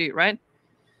for them to do, right?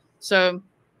 So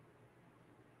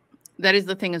that is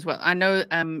the thing as well. I know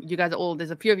you guys are all,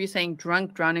 there's a few of you saying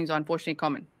drunk drownings are unfortunately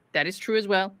common. That is true as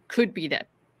well. Could be that.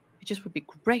 It just would be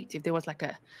great if there was like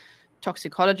a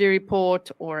toxicology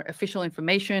report or official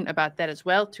information about that as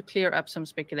well to clear up some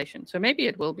speculation. So maybe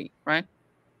it will be, right?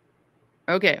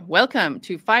 Okay, welcome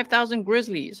to 5,000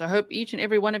 Grizzlies. I hope each and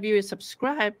every one of you is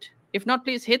subscribed. If not,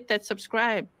 please hit that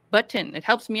subscribe button. It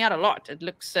helps me out a lot. It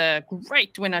looks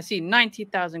great when I see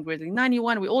 90,000 Grizzlies,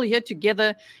 91. We're all here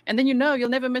together, and then you know you'll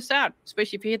never miss out,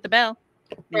 especially if you hit the bell.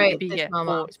 Right, you'll be here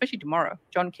for, especially tomorrow.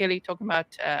 John Kelly talking about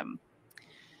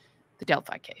the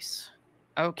Delphi case.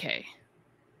 Okay,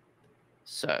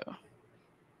 so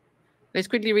let's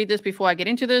quickly read this before I get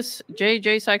into this.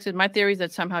 J. Sykes said, my theory is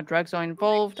that somehow drugs are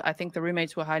involved. I think the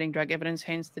roommates were hiding drug evidence,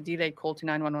 hence the delayed call to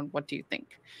 911. What do you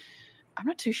think? I'm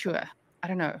not too sure. I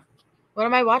don't know. What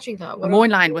am I watching though? I'm more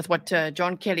in line with what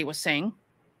John Kelly was saying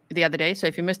the other day. So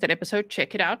if you missed that episode,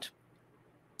 check it out.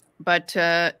 But,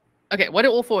 okay, what do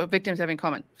all 4 victims have in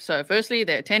common? So firstly,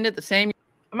 they attended the same...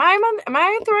 Am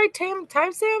I at the right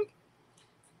timestamp?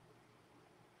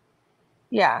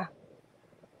 Yeah.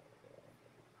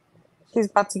 He's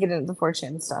about to get into the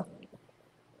 4chan stuff.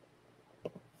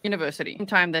 University. Same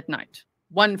time that night.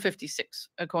 1:56,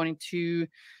 according to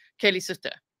Kaylee's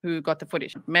sister, who got the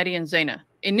footage. Maddie and Zaina.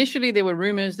 Initially, there were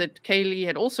rumors that Kaylee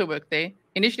had also worked there.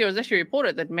 Initially, it was actually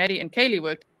reported that Maddie and Kaylee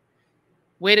worked.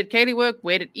 Where did Kaylee work?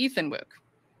 Where did Ethan work?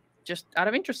 Just out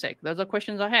of interest sake. Those are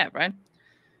questions I have, right?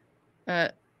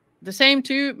 The same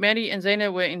two, Maddie and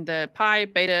Zaina, were in the Pi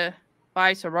Beta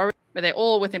Phi sorority, but they're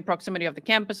all within proximity of the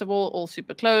campus of all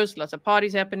super close, lots of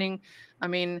parties happening. I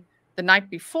mean, the night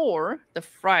before, on the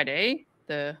Friday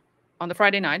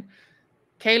night,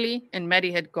 Kaylee and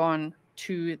Maddie had gone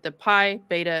to the Pi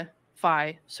Beta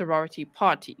Phi sorority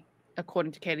party,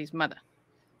 according to Kaylee's mother.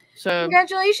 So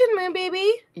Congratulations, Moon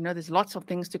Baby. You know, there's lots of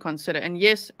things to consider. And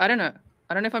yes, I don't know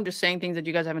if I'm just saying things that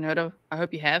you guys haven't heard of. I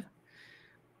hope you have.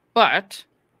 But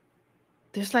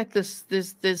there's like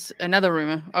there's another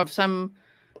rumor of some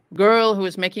girl who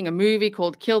is making a movie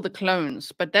called Kill the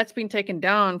Clones, but that's been taken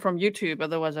down from YouTube.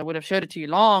 Otherwise, I would have showed it to you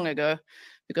long ago,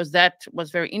 because that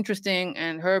was very interesting,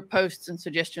 and her posts and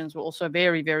suggestions were also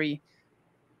very, very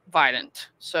violent.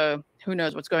 So who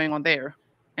knows what's going on there?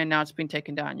 And now it's been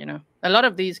taken down. You know, a lot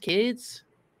of these kids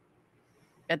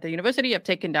at the university have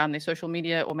taken down their social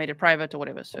media or made it private or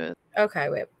whatever. So okay,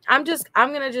 wait. I'm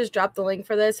gonna just drop the link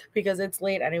for this because it's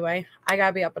late anyway. I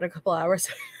gotta be up in a couple hours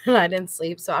and I didn't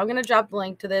sleep. So I'm gonna drop the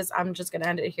link to this. I'm just gonna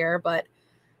end it here, but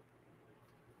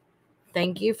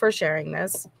thank you for sharing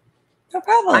this. No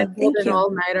problem. I pulled an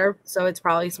all-nighter, so it's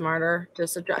probably smarter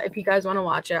just to if you guys want to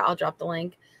watch it, I'll drop the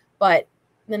link. But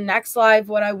the next live,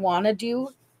 what I want to do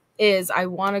is I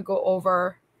want to go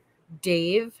over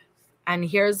Dave, and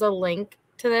here's a link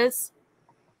to this.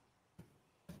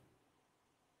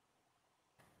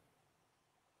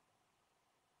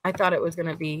 I thought it was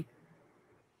gonna be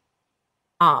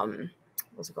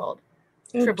what's it called?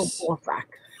 Oops. Triple bull sack.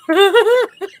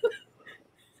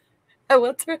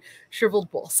 What's her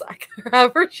shriveled bull sack?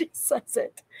 However she says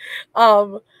it.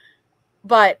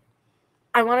 But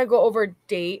I want to go over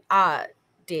Dave,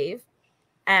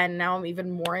 and now I'm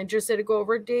even more interested to go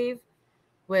over Dave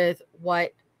with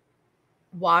what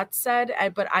Watts said.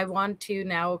 But I want to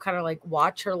now kind of like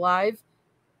watch her live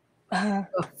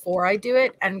before I do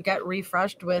it and get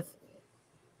refreshed with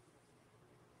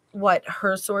what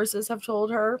her sources have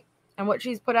told her and what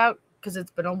she's put out, because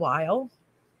it's been a while.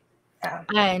 Yeah.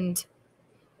 And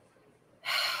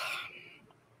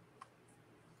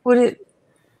would it?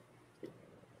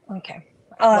 Okay,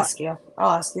 I'll ask you.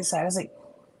 So I was like,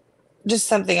 just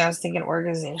something I was thinking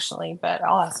organizationally, but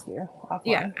I'll ask you.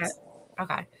 Yeah.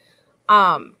 Okay.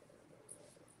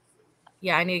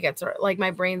 Yeah, I need to get started. Like,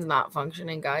 my brain's not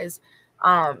functioning, guys.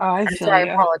 I feel I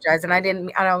you. apologize, and I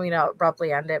don't mean to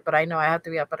abruptly end it, but I know I have to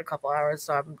be up in a couple hours,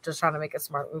 so I'm just trying to make a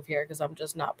smart move here because I'm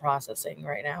just not processing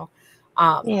right now.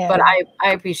 But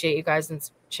I appreciate you guys, and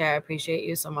Chay, I appreciate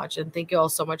you so much, and thank you all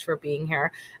so much for being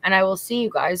here. And I will see you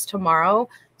guys tomorrow.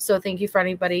 So thank you for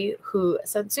anybody who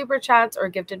sent super chats or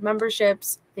gifted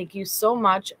memberships. Thank you so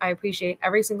much. I appreciate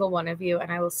every single one of you,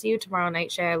 and I will see you tomorrow night,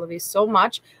 Chay. I love you so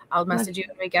much. I'll message you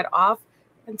when we get off,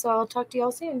 and so I'll talk to you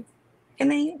all soon. Good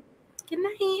night. Good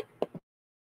night.